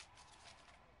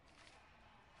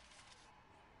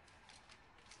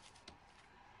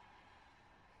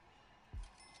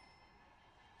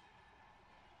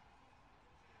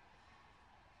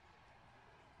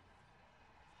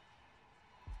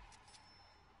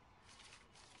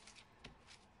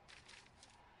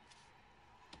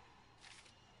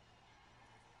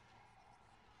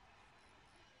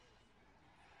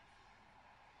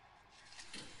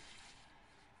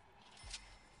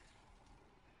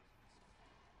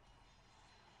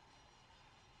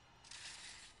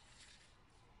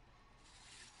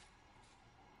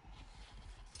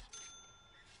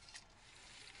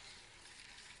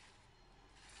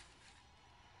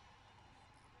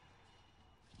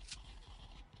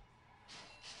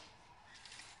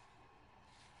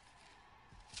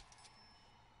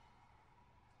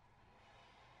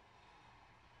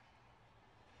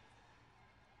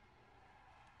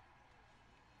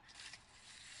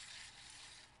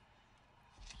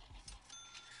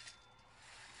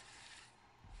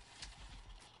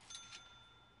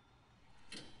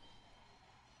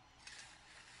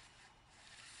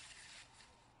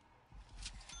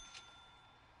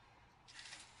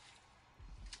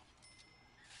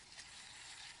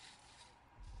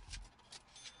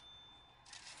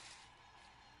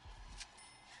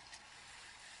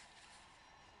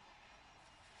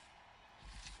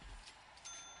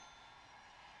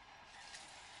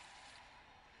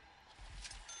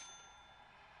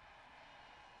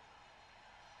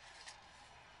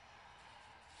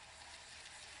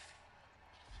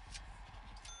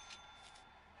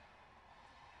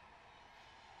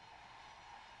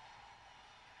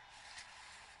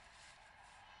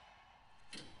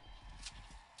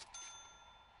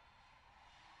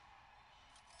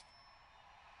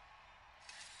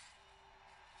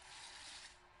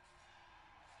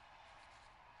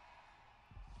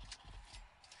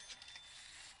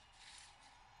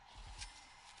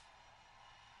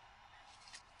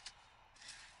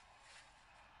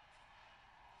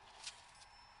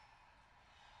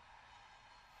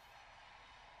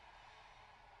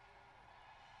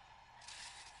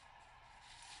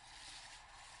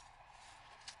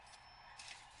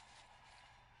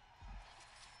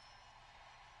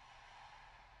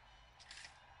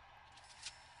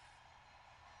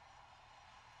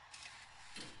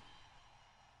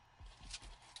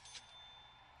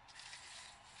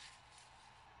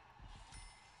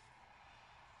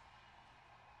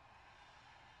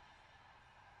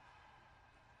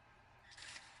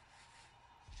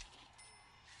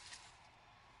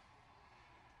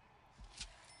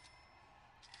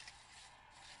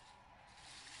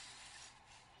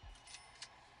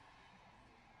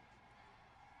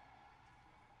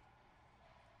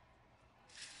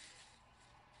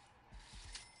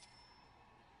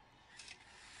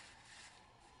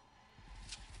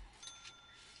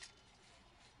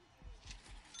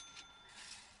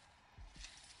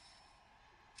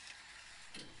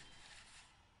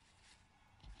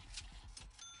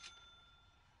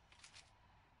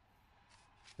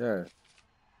 Yeah.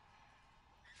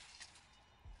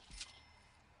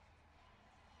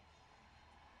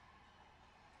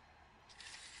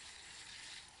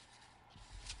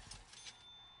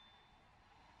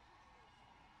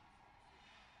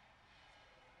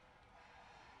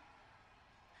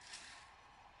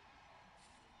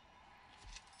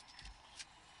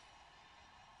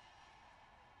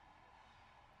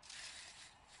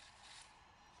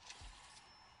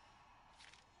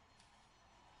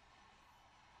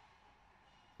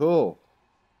 Cool.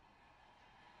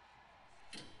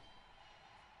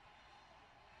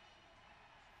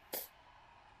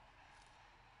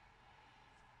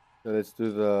 So let's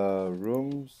do the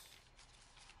rooms.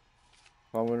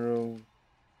 Common room.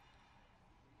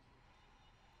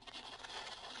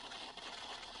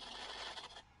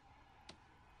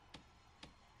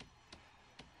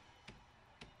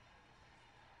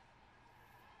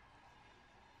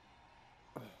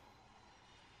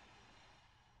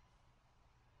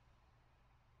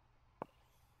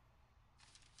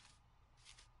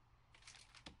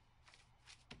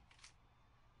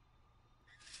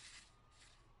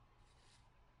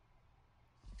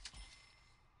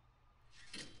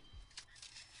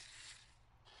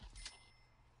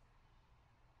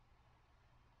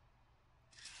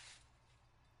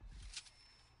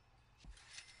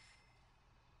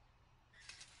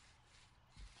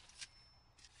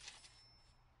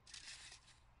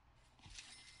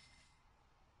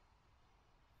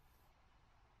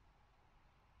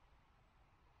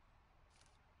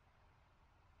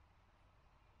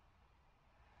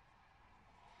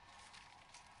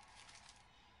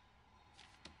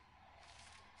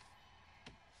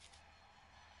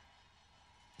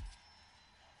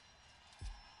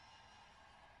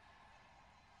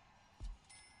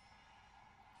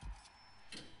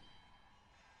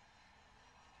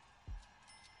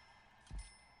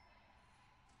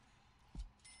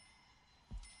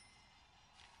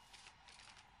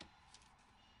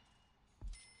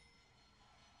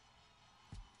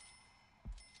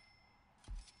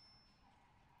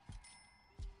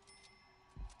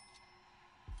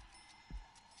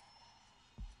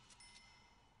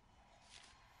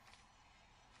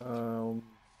 Um,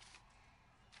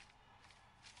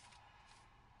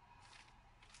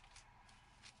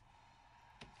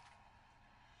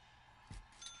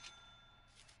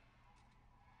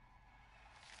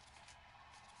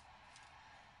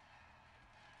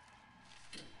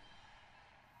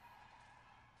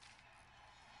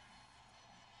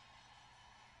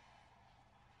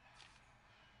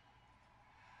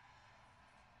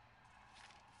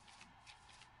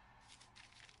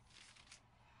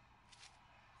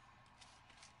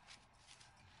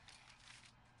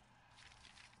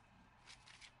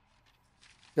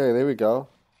 okay, there we go.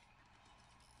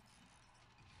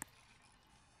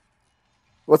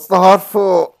 What's the heart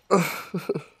for?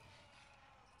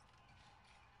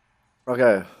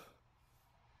 Okay.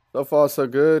 So far, so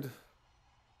good.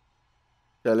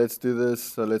 Okay, let's do this.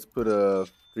 So let's put a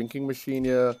drinking machine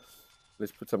here.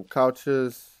 Let's put some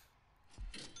couches.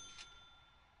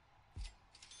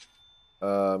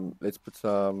 Let's put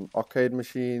some arcade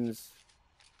machines.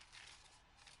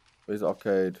 Where's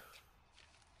arcade?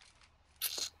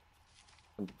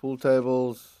 Some pool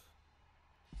tables.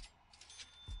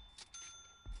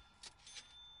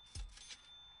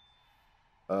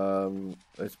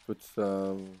 Let's put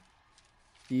some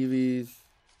TVs.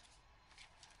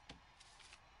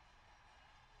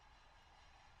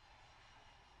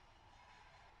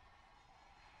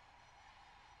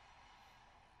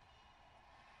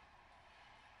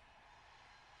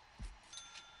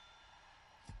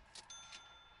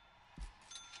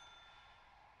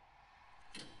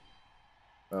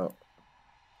 Oh.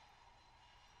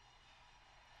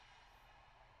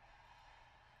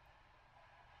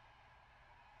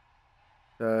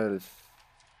 That is.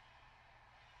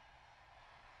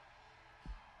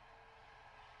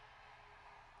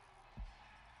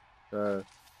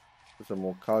 Put some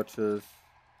more couches.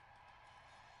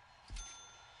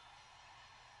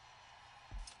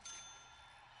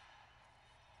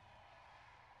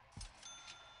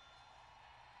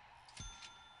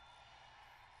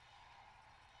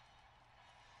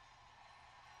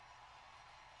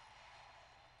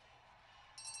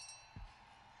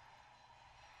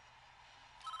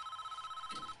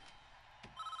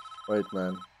 Wait,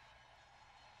 man.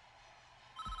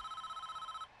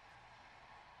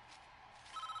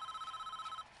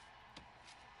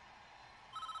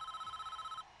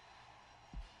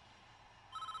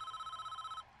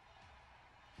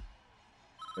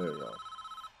 There we go.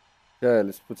 Okay,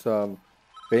 let's put some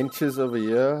benches over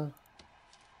here.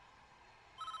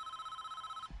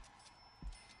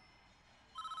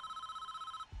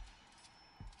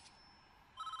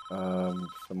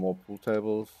 Some more pool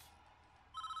tables.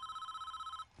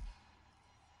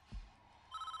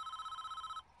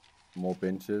 More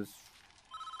benches.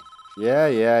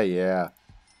 Yeah.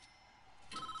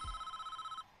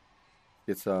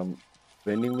 Get some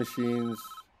vending machines.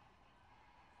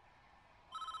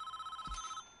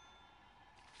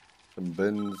 Some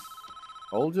bins.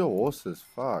 Hold your horses,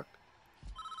 fuck.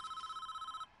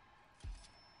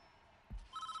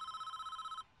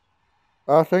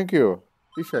 Oh, thank you.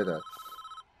 Appreciate that.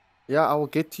 Yeah, I will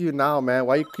get to you now, man.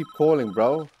 Why you keep calling,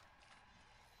 bro?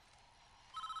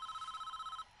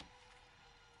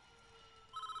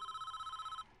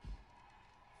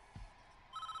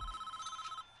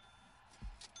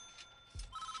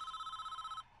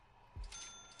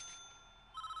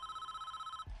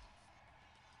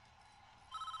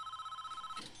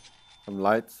 Some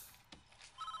lights.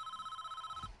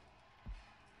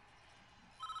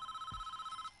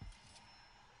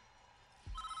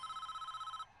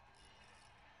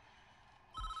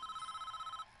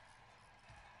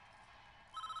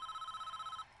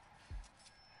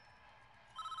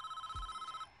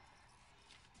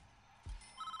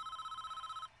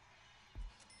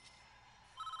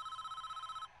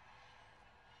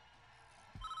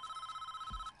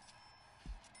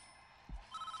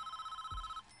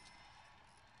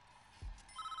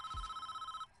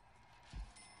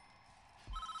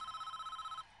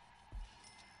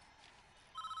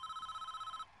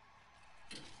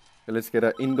 Okay, let's get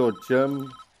an indoor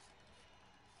gym.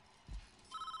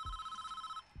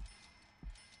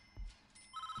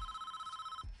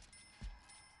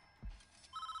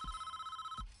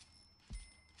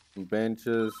 Some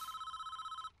benches.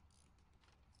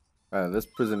 This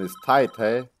prison is tight,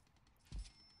 hey?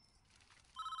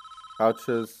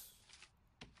 Couches.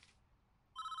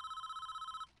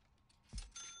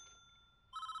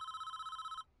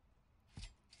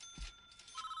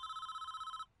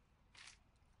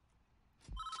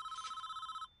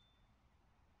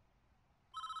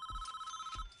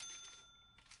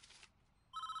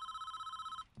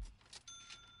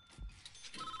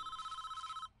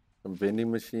 Some vending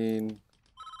machine.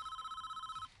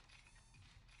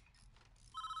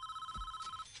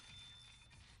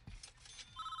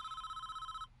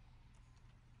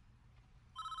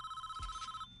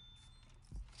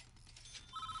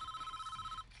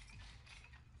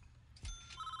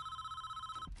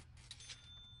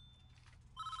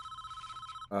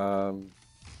 Um,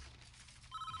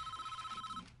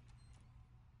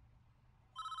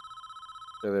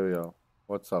 okay, there we go.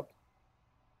 What's up?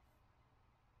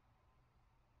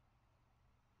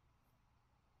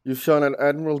 You've shown an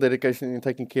admirable dedication in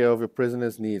taking care of your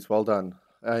prisoners' needs. Well done.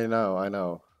 I know, I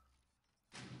know.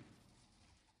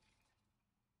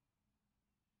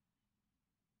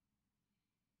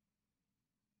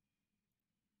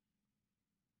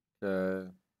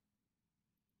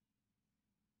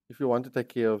 If you want to take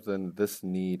care of this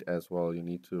need as well, you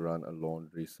need to run a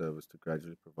laundry service to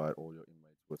gradually provide all your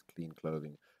inmates with clean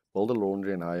clothing. Build a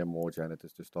laundry and hire more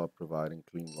janitors to start providing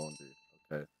clean laundry.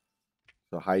 Okay.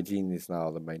 So hygiene is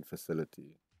now the main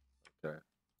facility. Okay.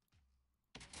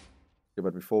 Okay,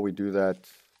 but before we do that,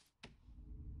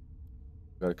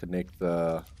 we gotta connect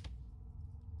the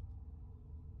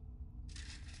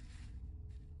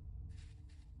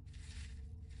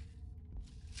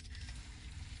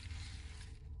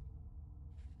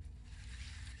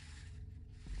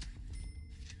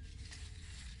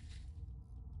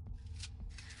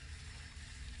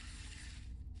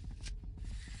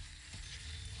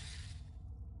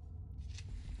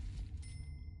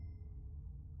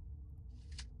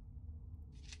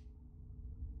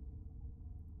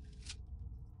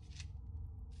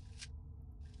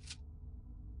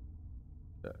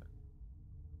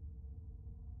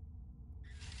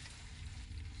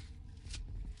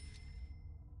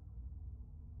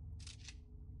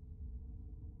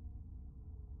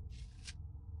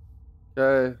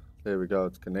okay, there we go,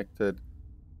 it's connected.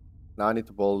 Now I need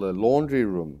to build a laundry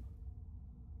room.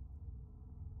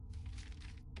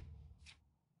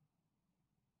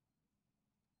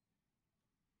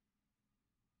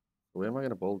 Where am I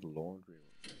gonna build the laundry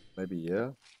room? Maybe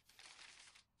here?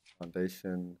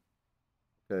 Foundation.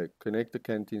 Okay, connect the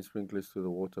canteen sprinklers to the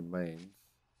water mains.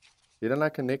 Didn't I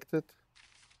connect it?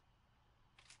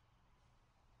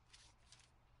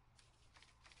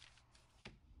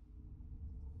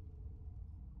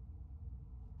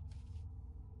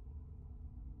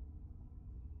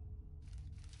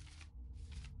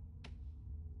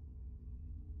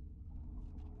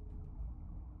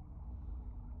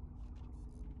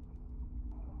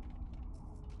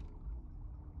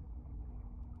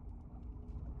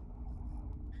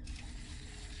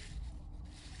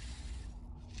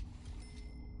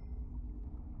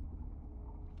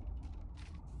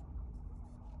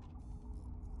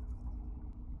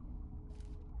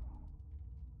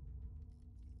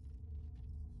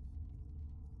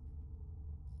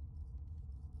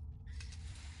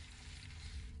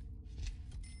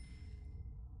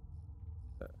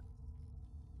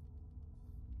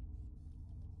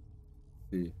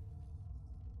 See.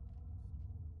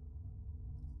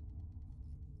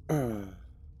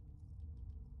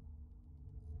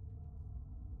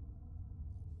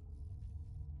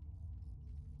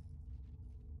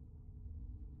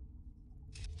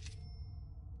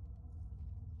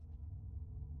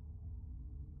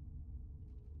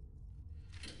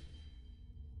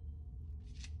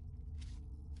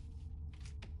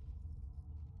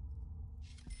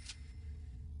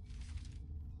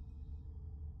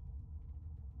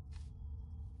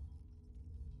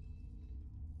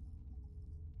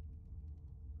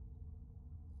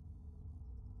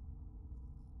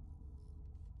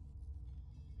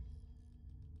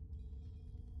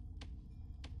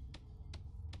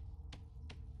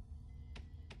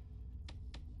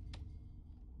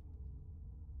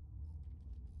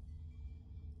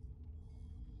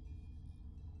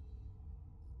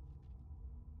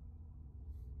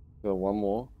 So one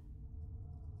more.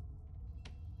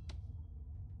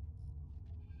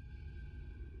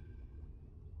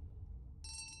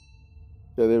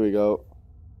 Okay, there we go.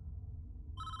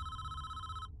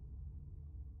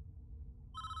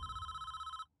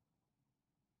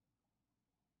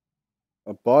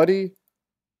 A body.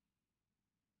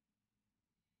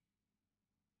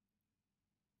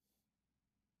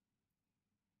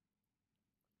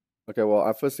 Okay, well,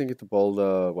 I first think to build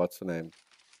what's the name?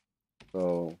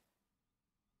 So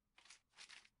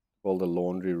build a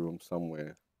laundry room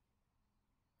somewhere.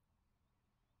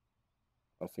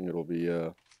 I think it'll be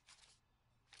I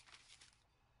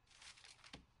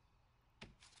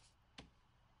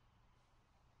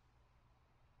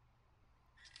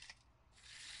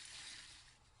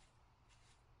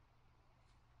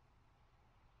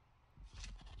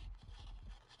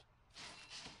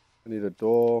need a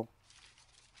door.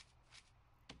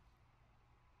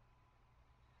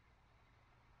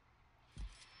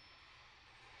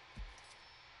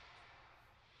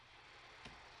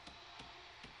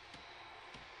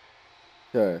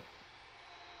 Okay.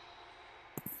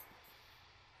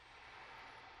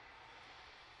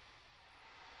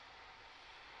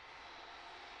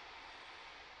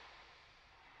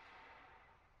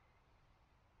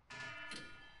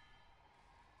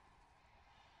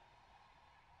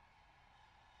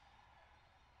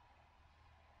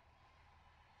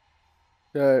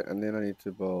 Okay, and then I need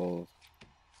to build.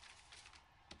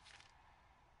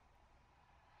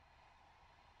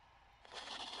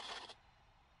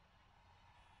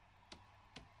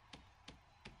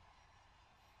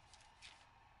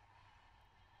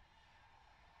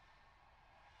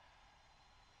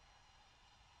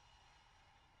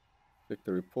 Check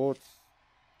the reports.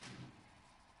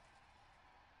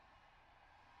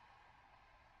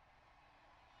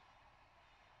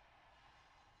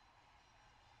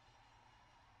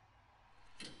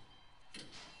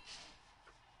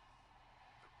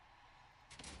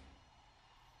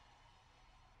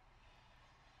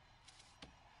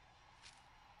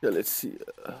 Yeah, let's see.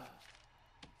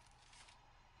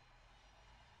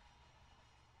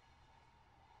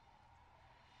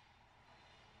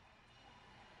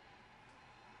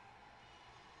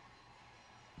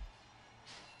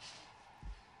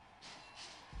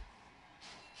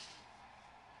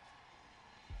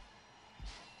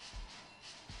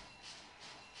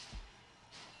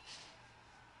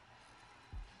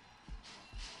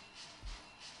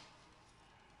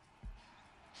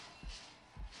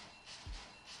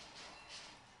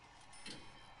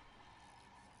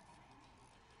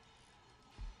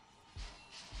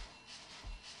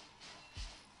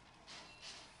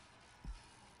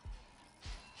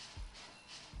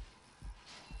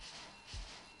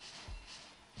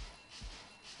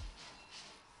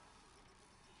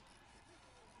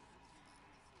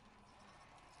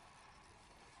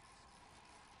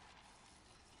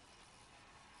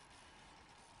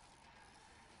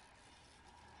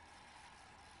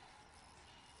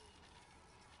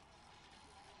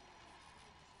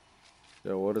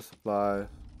 Yeah, water supply.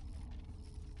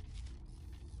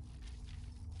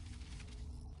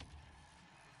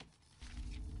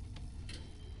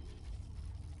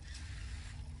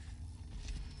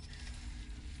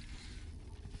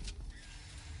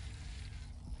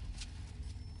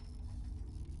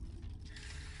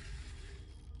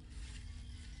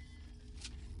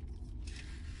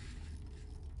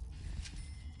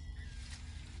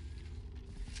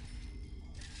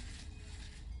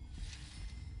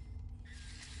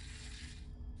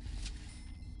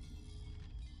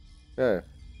 Okay.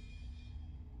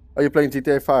 Oh, you're playing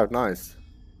GTA 5. Nice.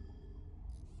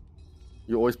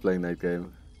 You're always playing that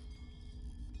game.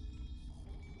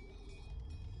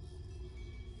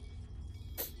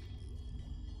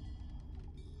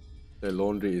 The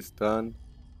laundry is done.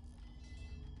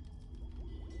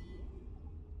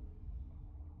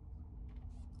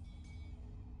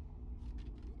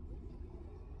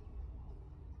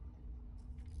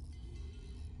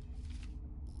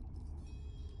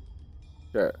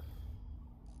 Okay.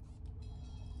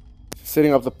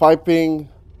 Setting up the piping.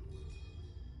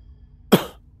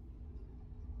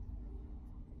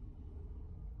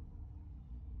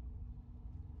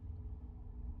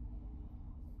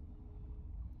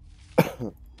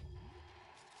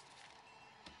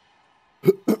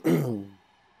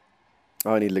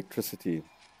 I need electricity.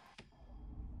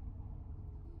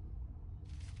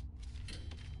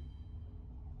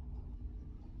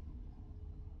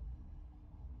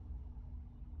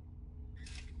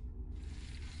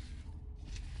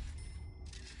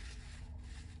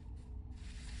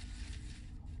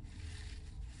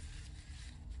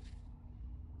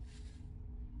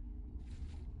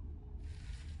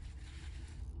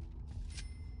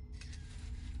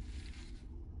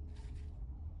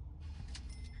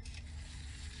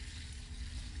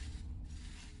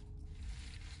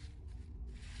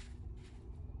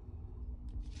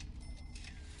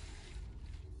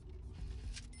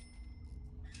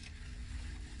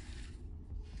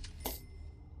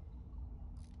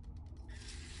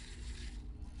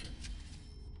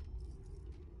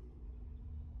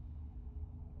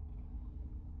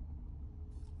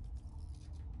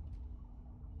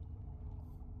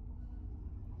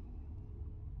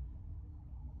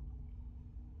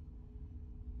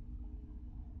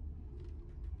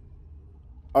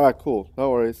 All right, cool. No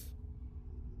worries.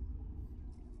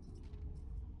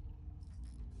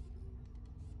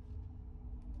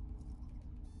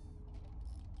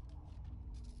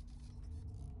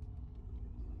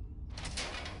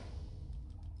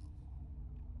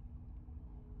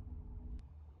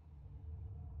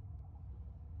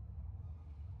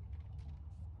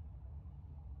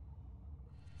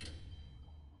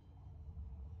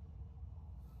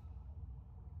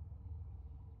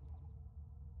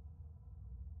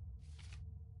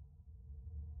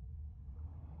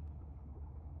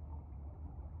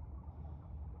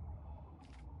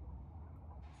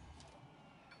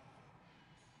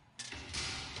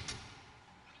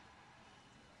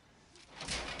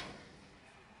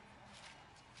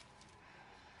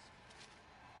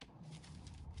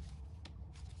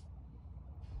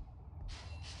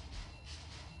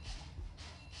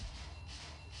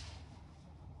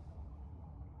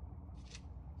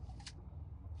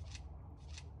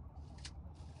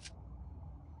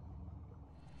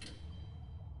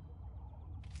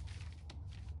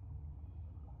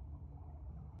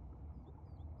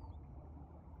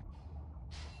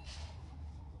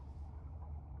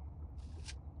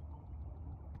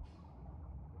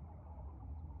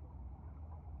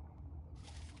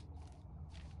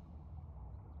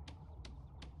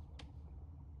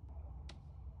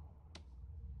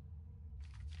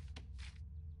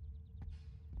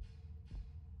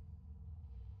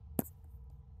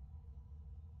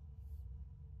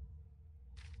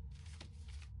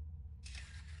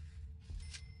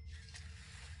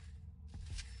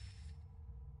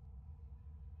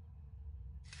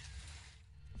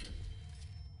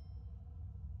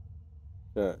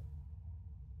 Yeah.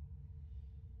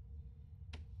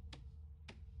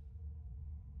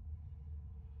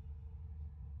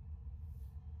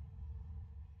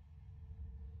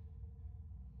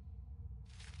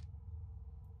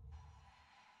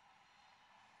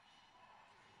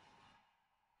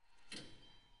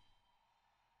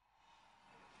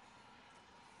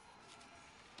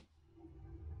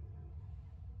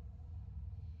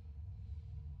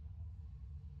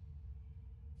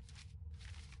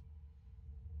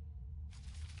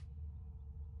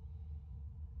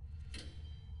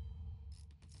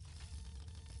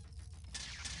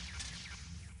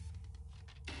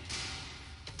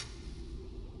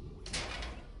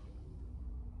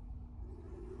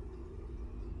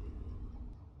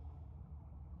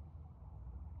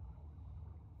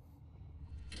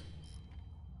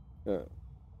 Yeah.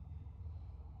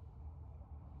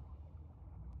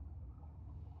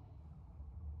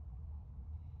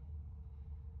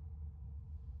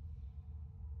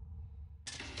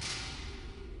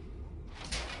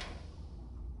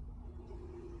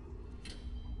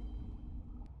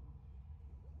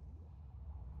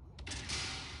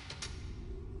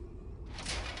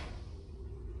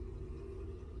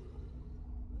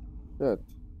 Shit.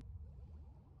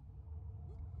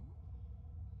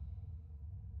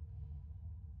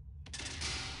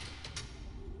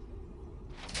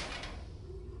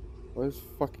 Why is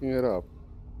fucking it up?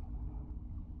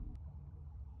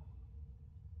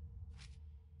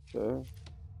 Yeah.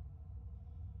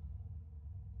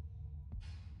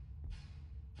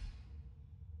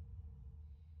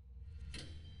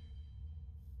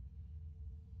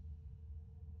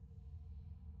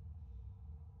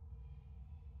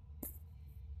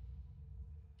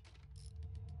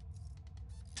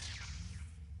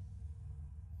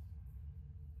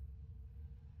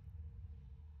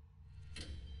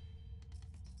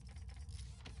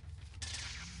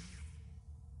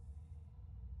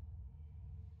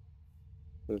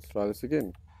 Let's try this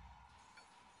again.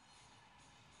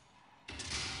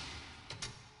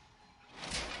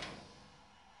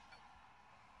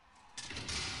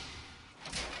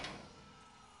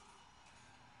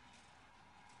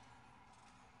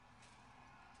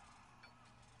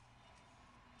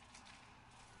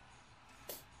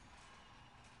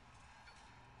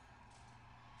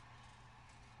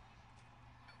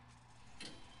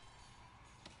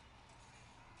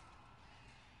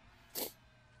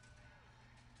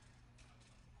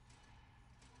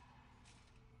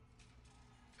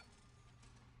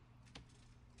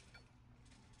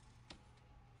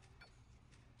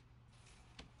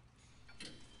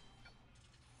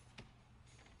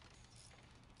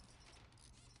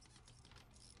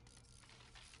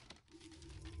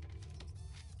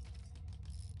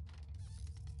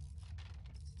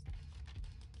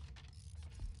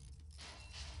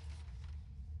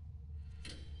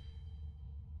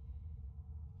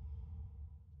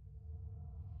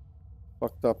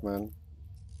 Fucked up, man.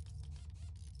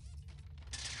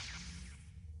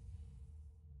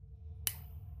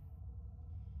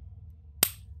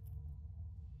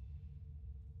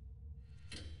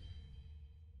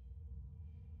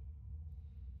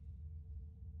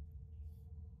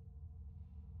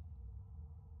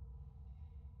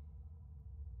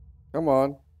 Come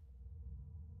on.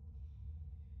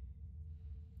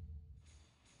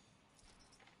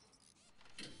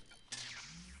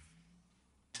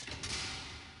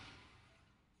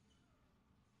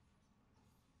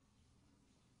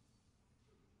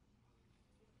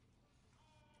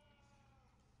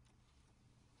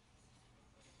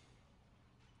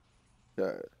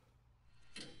 Yeah.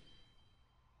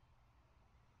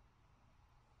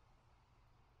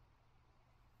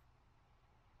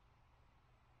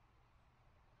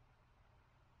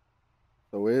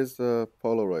 So where's the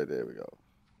Polaroid? There we go.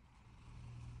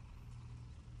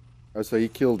 Oh, so he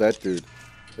killed that dude.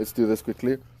 Let's do this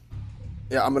quickly.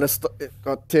 Yeah, I'm gonna stop.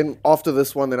 Got 10 after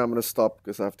this one, then I'm gonna stop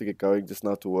because I have to get going just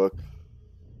now to work.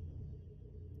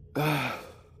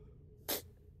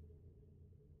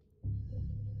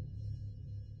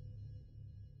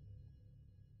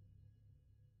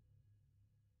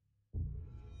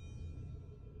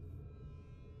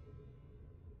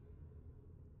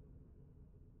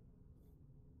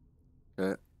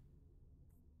 Okay,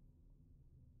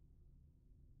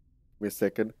 give me a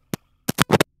second.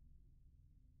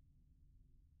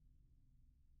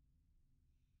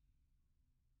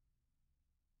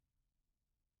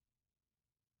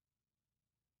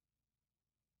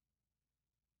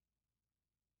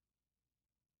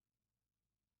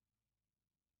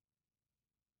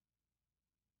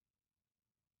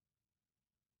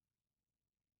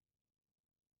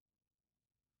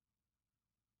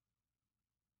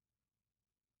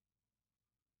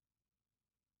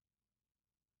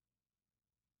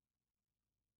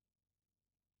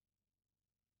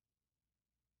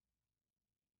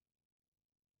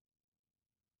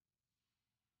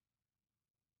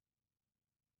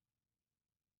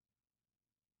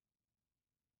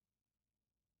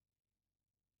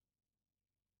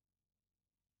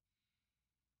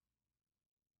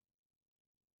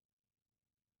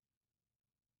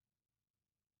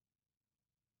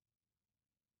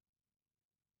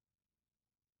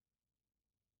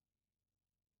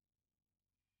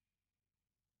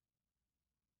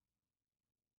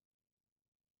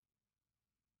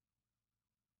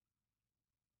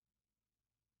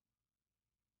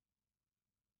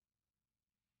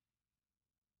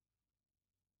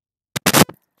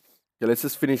 Okay, let's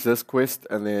just finish this quest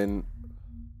and then...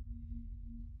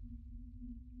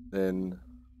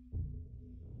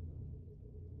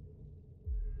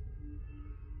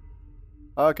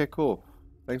 Oh, okay, cool.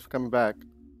 Thanks for coming back.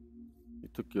 You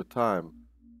took your time.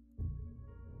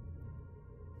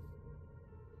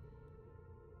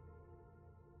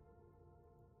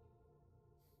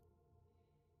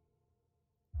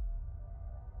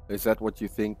 Is that what you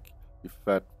think? If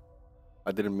that...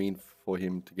 I didn't mean for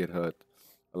him to get hurt.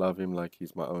 I love him like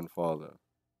he's my own father.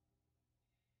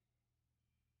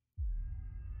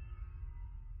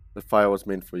 The fire was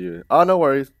meant for you. Oh, no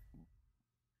worries.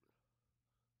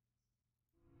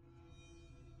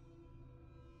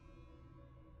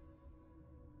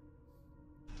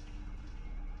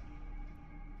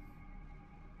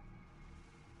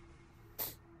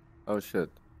 Oh shit.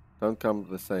 Don't come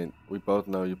the saint. We both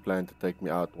know you plan to take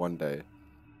me out one day.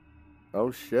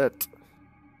 Oh shit.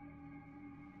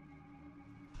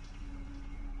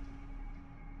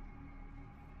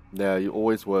 Yeah, you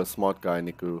always were a smart guy,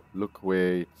 Niku. Look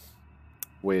where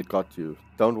it got you.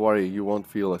 Don't worry, you won't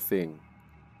feel a thing.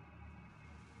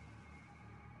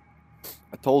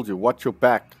 I told you, watch your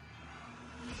back.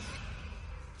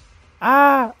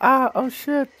 Oh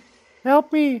shit.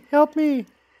 Help me. The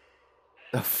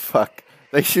fuck.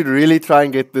 They should really try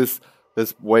and get this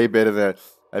way better than...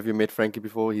 Have you met Frankie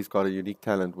before? He's got a unique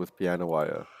talent with piano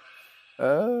wire.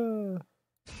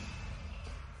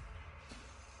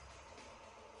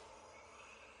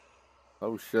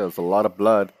 Oh shit, there's a lot of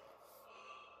blood.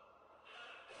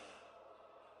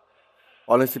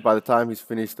 Honestly, by the time he's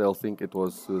finished, they'll think it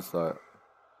was suicide.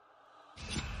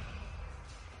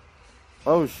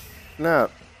 Oh snap.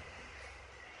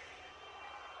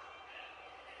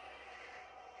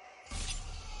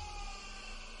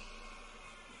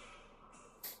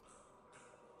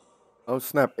 Oh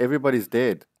snap, everybody's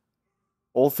dead.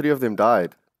 All three of them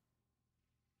died.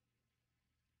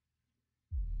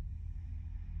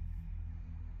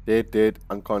 Dead,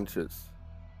 unconscious.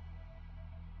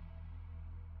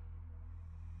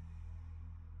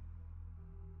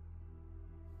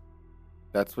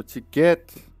 That's what you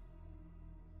get.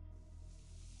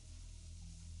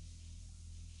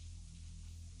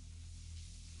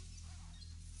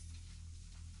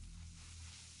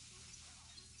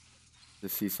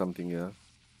 Let's see something here.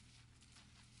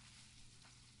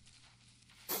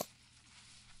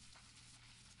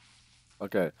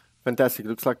 Okay, fantastic.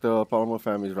 Looks like the Palmer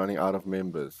family is running out of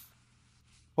members.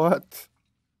 What?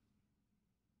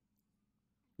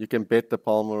 You can bet the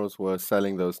Palmers were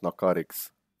selling those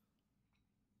narcotics.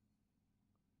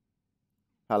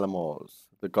 Palomars.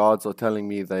 The guards are telling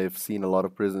me they've seen a lot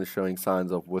of prisoners showing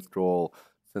signs of withdrawal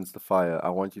since the fire. I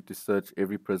want you to search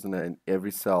every prisoner in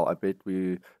every cell. I bet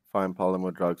we find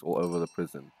Palomar drugs all over the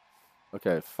prison.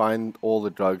 Okay, find all the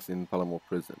drugs in Palomar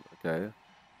prison. Okay.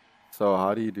 So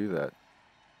how do you do that?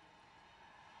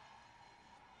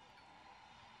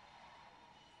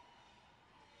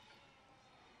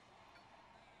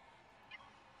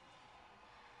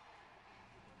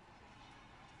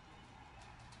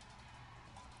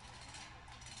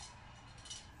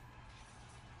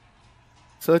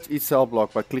 Search each cell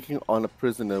block by clicking on a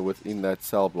prisoner within that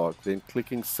cell block, then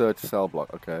clicking search cell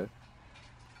block. Okay.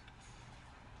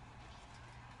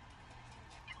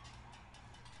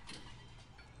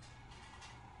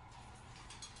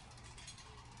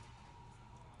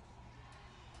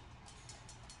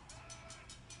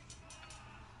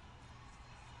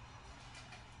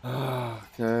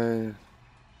 Okay.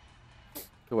 Okay,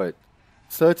 wait.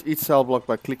 Search each cell block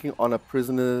by clicking on a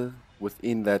prisoner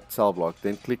within that cell block,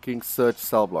 then clicking search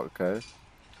cell block. Okay.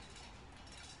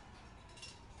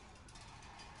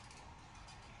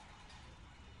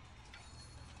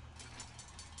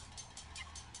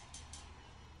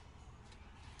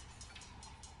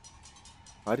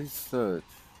 How do you search?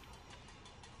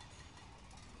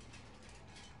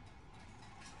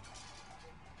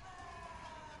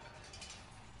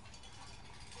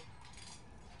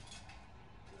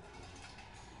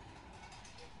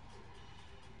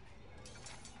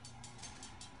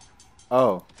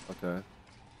 Oh, okay.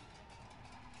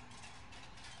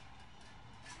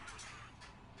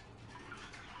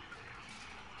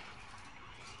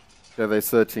 Yeah, they're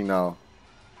searching now.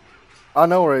 Oh,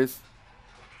 no worries.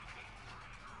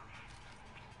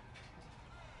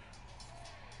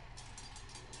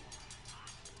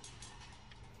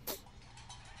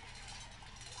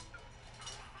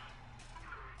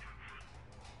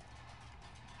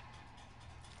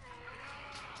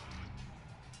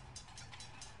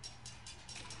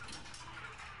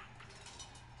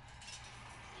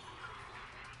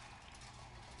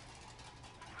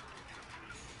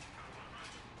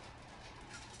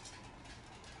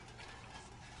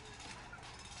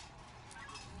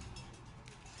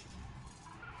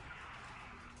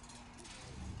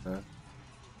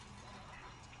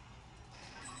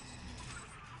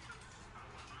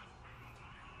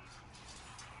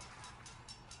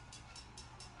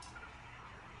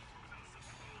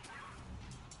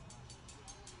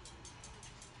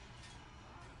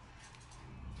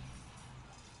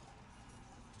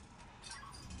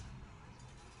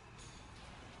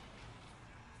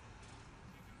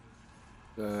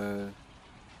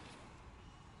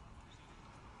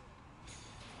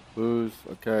 Booze.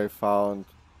 Okay, found.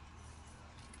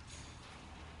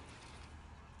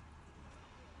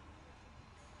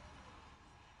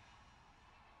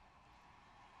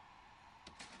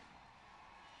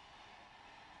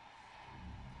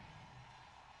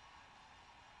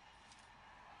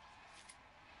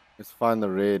 Let's find the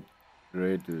red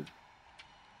dude.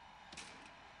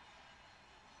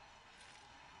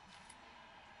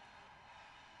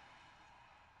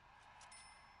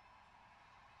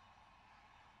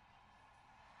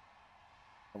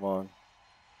 Come on.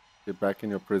 Get back in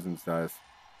your prisons, guys.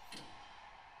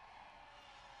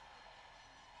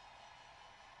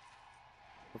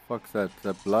 What the fuck's that? Is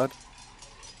that blood?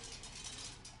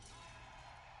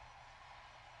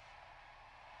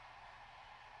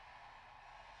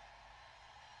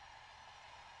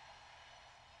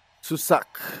 Susak.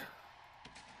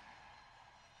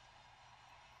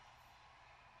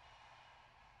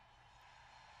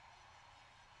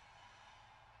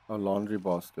 A laundry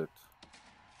basket.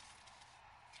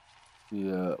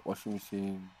 The washing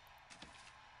machine.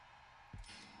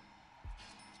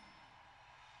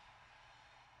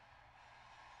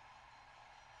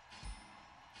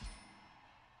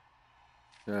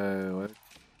 Okay, wait.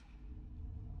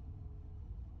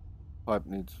 Pipe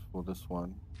needs for this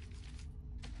one.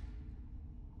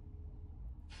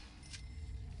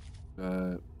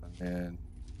 And then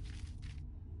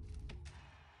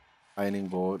ironing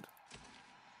board.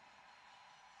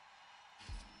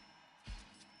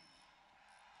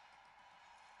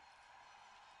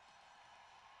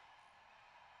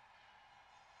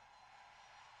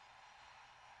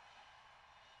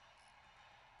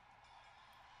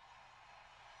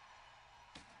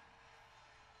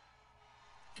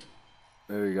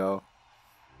 There we go.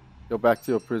 Go back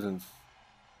to your prisons.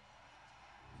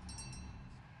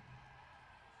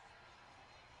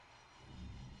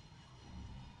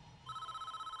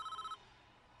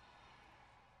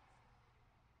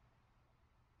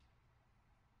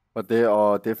 But there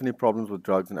are definitely problems with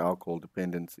drugs and alcohol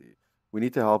dependency. We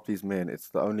need to help these men. It's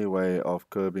the only way of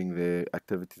curbing their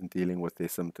activities and dealing with their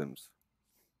symptoms.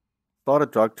 Start a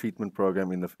drug treatment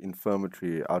program in the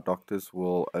infirmary. Our doctors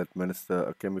will administer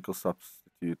a chemical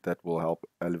substitute that will help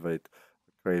elevate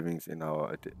the cravings in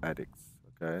our addicts.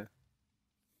 Okay.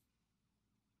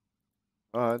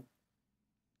 All right.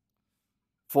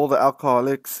 For the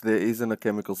alcoholics, there isn't a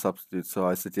chemical substitute, so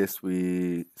I suggest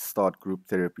we start group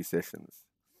therapy sessions.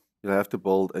 You'll have to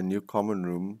build a new common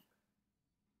room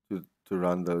to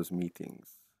run those meetings.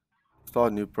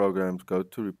 Start new programs, go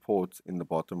to reports in the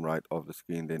bottom right of the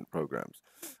screen, then programs.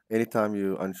 Anytime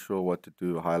you're unsure what to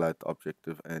do, highlight the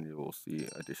objective and you will see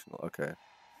additional. Okay.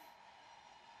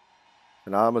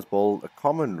 So now I must build a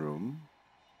common room.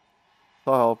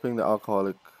 Start helping the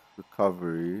alcoholic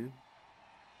recovery.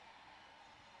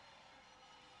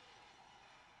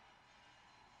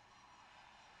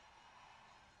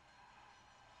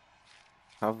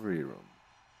 Recovery room.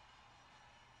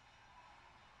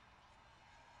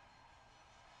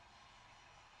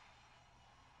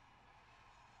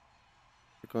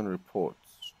 Click on reports.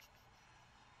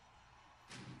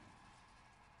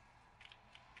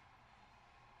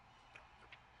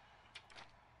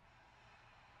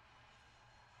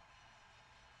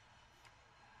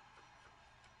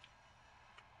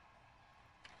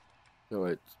 Oh,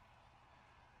 wait.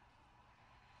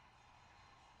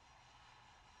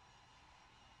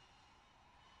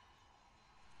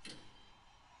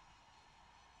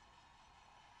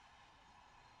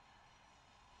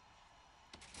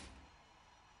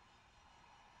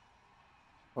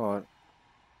 Alright.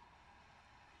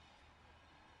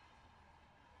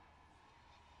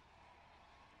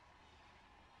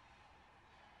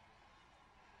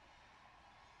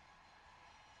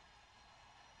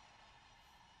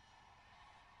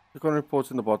 Click on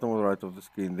reports in the bottom right of the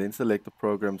screen, then select the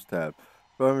programs tab.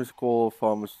 Program is called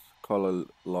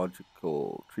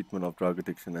pharmacological treatment of drug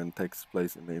addiction and takes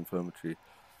place in the infirmary.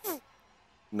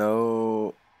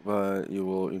 No, but you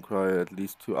will require at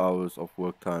least 2 hours of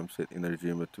work time set in a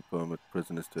regime to permit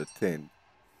prisoners to attend.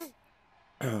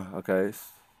 Okay.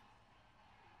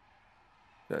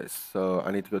 Okay, so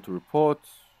I need to go to reports,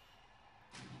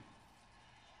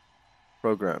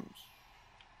 programs.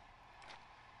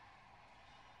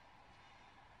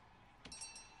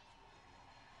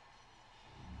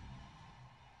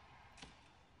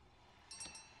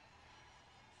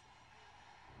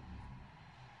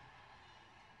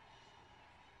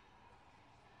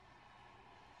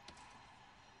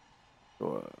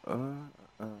 So,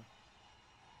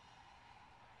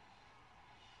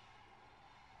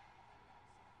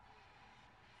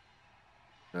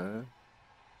 okay.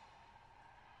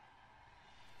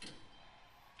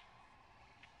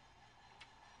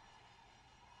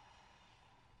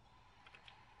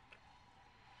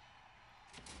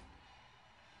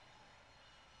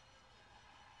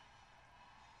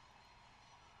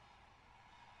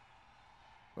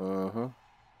 Uh-huh.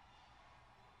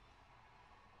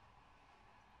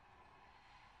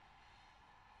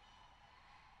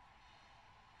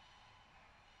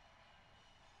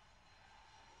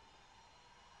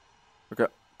 Okay,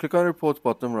 click on reports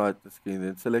bottom right of the screen,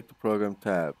 then select the program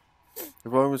tab. The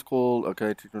program is called,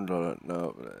 okay, treatment dollar.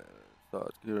 No,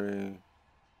 start querying.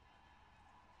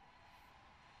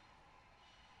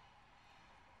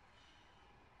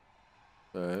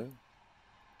 Okay.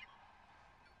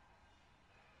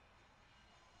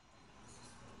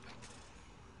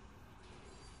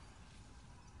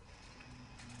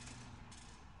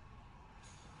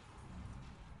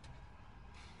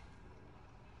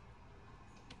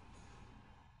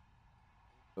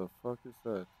 The fuck is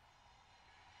that?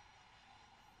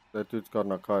 That dude's got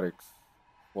narcotics.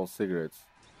 Well, cigarettes.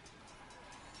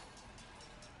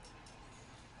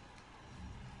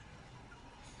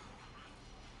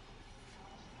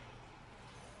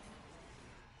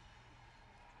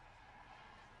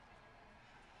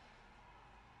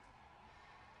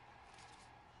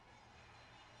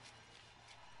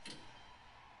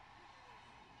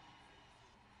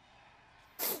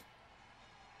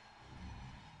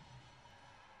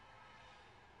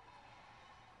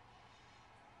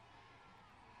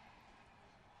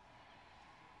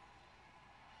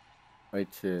 Eight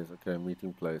chairs. Okay,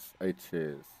 meeting place. Eight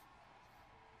chairs.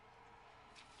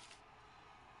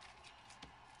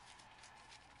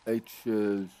 Eight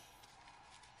chairs.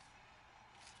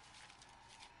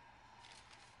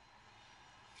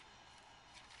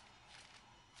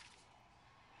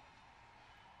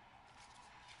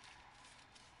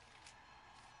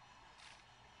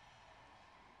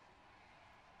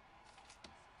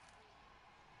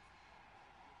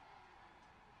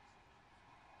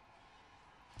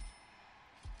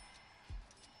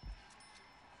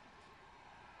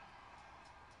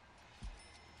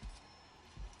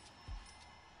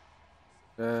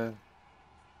 Yeah.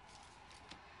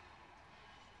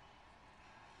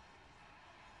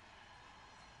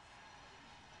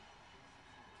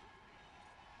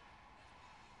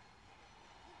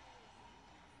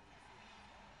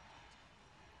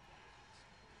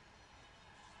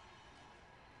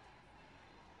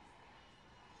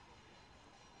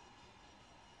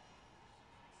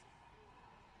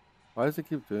 Why does it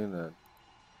keep doing that?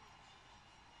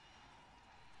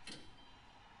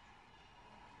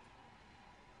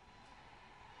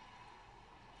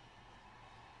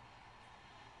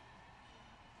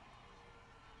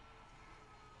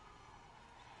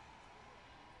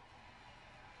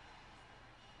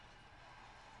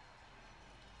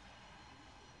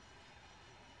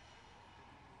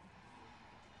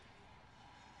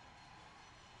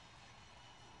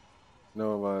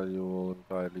 No, but you will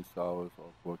require at least hours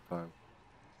of work time.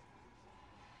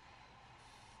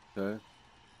 Okay.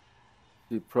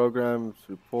 See programs,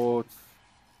 reports,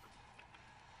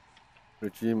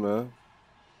 regime.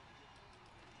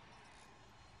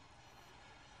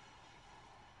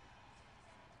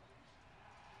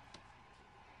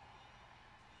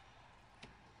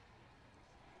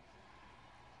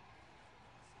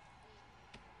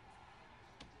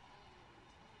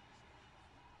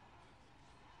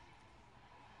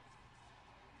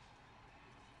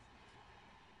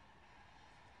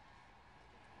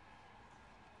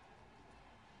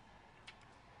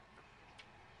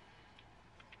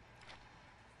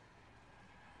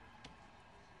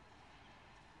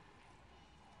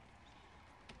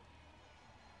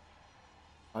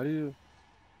 How do you?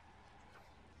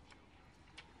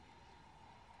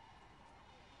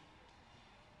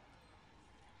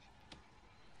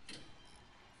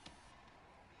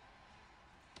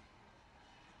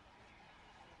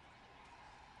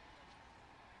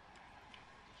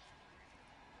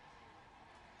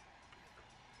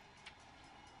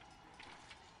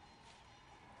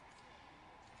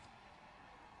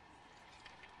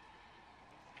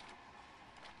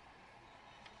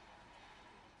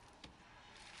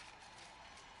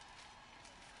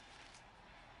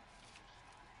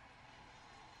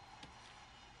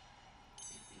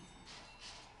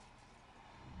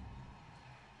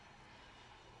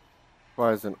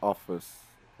 Requires an office.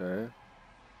 Okay.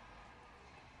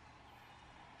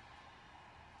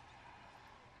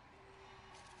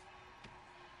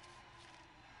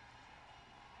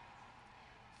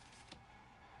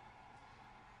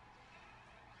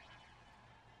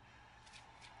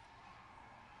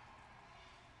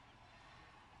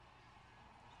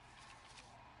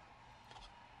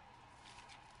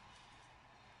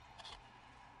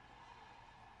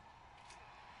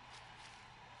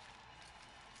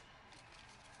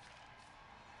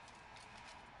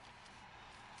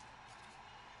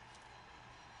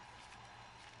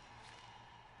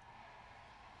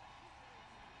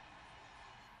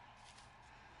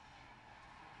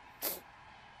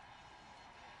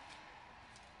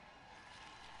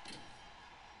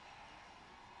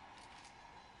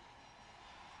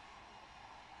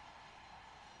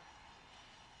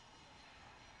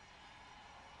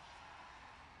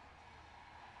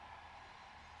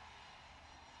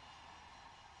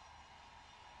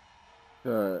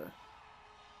 Okay.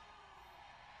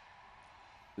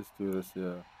 Let's do this,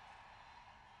 yeah.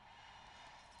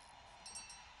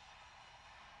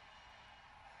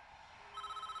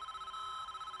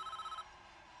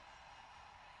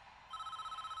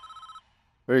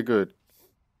 Very good.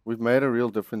 We've made a real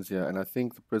difference here, and I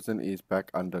think the prison is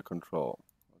back under control.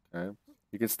 Okay.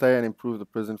 You can stay and improve the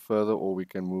prison further, or we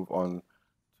can move on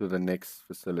to the next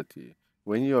facility.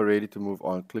 When you are ready to move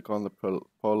on, click on the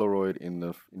Polaroid in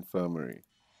the infirmary.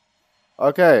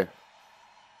 Okay.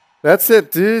 That's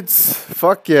it, dudes.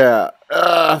 Fuck yeah.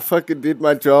 Fucking did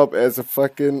my job as a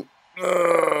fucking.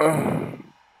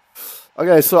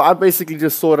 Okay, so I basically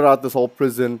just sorted out this whole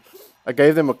prison. I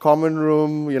gave them a common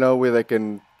room, where they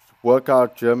can work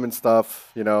out German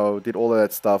stuff, did all of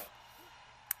that stuff.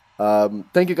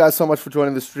 Thank you guys so much for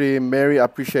joining the stream. Mary, I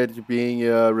appreciate you being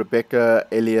here. Rebecca,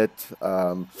 Elliot,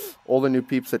 all the new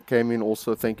peeps that came in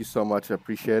also, thank you so much. I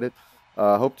appreciate it.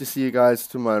 Hope to see you guys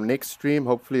to my next stream.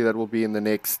 Hopefully that will be in the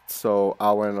next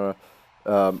hour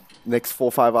and next 4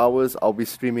 or 5 hours. I'll be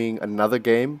streaming another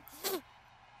game.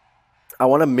 I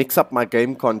want to mix up my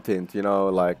game content,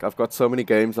 like I've got so many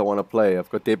games I want to play. I've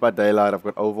got Dead by Daylight, I've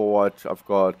got Overwatch, I've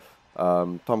got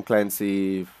Tom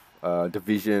Clancy,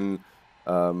 Division.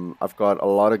 I've got a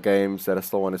lot of games that I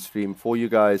still want to stream for you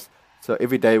guys. So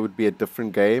every day would be a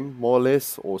different game, more or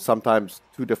less, or sometimes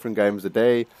 2 different games a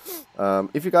day.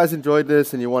 If you guys enjoyed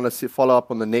this and you want to follow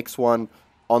up on the next one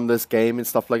on this game and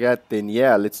stuff like that, then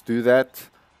yeah, let's do that.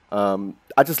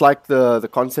 I just like the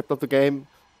concept of the game.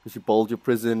 Because you build your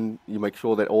prison, you make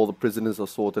sure that all the prisoners are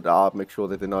sorted out, make sure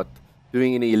that they're not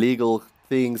doing any illegal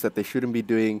things that they shouldn't be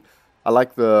doing. I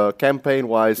like the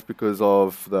campaign-wise because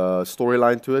of the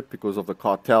storyline to it, because of the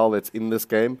cartel that's in this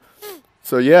game.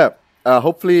 So yeah,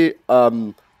 hopefully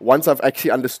once I've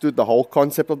actually understood the whole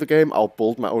concept of the game, I'll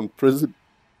build my own prison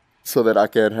so that I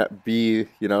can be,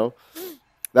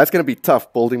 that's going to be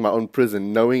tough, building my own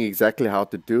prison, knowing exactly how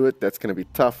to do it. That's going to be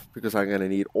tough because I'm going to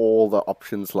need all the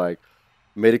options like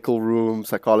medical room,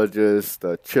 psychologist,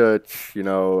 church,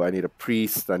 I need a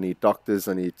priest, I need doctors,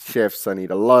 I need chefs, I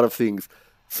need a lot of things.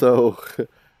 So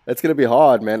it's going to be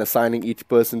hard, man, assigning each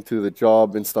person to the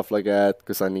job and stuff like that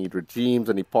because I need regimes,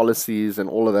 I need policies and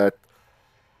all of that.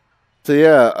 So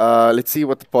yeah, let's see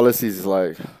what the policies is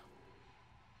like.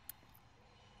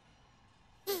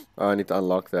 I need to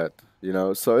unlock that,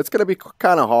 so it's going to be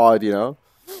kind of hard,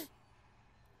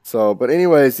 So, but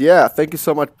anyways, yeah, thank you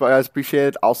so much, guys. Appreciate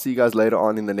it. I'll see you guys later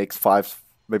on in the next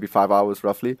maybe 5 hours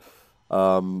roughly.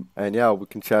 And yeah, we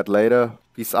can chat later.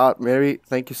 Peace out, Mary.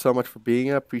 Thank you so much for being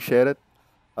here. Appreciate it.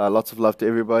 Lots of love to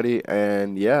everybody.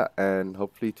 And yeah, and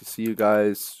hopefully to see you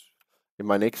guys in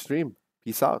my next stream.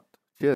 Peace out.